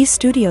 These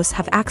studios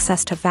have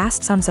access to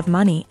vast sums of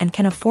money and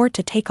can afford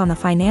to take on the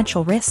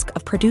financial risk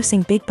of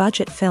producing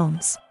big-budget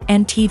films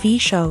and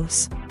TV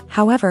shows.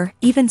 However,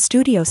 even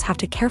studios have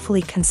to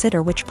carefully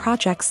consider which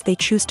projects they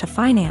choose to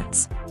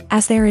finance,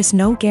 as there is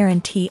no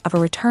guarantee of a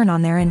return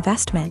on their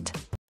investment.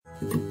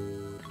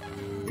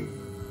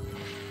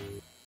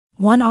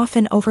 One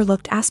often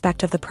overlooked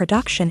aspect of the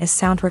production is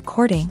sound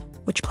recording,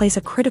 which plays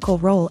a critical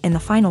role in the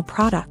final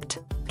product.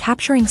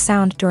 Capturing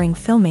sound during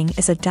filming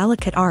is a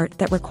delicate art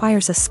that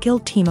requires a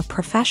skilled team of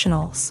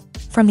professionals,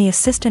 from the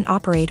assistant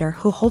operator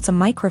who holds a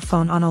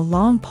microphone on a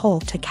long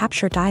pole to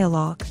capture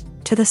dialogue,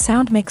 to the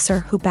sound mixer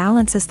who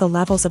balances the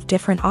levels of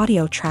different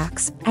audio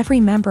tracks. Every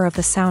member of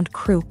the sound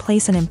crew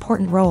plays an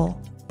important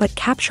role. But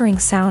capturing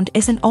sound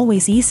isn't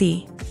always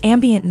easy.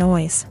 Ambient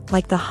noise,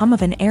 like the hum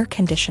of an air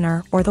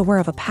conditioner or the whir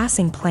of a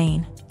passing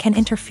plane, can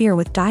interfere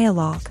with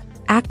dialogue.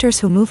 Actors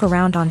who move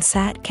around on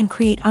set can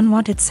create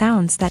unwanted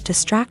sounds that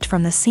distract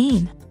from the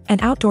scene,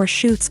 and outdoor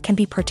shoots can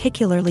be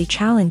particularly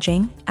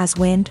challenging, as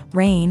wind,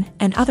 rain,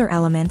 and other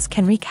elements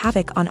can wreak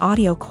havoc on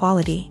audio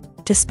quality.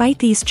 Despite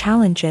these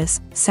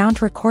challenges,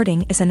 sound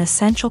recording is an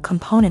essential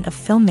component of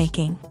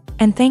filmmaking,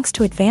 and thanks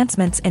to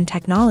advancements in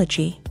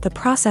technology, the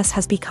process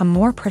has become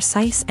more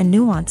precise and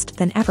nuanced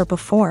than ever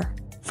before.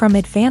 From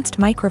advanced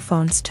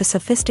microphones to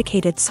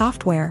sophisticated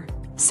software,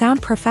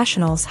 sound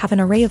professionals have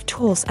an array of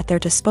tools at their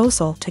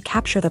disposal to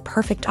capture the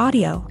perfect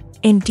audio.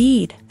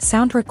 Indeed,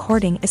 sound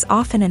recording is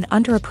often an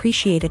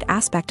underappreciated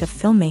aspect of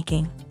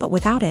filmmaking, but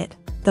without it,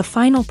 the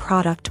final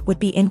product would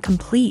be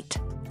incomplete.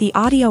 The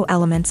audio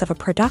elements of a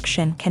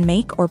production can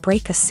make or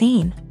break a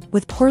scene,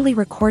 with poorly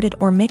recorded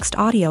or mixed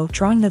audio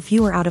drawing the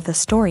viewer out of the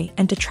story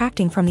and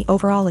detracting from the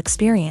overall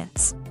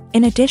experience.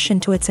 In addition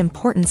to its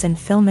importance in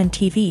film and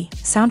TV,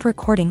 sound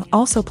recording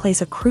also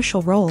plays a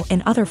crucial role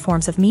in other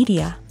forms of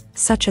media,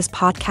 such as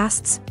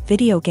podcasts,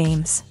 video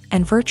games,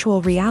 and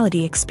virtual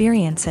reality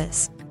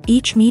experiences.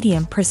 Each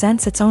medium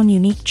presents its own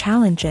unique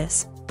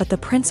challenges, but the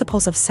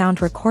principles of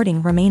sound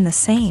recording remain the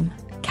same: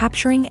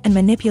 capturing and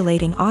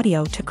manipulating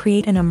audio to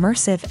create an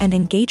immersive and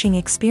engaging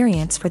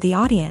experience for the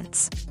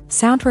audience.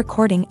 Sound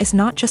recording is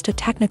not just a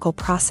technical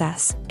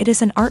process, it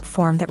is an art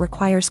form that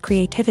requires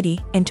creativity,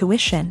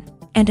 intuition,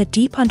 and a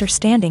deep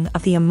understanding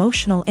of the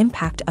emotional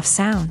impact of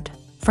sound.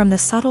 From the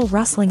subtle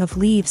rustling of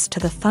leaves to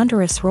the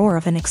thunderous roar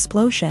of an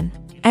explosion,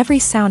 every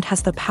sound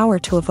has the power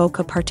to evoke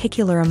a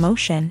particular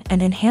emotion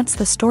and enhance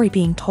the story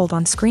being told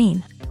on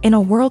screen. In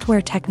a world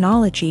where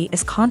technology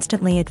is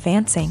constantly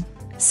advancing,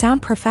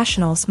 Sound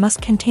professionals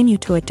must continue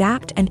to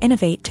adapt and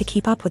innovate to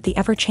keep up with the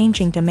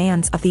ever-changing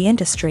demands of the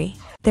industry.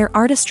 Their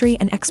artistry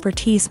and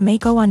expertise may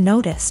go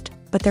unnoticed,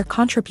 but their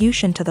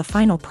contribution to the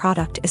final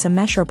product is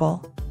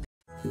immeasurable.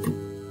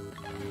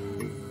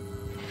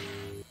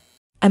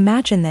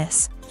 Imagine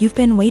this: you've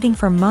been waiting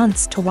for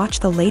months to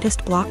watch the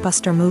latest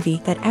blockbuster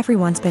movie that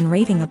everyone's been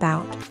raving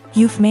about.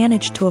 You've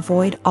managed to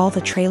avoid all the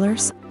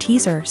trailers,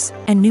 teasers,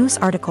 and news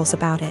articles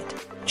about it,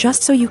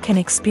 just so you can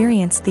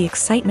experience the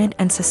excitement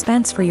and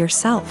suspense for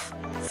yourself.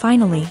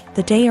 Finally,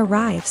 the day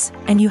arrives,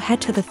 and you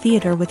head to the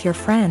theater with your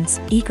friends,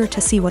 eager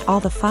to see what all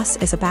the fuss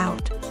is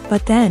about.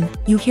 But then,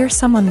 you hear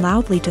someone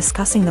loudly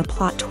discussing the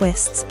plot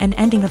twists and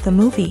ending of the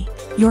movie.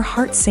 Your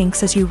heart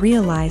sinks as you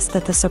realize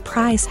that the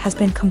surprise has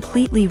been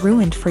completely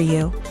ruined for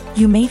you.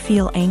 You may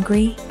feel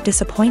angry,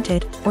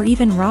 disappointed, or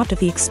even robbed of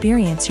the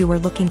experience you were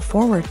looking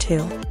forward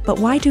to. But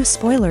why do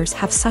spoilers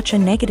have such a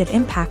negative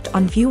impact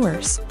on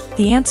viewers?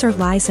 The answer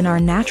lies in our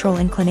natural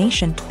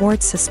inclination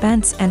towards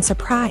suspense and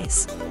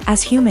surprise.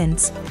 As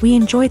humans, we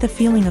enjoy the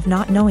feeling of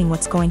not knowing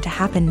what's going to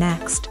happen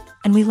next,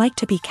 and we like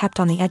to be kept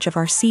on the edge of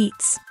our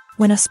seats.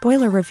 When a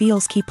spoiler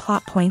reveals key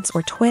plot points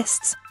or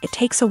twists, it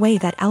takes away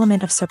that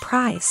element of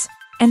surprise,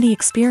 and the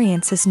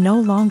experience is no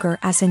longer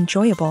as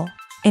enjoyable.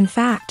 In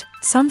fact,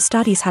 some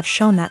studies have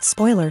shown that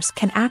spoilers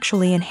can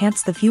actually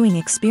enhance the viewing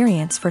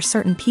experience for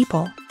certain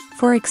people.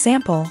 For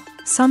example,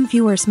 some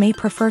viewers may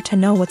prefer to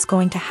know what's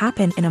going to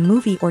happen in a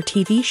movie or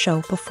TV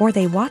show before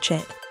they watch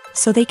it,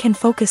 so they can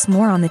focus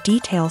more on the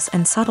details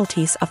and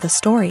subtleties of the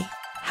story.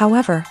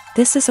 However,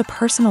 this is a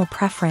personal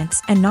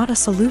preference and not a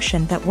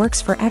solution that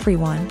works for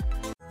everyone.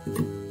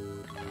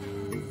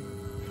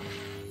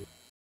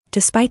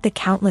 Despite the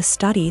countless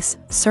studies,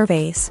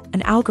 surveys,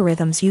 and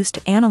algorithms used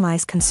to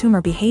analyze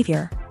consumer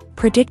behavior,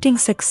 predicting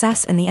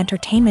success in the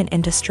entertainment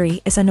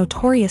industry is a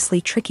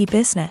notoriously tricky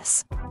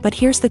business. But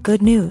here's the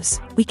good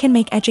news: we can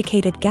make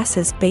educated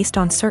guesses based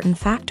on certain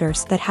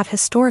factors that have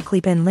historically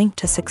been linked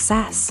to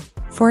success.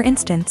 For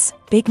instance,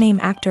 big-name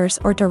actors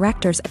or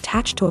directors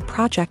attached to a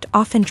project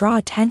often draw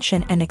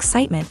attention and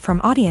excitement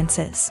from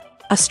audiences.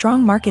 A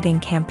strong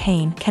marketing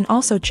campaign can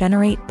also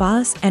generate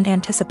buzz and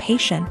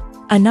anticipation.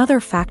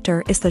 Another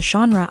factor is the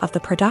genre of the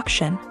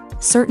production.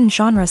 Certain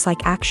genres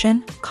like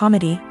action,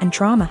 comedy, and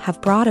drama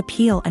have broad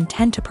appeal and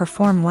tend to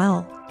perform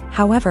well.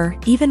 However,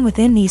 even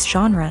within these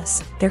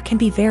genres, there can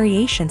be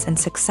variations in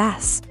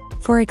success.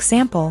 For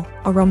example,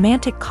 a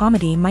romantic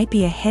comedy might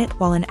be a hit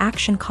while an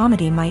action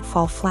comedy might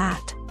fall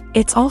flat.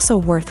 It's also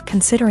worth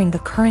considering the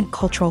current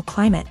cultural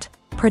climate.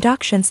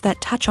 Productions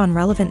that touch on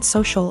relevant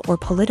social or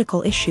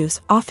political issues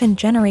often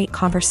generate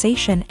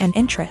conversation and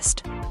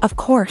interest. Of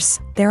course,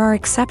 there are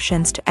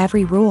exceptions to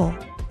every rule.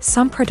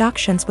 Some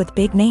productions with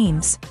big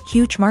names,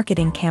 huge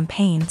marketing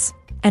campaigns,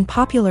 and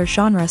popular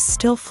genres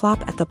still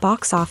flop at the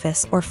box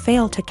office or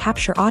fail to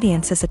capture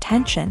audiences'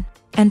 attention.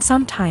 And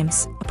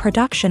sometimes, a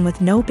production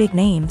with no big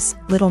names,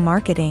 little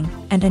marketing,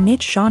 and a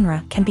niche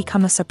genre can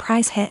become a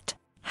surprise hit.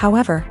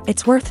 However,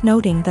 it's worth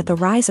noting that the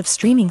rise of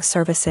streaming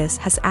services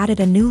has added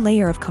a new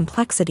layer of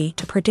complexity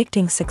to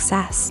predicting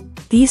success.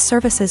 These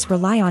services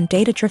rely on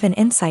data-driven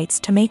insights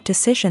to make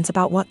decisions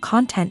about what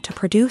content to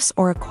produce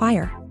or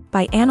acquire.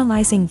 By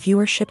analyzing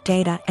viewership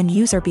data and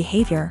user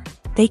behavior,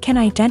 they can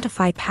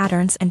identify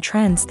patterns and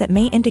trends that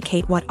may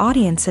indicate what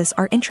audiences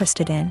are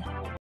interested in.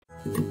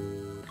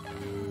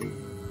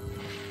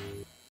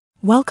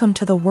 Welcome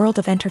to the world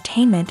of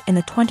entertainment in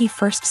the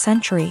 21st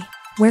century,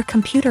 where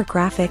computer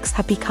graphics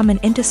have become an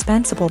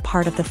indispensable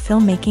part of the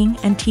filmmaking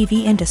and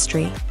TV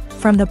industry.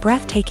 From the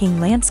breathtaking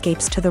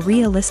landscapes to the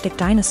realistic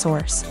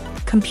dinosaurs,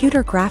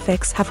 computer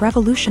graphics have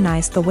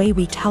revolutionized the way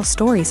we tell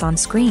stories on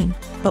screen.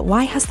 But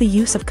why has the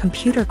use of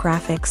computer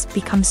graphics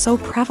become so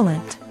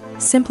prevalent?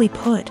 Simply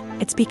put,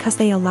 it's because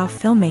they allow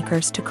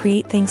filmmakers to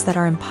create things that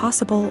are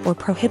impossible or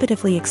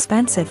prohibitively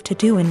expensive to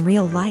do in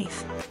real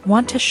life.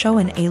 Want to show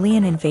an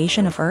alien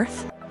invasion of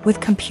Earth?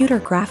 With computer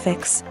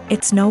graphics,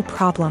 it's no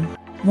problem.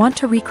 Want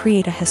to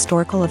recreate a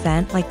historical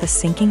event like the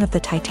sinking of the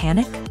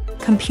Titanic?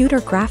 Computer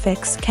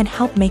graphics can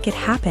help make it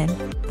happen,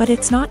 but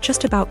it's not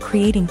just about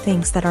creating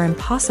things that are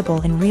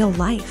impossible in real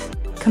life.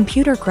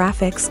 Computer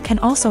graphics can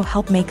also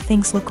help make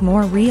things look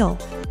more real.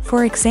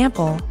 For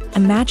example,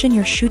 imagine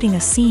you're shooting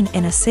a scene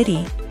in a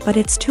city, but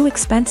it's too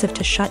expensive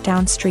to shut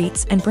down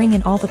streets and bring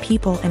in all the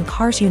people and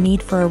cars you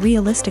need for a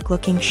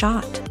realistic-looking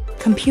shot.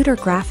 Computer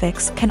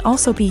graphics can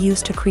also be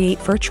used to create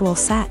virtual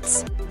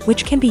sets,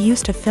 which can be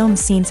used to film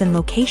scenes in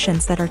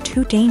locations that are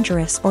too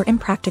dangerous or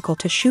impractical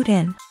to shoot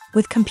in.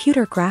 With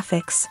computer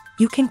graphics,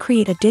 you can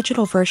create a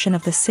digital version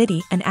of the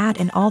city and add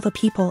in all the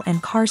people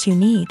and cars you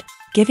need,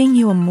 giving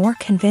you a more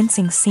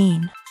convincing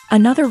scene.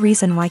 Another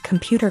reason why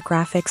computer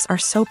graphics are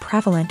so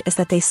prevalent is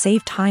that they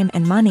save time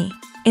and money.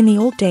 In the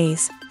old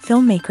days,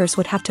 filmmakers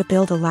would have to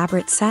build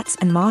elaborate sets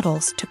and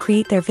models to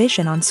create their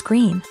vision on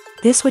screen.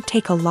 This would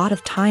take a lot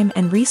of time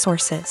and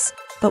resources.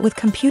 But with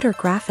computer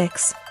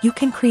graphics, you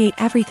can create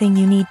everything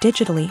you need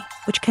digitally,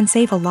 which can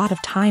save a lot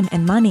of time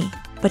and money.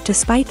 But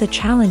despite the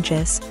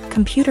challenges,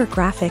 computer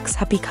graphics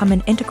have become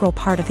an integral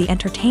part of the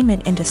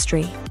entertainment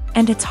industry.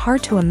 And it's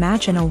hard to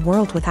imagine a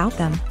world without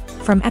them.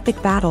 From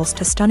epic battles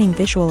to stunning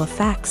visual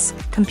effects,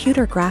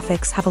 computer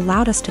graphics have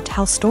allowed us to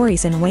tell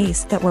stories in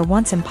ways that were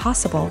once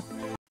impossible.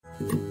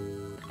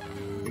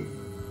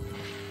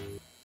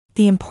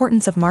 The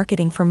importance of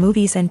marketing for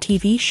movies and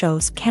TV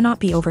shows cannot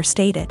be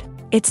overstated.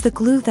 It's the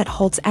glue that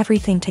holds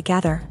everything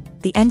together,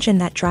 the engine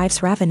that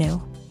drives revenue,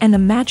 and the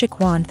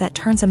magic wand that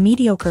turns a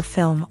mediocre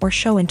film or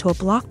show into a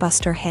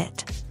blockbuster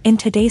hit. In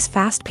today's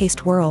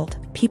fast-paced world,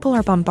 people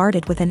are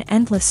bombarded with an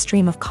endless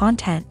stream of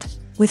content.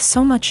 With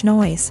so much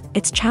noise,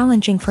 it's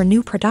challenging for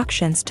new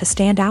productions to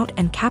stand out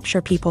and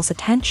capture people's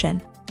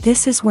attention.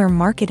 This is where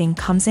marketing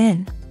comes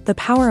in. The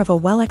power of a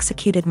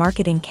well-executed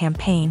marketing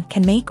campaign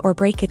can make or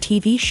break a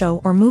TV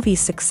show or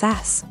movie's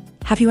success.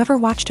 Have you ever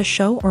watched a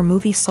show or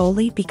movie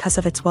solely because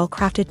of its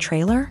well-crafted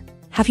trailer?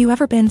 Have you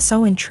ever been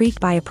so intrigued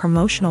by a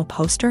promotional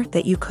poster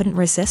that you couldn't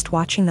resist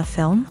watching the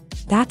film?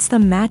 That's the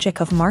magic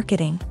of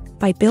marketing.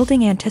 By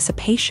building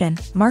anticipation,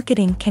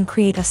 marketing can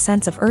create a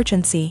sense of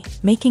urgency,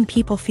 making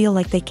people feel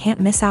like they can't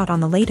miss out on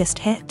the latest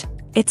hit.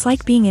 It's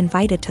like being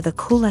invited to the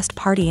coolest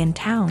party in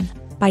town.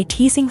 By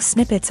teasing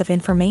snippets of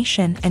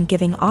information and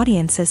giving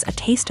audiences a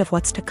taste of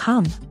what's to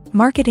come,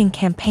 marketing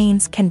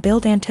campaigns can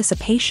build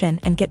anticipation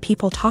and get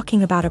people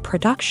talking about a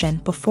production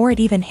before it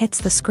even hits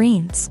the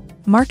screens.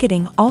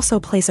 Marketing also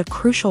plays a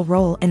crucial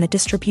role in the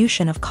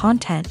distribution of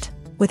content.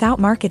 Without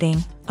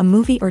marketing, a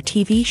movie or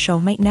TV show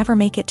might never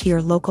make it to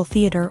your local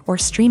theater or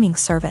streaming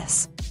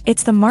service.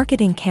 It's the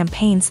marketing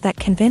campaigns that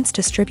convince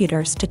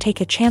distributors to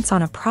take a chance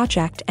on a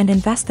project and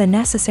invest the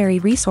necessary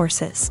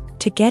resources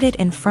to get it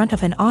in front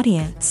of an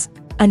audience.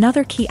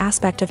 Another key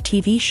aspect of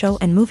TV show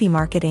and movie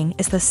marketing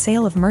is the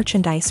sale of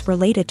merchandise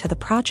related to the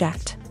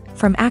project.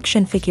 From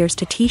action figures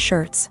to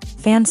t-shirts,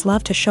 fans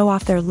love to show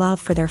off their love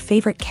for their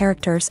favorite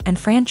characters and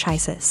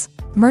franchises.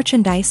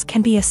 Merchandise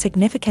can be a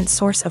significant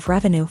source of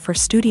revenue for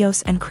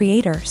studios and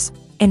creators.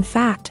 In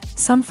fact,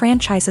 some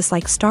franchises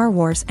like Star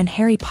Wars and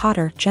Harry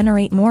Potter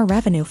generate more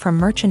revenue from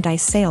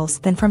merchandise sales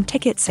than from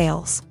ticket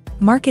sales.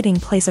 Marketing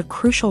plays a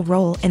crucial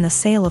role in the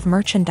sale of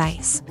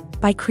merchandise.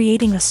 By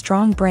creating a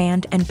strong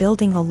brand and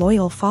building a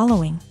loyal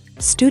following,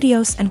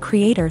 studios and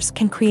creators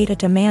can create a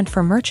demand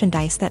for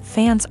merchandise that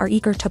fans are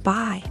eager to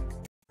buy.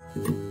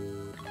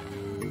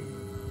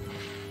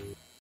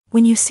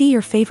 When you see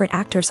your favorite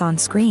actors on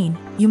screen,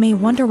 you may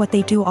wonder what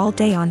they do all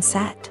day on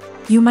set.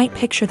 You might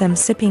picture them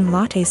sipping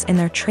lattes in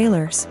their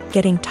trailers,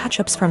 getting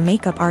touch-ups from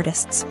makeup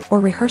artists, or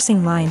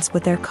rehearsing lines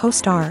with their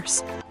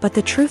co-stars. But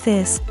the truth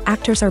is,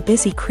 actors are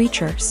busy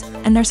creatures,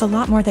 and there's a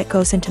lot more that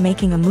goes into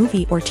making a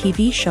movie or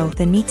TV show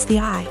than meets the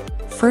eye.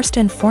 First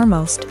and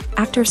foremost,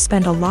 actors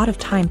spend a lot of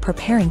time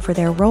preparing for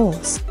their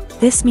roles.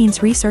 This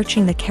means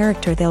researching the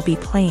character they'll be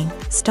playing,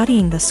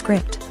 studying the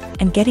script,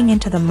 and getting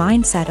into the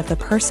mindset of the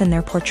person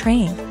they're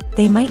portraying.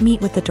 They might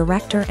meet with the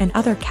director and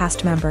other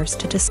cast members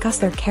to discuss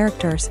their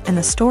characters and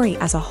the story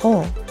as a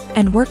whole,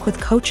 and work with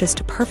coaches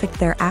to perfect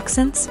their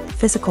accents,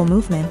 physical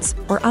movements,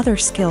 or other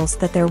skills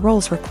that their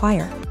roles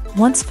require.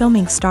 Once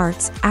filming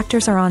starts,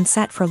 actors are on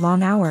set for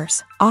long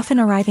hours, often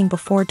arriving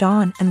before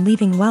dawn and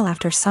leaving well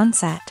after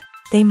sunset.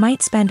 They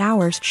might spend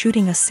hours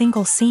shooting a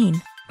single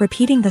scene,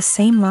 repeating the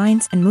same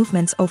lines and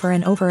movements over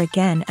and over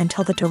again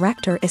until the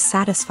director is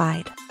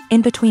satisfied.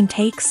 In between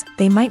takes,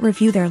 they might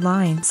review their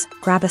lines,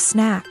 grab a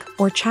snack,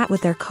 or chat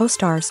with their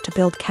co-stars to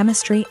build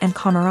chemistry and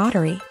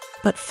camaraderie.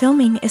 But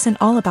filming isn't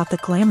all about the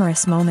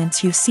glamorous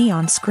moments you see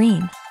on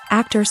screen.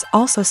 Actors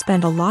also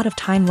spend a lot of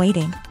time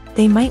waiting.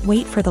 They might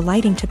wait for the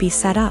lighting to be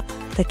set up,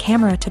 the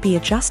camera to be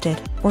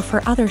adjusted, or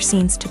for other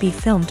scenes to be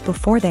filmed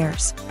before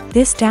theirs.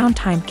 This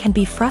downtime can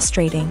be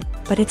frustrating,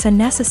 but it's a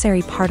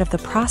necessary part of the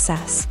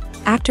process.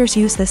 Actors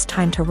use this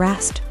time to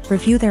rest,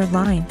 review their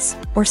lines,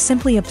 or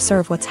simply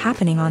observe what's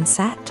happening on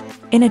set.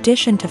 In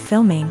addition to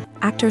filming,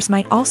 actors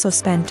might also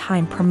spend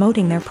time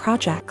promoting their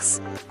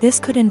projects. This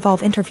could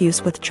involve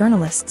interviews with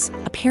journalists,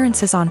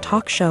 appearances on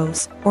talk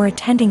shows, or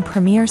attending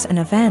premieres and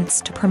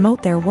events to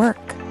promote their work.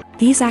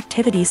 These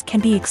activities can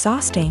be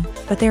exhausting,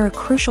 but they're a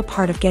crucial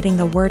part of getting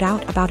the word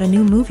out about a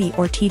new movie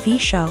or TV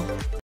show.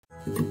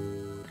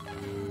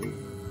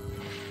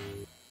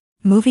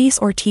 Movies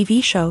or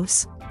TV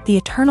shows? The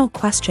eternal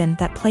question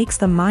that plagues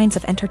the minds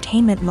of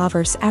entertainment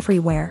lovers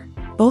everywhere.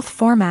 Both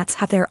formats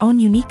have their own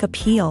unique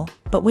appeal,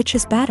 but which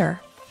is better?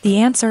 The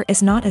answer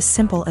is not as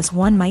simple as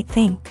one might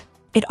think.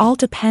 It all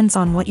depends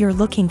on what you're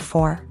looking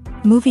for.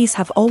 Movies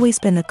have always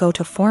been the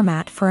go-to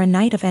format for a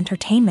night of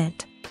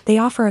entertainment. They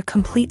offer a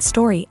complete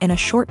story in a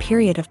short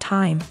period of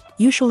time,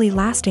 usually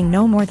lasting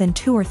no more than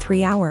 2 or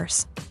 3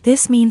 hours.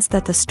 This means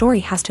that the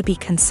story has to be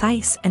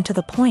concise and to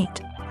the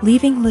point,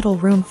 leaving little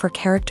room for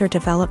character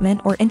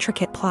development or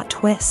intricate plot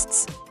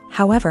twists.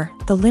 However,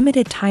 the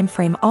limited time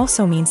frame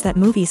also means that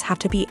movies have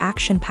to be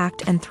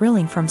action-packed and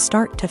thrilling from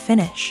start to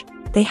finish.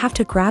 They have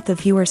to grab the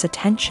viewer's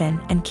attention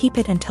and keep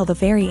it until the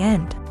very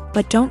end.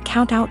 But don't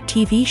count out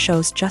TV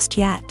shows just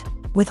yet.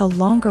 With a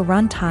longer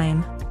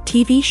runtime,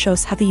 TV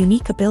shows have the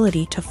unique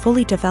ability to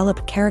fully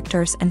develop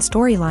characters and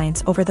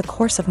storylines over the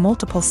course of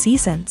multiple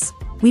seasons.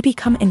 We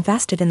become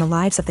invested in the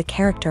lives of the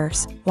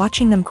characters,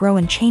 watching them grow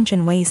and change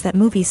in ways that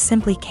movies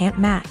simply can't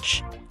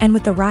match. And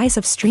with the rise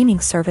of streaming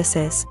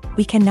services,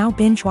 we can now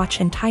binge-watch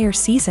entire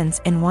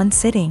seasons in one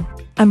sitting,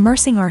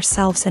 immersing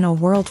ourselves in a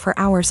world for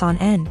hours on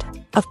end.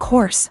 Of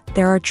course,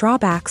 there are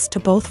drawbacks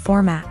to both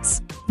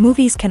formats.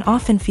 Movies can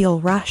often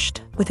feel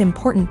rushed, with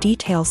important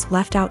details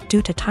left out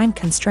due to time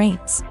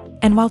constraints.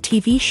 And while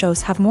TV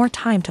shows have more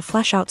time to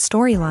flesh out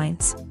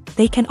storylines,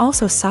 they can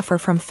also suffer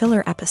from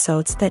filler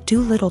episodes that do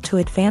little to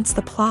advance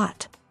the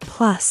plot.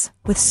 Plus,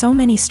 with so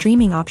many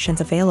streaming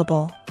options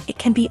available, it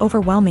can be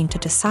overwhelming to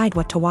decide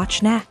what to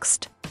watch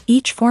next.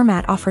 Each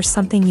format offers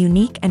something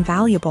unique and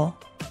valuable,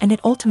 and it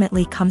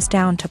ultimately comes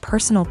down to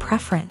personal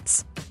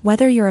preference.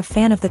 Whether you're a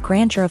fan of the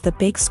grandeur of the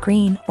big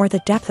screen or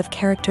the depth of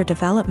character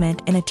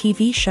development in a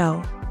TV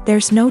show,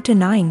 there's no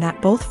denying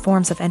that both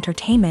forms of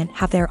entertainment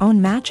have their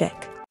own magic.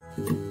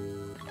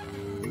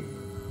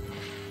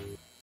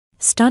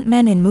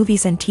 Stuntmen in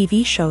movies and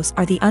TV shows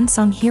are the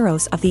unsung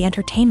heroes of the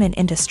entertainment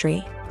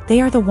industry. They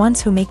are the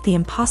ones who make the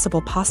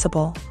impossible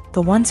possible,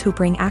 the ones who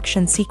bring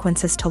action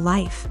sequences to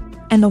life,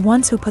 and the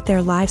ones who put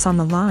their lives on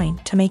the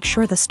line to make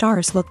sure the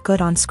stars look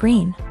good on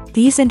screen.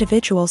 These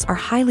individuals are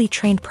highly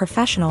trained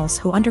professionals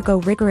who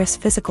undergo rigorous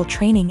physical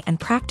training and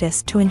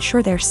practice to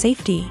ensure their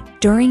safety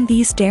during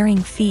these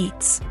daring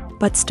feats.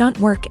 But stunt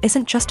work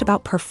isn't just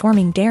about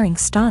performing daring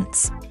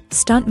stunts.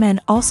 Stuntmen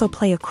also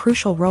play a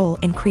crucial role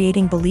in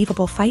creating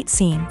believable fight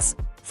scenes.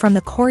 From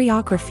the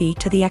choreography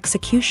to the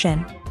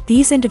execution,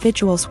 these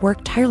individuals work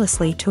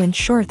tirelessly to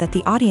ensure that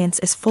the audience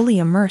is fully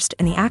immersed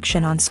in the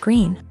action on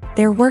screen.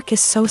 Their work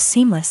is so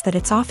seamless that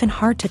it's often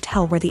hard to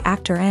tell where the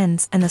actor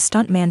ends and the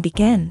stuntman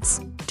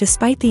begins.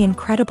 Despite the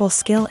incredible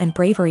skill and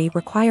bravery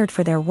required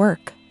for their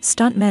work,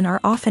 stuntmen are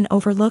often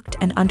overlooked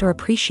and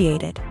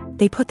underappreciated.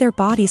 They put their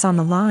bodies on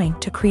the line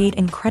to create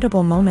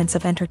incredible moments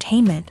of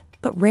entertainment,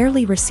 but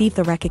rarely receive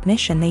the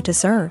recognition they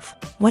deserve.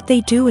 What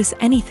they do is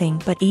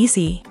anything but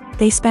easy.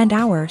 They spend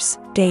hours,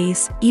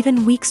 days,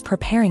 even weeks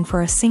preparing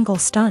for a single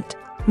stunt,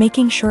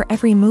 making sure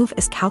every move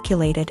is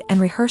calculated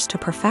and rehearsed to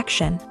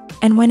perfection.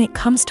 And when it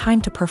comes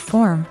time to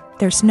perform,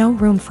 there's no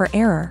room for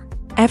error.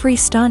 Every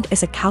stunt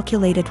is a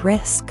calculated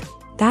risk.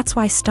 That's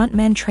why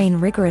stuntmen train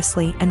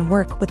rigorously and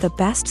work with the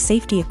best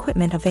safety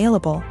equipment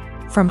available,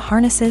 from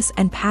harnesses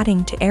and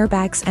padding to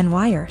airbags and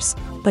wires.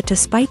 But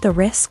despite the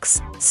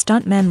risks,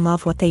 stuntmen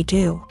love what they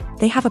do.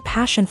 They have a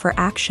passion for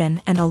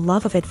action and a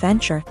love of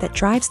adventure that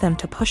drives them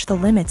to push the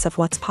limits of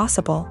what's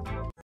possible.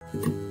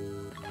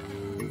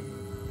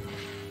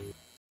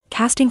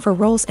 Casting for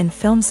roles in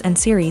films and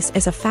series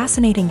is a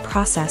fascinating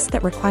process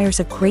that requires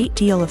a great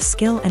deal of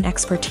skill and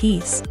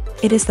expertise.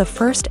 It is the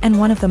first and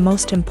one of the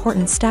most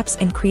important steps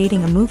in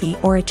creating a movie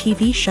or a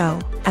TV show,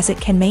 as it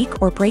can make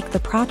or break the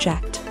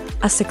project.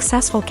 A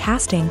successful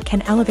casting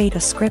can elevate a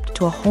script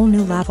to a whole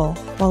new level,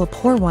 while a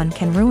poor one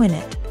can ruin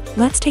it.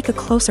 Let's take a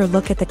closer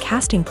look at the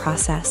casting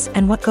process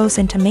and what goes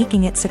into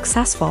making it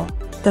successful.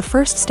 The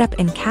first step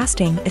in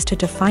casting is to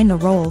define the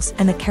roles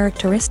and the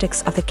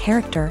characteristics of the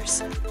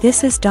characters.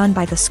 This is done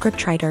by the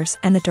scriptwriters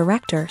and the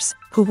directors,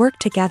 who work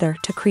together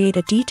to create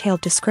a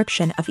detailed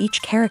description of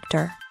each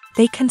character.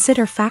 They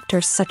consider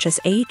factors such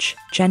as age,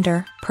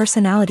 gender,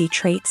 personality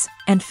traits,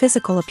 and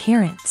physical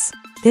appearance.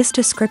 This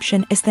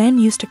description is then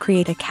used to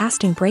create a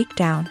casting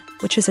breakdown,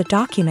 which is a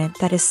document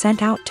that is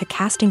sent out to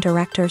casting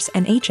directors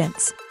and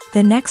agents.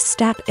 The next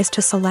step is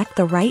to select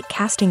the right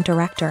casting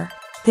director.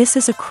 This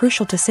is a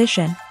crucial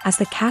decision, as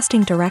the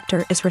casting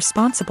director is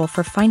responsible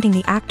for finding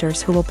the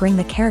actors who will bring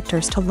the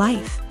characters to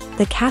life.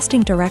 The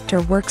casting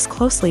director works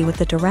closely with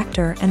the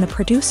director and the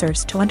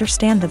producers to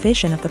understand the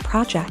vision of the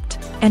project,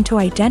 and to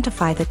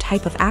identify the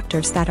type of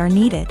actors that are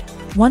needed.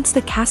 Once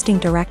the casting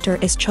director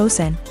is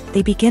chosen,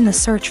 they begin the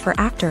search for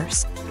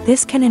actors.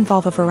 This can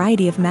involve a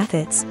variety of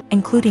methods,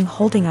 including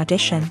holding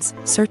auditions,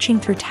 searching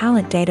through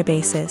talent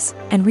databases,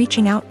 and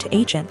reaching out to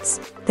agents.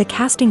 The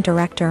casting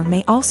director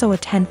may also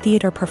attend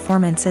theater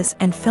performances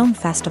and film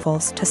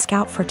festivals to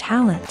scout for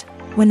talent.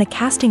 When the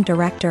casting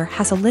director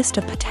has a list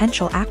of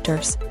potential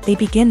actors, they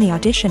begin the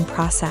audition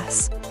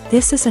process.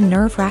 This is a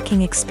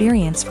nerve-wracking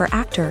experience for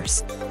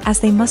actors, as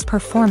they must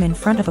perform in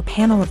front of a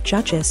panel of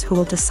judges who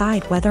will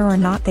decide whether or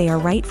not they are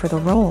right for the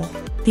role.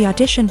 The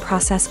audition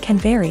process can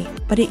vary,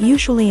 but it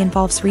usually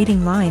involves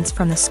reading lines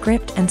from the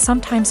script and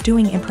sometimes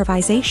doing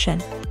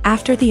improvisation.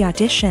 After the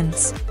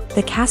auditions,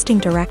 the casting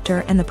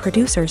director and the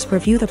producers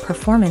review the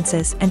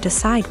performances and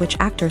decide which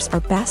actors are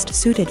best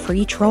suited for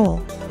each role.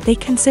 They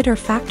consider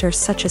factors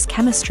such as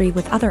chemistry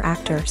with other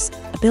actors,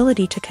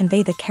 ability to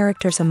convey the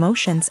character's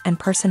emotions and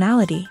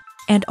personality,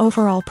 and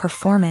overall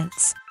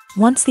performance.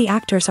 Once the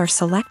actors are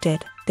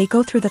selected, they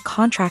go through the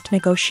contract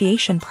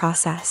negotiation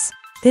process.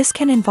 This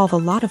can involve a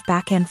lot of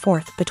back and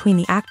forth between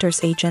the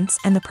actors' agents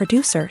and the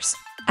producers,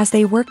 as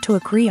they work to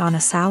agree on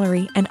a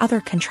salary and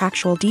other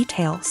contractual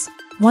details.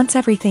 Once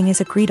everything is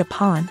agreed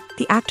upon,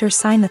 the actors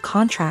sign the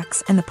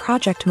contracts and the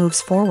project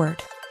moves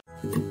forward.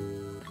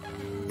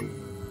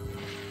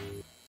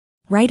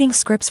 Writing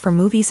scripts for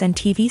movies and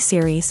TV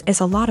series is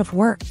a lot of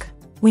work.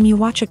 When you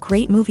watch a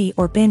great movie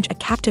or binge a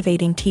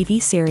captivating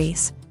TV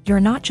series, you're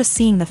not just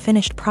seeing the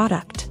finished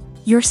product.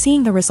 You're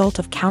seeing the result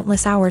of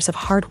countless hours of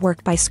hard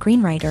work by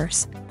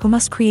screenwriters, who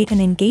must create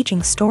an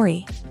engaging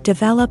story,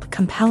 develop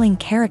compelling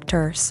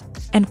characters,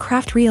 and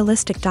craft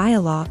realistic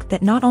dialogue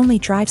that not only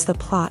drives the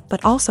plot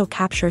but also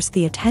captures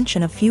the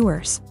attention of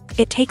viewers.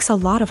 It takes a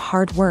lot of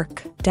hard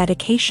work,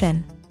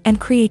 dedication,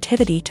 and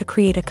creativity to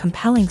create a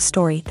compelling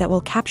story that will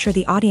capture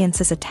the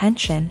audience's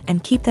attention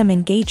and keep them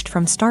engaged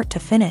from start to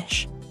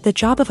finish. The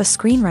job of a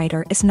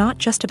screenwriter is not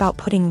just about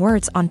putting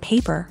words on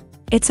paper.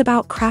 It's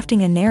about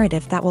crafting a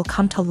narrative that will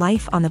come to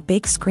life on the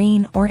big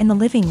screen or in the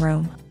living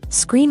room.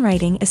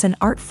 Screenwriting is an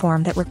art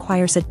form that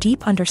requires a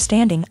deep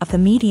understanding of the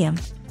medium.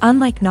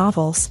 Unlike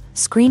novels,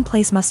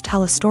 screenplays must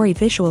tell a story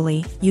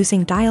visually,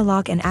 using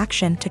dialogue and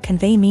action to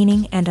convey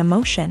meaning and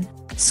emotion.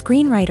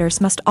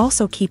 Screenwriters must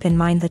also keep in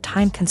mind the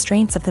time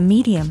constraints of the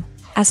medium,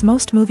 as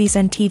most movies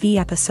and TV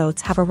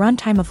episodes have a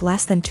runtime of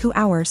less than 2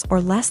 hours or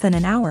less than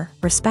an hour,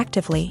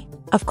 respectively.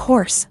 Of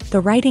course, the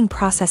writing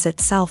process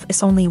itself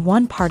is only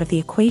one part of the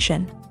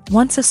equation.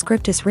 Once a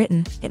script is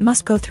written, it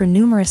must go through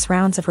numerous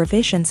rounds of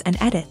revisions and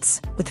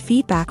edits, with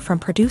feedback from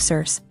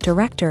producers,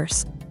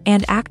 directors,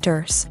 and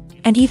actors.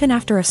 And even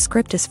after a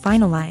script is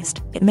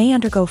finalized, it may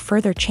undergo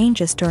further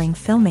changes during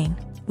filming,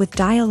 with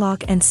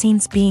dialogue and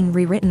scenes being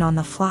rewritten on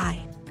the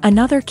fly.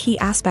 Another key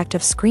aspect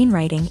of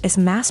screenwriting is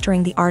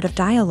mastering the art of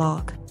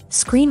dialogue.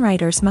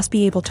 Screenwriters must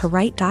be able to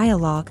write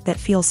dialogue that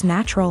feels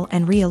natural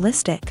and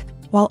realistic,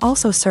 while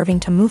also serving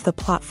to move the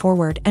plot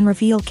forward and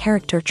reveal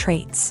character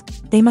traits.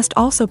 They must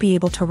also be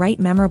able to write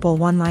memorable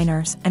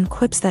one-liners and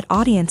quips that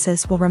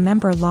audiences will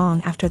remember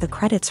long after the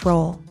credits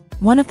roll.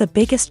 One of the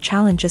biggest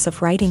challenges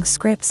of writing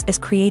scripts is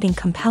creating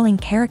compelling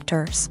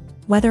characters.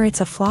 Whether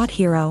it's a flawed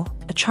hero,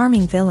 a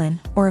charming villain,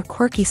 or a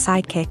quirky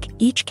sidekick,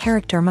 each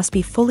character must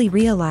be fully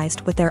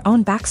realized with their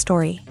own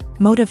backstory,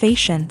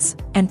 motivations,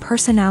 and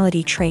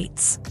personality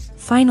traits.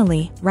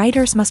 Finally,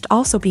 writers must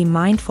also be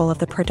mindful of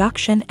the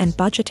production and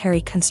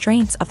budgetary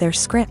constraints of their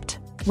script.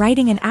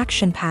 Writing an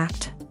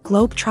action-packed,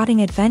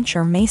 globe-trotting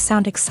adventure may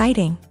sound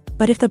exciting,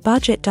 but if the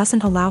budget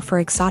doesn't allow for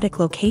exotic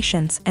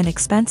locations and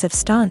expensive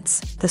stunts,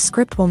 the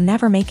script will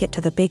never make it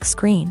to the big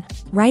screen.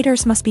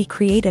 Writers must be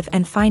creative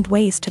and find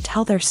ways to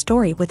tell their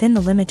story within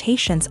the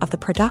limitations of the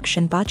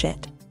production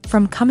budget.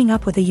 From coming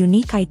up with a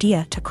unique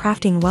idea to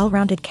crafting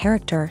well-rounded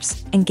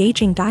characters,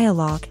 engaging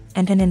dialogue,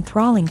 and an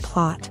enthralling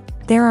plot,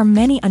 there are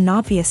many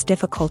unobvious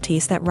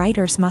difficulties that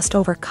writers must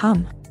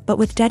overcome, but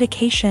with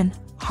dedication,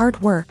 hard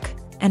work,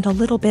 and a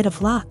little bit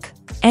of luck,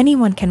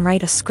 anyone can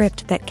write a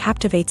script that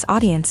captivates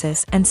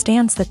audiences and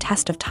stands the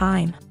test of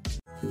time.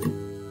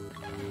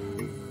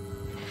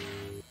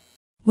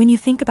 When you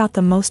think about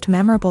the most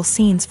memorable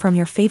scenes from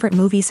your favorite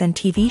movies and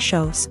TV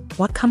shows,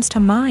 what comes to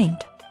mind?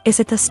 Is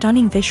it the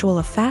stunning visual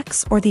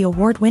effects or the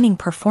award-winning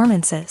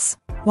performances?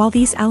 While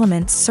these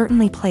elements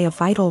certainly play a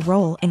vital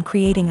role in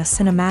creating a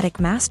cinematic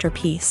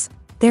masterpiece,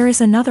 there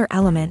is another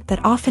element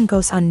that often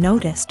goes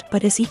unnoticed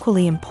but is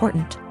equally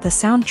important: the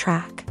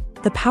soundtrack.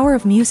 The power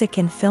of music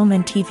in film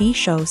and TV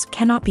shows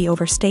cannot be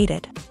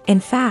overstated. In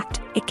fact,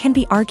 it can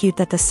be argued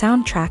that the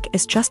soundtrack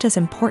is just as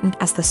important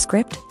as the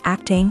script,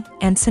 acting,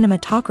 and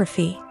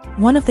cinematography.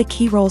 One of the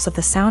key roles of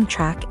the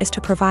soundtrack is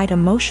to provide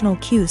emotional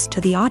cues to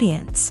the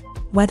audience.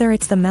 Whether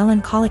it's the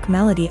melancholic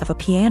melody of a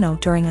piano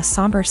during a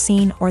somber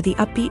scene or the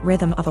upbeat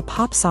rhythm of a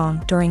pop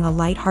song during a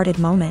lighthearted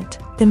moment,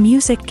 the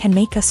music can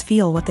make us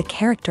feel what the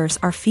characters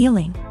are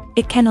feeling.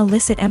 It can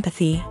elicit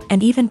empathy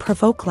and even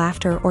provoke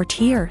laughter or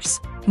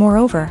tears.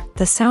 Moreover,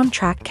 the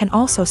soundtrack can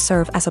also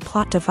serve as a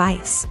plot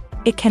device.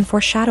 It can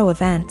foreshadow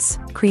events,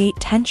 create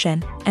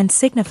tension, and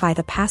signify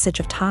the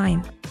passage of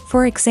time.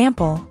 For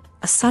example,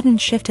 a sudden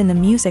shift in the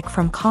music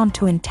from calm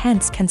to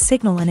intense can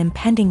signal an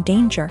impending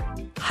danger,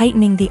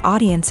 heightening the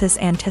audience's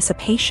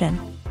anticipation.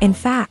 In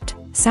fact,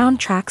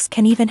 soundtracks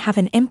can even have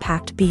an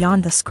impact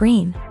beyond the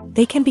screen.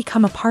 They can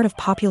become a part of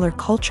popular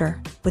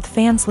culture, with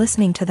fans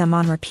listening to them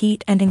on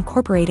repeat and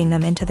incorporating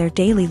them into their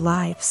daily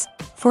lives.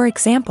 For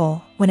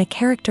example, when a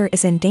character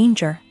is in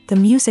danger, the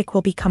music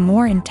will become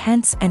more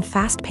intense and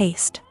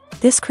fast-paced.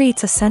 This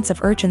creates a sense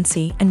of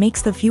urgency and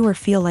makes the viewer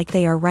feel like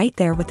they are right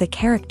there with the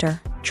character,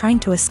 trying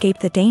to escape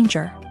the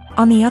danger.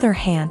 On the other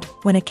hand,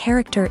 when a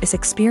character is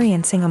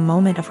experiencing a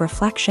moment of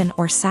reflection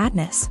or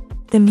sadness,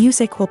 the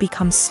music will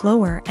become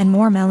slower and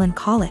more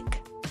melancholic.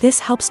 This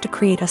helps to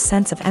create a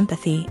sense of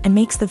empathy and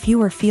makes the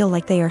viewer feel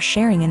like they are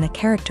sharing in the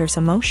character's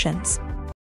emotions.